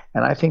is.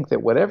 And I think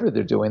that whatever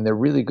they're doing, they're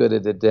really good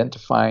at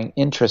identifying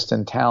interest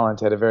and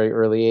talent at a very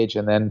early age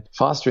and then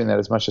fostering that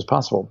as much as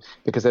possible.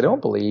 Because I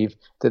don't believe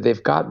that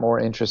they've got more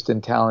interest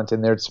and talent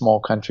in their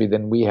small country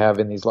than we have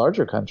in these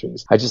larger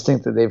countries. I just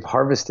think that they've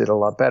harvested a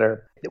lot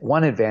better.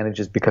 One advantage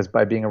is because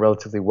by being a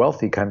relatively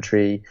wealthy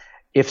country,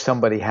 if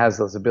somebody has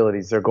those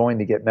abilities, they're going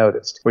to get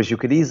noticed. Whereas you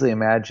could easily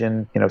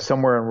imagine,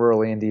 somewhere in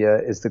rural India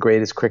is the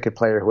greatest cricket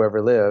player who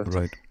ever lived.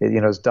 Right.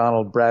 It's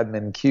Donald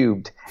Bradman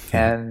cubed,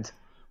 and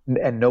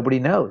nobody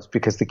knows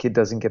because the kid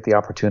doesn't get the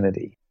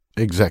opportunity.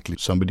 Exactly.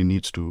 Somebody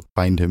needs to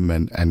find him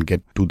and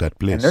get to that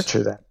place. And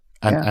nurture that.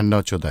 And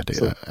nurture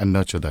that. And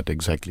nurture that,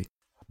 exactly.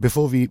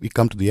 Before we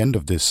come to the end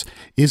of this,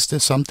 is there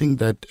something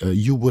that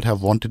you would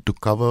have wanted to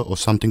cover, or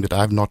something that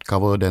I've not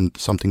covered, and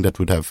something that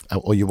would have,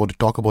 or you want to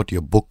talk about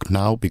your book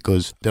now?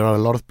 Because there are a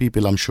lot of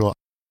people, I'm sure,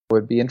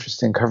 would be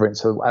interested in covering.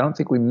 So I don't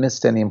think we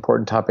missed any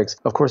important topics.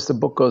 Of course, the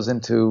book goes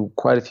into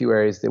quite a few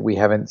areas that we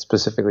haven't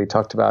specifically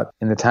talked about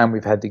in the time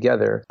we've had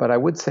together. But I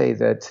would say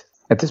that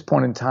at this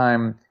point in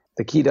time,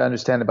 the key to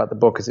understand about the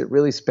book is it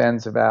really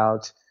spends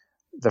about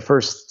the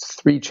first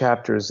 3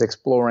 chapters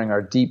exploring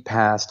our deep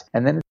past,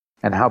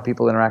 and how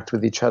people interact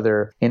with each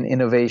other in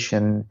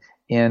innovation,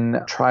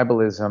 in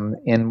tribalism,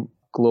 in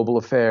global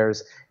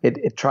affairs,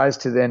 it tries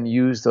to then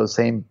use those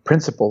same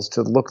principles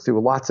to look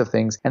through lots of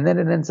things. And then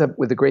it ends up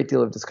with a great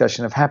deal of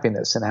discussion of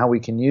happiness and how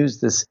we can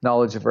use this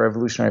knowledge of our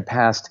evolutionary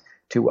past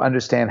to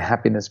understand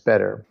happiness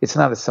better. It's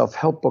not a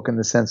self-help book in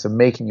the sense of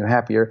making you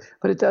happier,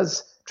 but it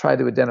does try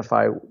to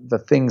identify the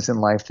things in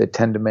life that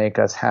tend to make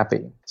us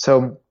happy.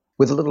 So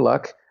with a little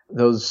luck,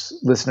 those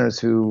listeners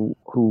who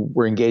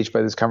were engaged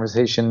by this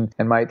conversation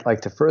and might like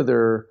to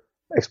further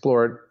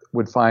explore it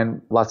would find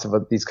lots of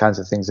these kinds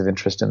of things of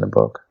interest in the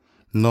book.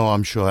 No,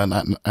 I'm sure.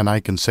 And I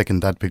can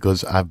second that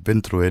because I've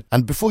been through it.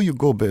 And before you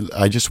go, Bill,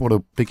 I just want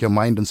to pick your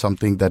mind on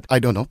something that, I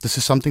don't know, this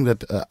is something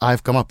that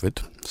I've come up with.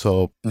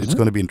 So it's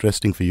going to be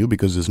interesting for you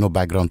because there's no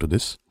background to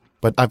this.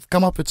 But I've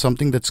come up with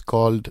something that's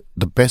called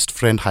the best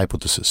friend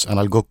hypothesis. And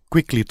I'll go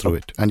quickly through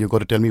it. And you've got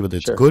to tell me whether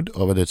it's good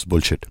or whether it's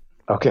bullshit.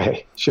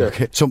 Okay, sure.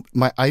 Okay. So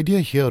my idea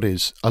here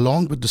is,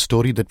 along with the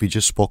story that we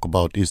just spoke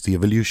about, is the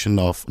evolution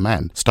of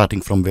man,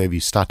 starting from where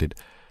we started.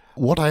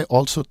 What I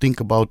also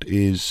think about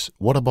is,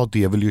 what about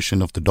the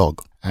evolution of the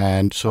dog?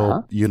 And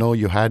so,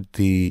 you had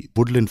the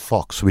woodland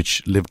fox,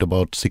 which lived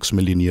about 6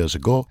 million years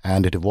ago,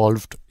 and it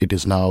evolved. It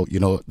is now,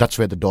 that's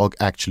where the dog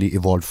actually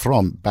evolved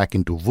from, back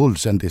into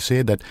wolves. And they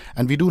say that,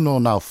 and we do know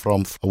now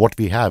from what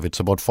we have, it's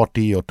about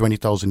 40 or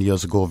 20,000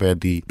 years ago where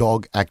the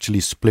dog actually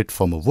split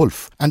from a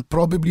wolf. And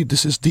probably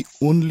this is the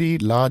only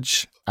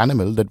large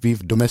animal that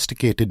we've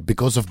domesticated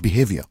because of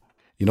behavior.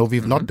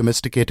 We've not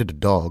domesticated a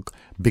dog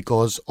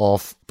because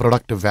of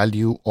productive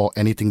value or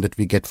anything that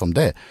we get from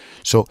there.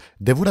 So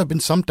there would have been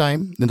some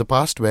time in the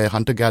past where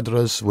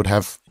hunter-gatherers would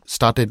have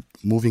started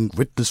moving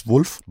with this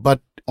wolf.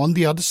 But on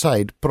the other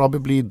side,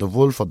 probably the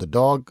wolf or the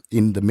dog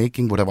in the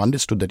making would have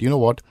understood that,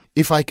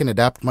 if I can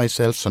adapt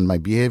myself and my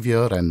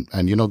behavior and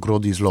grow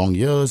these long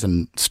ears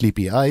and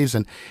sleepy eyes,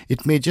 and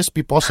it may just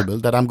be possible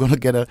that I'm going to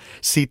get a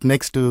seat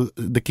next to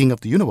the king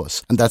of the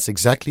universe. And that's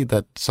exactly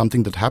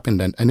something that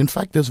happened. And in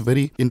fact, there's a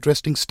very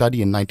interesting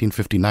study in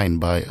 1959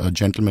 by a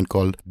gentleman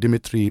called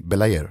Dmitry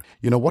Belayer.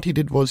 What he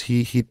did was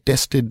he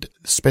tested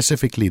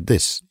specifically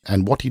this.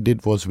 And what he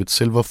did was with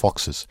silver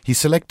foxes. He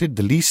selected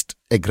the least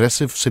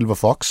aggressive silver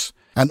fox,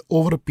 and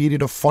over a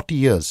period of 40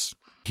 years,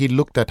 he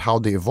looked at how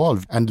they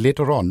evolved. And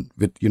later on,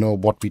 with,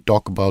 what we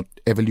talk about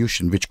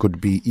evolution, which could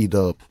be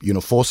either,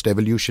 forced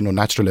evolution or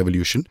natural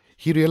evolution,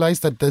 he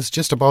realized that there's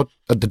just about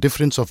the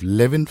difference of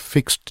 11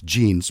 fixed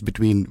genes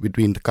between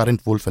the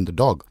current wolf and the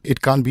dog.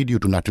 It can't be due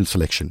to natural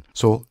selection.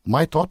 So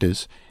my thought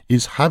is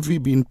have we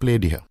been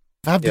played here?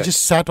 Have they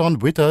just sat on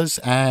with us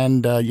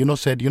and,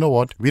 said,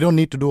 what, we don't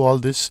need to do all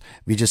this.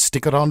 We just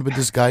stick around with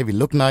this guy. We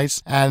look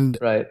nice. And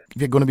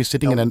we're going to be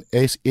sitting in an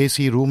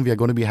AC room. We're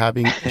going to be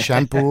having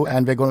shampoo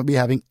and we're going to be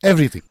having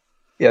everything.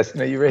 Yes,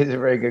 no, you raise a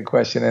very good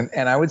question.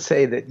 And I would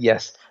say that,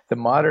 yes, the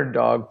modern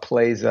dog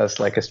plays us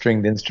like a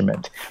stringed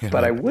instrument. Yeah.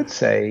 But I would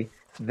say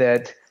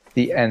that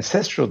the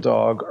ancestral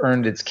dog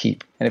earned its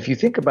keep. And if you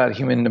think about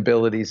human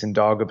abilities and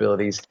dog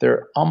abilities,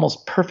 they're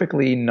almost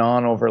perfectly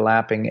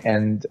non-overlapping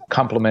and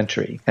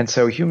complementary. And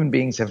so human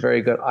beings have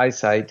very good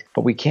eyesight,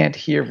 but we can't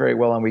hear very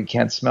well and we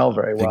can't smell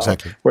very well.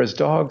 Exactly. Whereas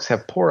dogs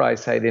have poor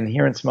eyesight and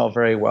hear and smell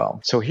very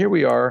well. So here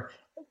we are,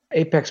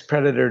 apex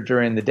predator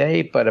during the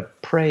day, but a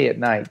prey at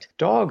night.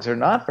 Dogs are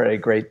not very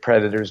great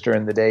predators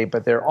during the day,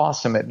 but they're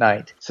awesome at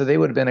night. So they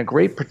would have been a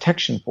great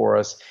protection for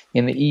us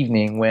in the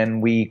evening when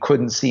we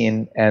couldn't see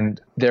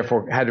and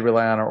therefore had to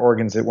rely on our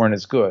organs that weren't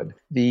as good.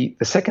 The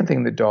second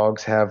thing that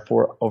dogs have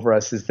over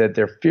us is that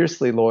they're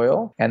fiercely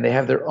loyal and they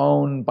have their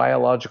own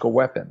biological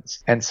weapons.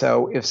 And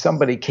so if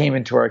somebody came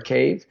into our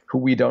cave who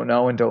we don't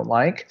know and don't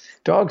like,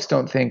 dogs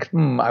don't think,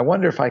 I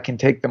wonder if I can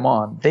take them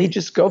on. They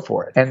just go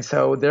for it. And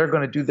so they're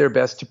going to do their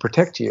best to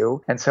protect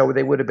you. And so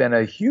they would have been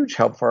a huge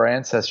help for our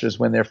ancestors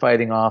when they're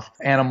fighting off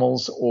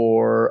animals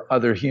or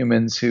other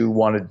humans who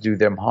wanted to do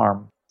them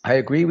harm. I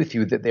agree with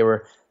you that they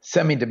were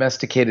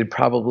semi-domesticated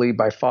probably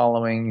by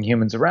following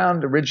humans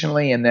around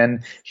originally, and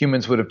then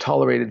humans would have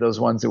tolerated those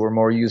ones that were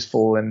more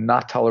useful and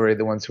not tolerated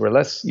the ones who were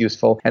less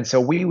useful. And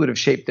so we would have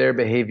shaped their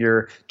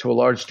behavior to a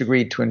large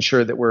degree to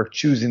ensure that we're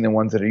choosing the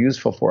ones that are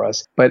useful for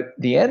us. But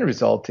the end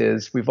result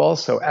is we've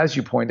also, as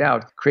you point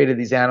out, created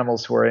these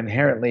animals who are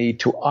inherently,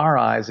 to our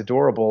eyes,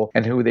 adorable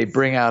and who they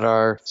bring out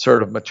our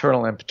sort of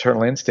maternal and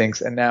paternal instincts.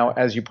 And now,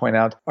 as you point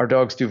out, our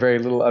dogs do very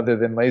little other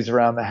than laze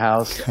around the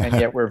house, and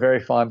yet we're very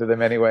fond of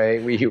them anyway.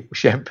 We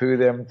shampoo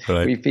them,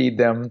 we feed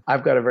them.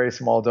 I've got a very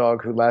small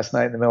dog who last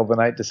night in the middle of the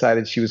night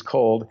decided she was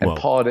cold and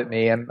pawed at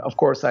me. And of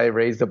course I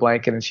raised the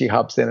blanket and she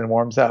hops in and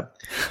warms up.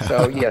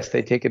 So yes,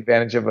 they take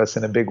advantage of us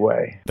in a big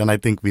way. Then I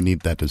think we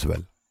need that as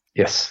well.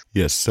 Yes.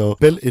 Yes. So,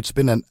 Bill, it's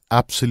been an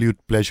absolute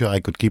pleasure.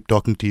 I could keep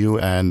talking to you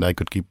and I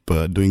could keep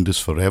doing this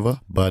forever.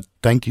 But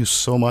thank you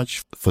so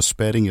much for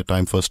sparing your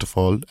time, first of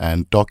all,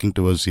 and talking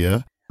to us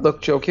here.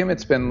 Look, Joachim,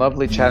 it's been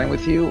lovely chatting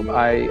with you.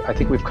 I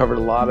think we've covered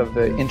a lot of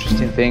the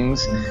interesting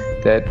things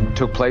that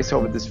took place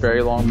over this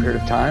very long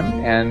period of time,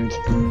 and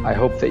I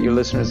hope that your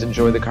listeners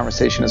enjoy the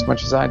conversation as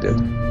much as I did.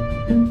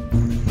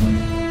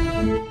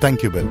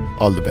 Thank you, Bill.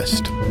 All the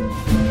best.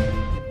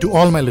 To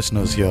all my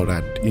listeners here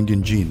at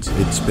Indian Genes,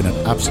 it's been an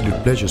absolute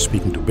pleasure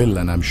speaking to Bill,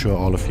 and I'm sure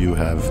all of you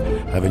have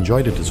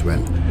enjoyed it as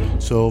well.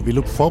 So we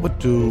look forward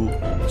to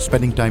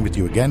spending time with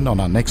you again on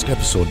our next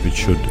episode, which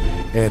should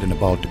air in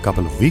about a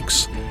couple of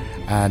weeks.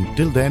 And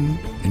till then,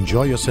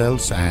 enjoy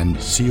yourselves and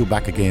see you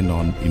back again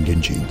on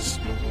Indian Genes.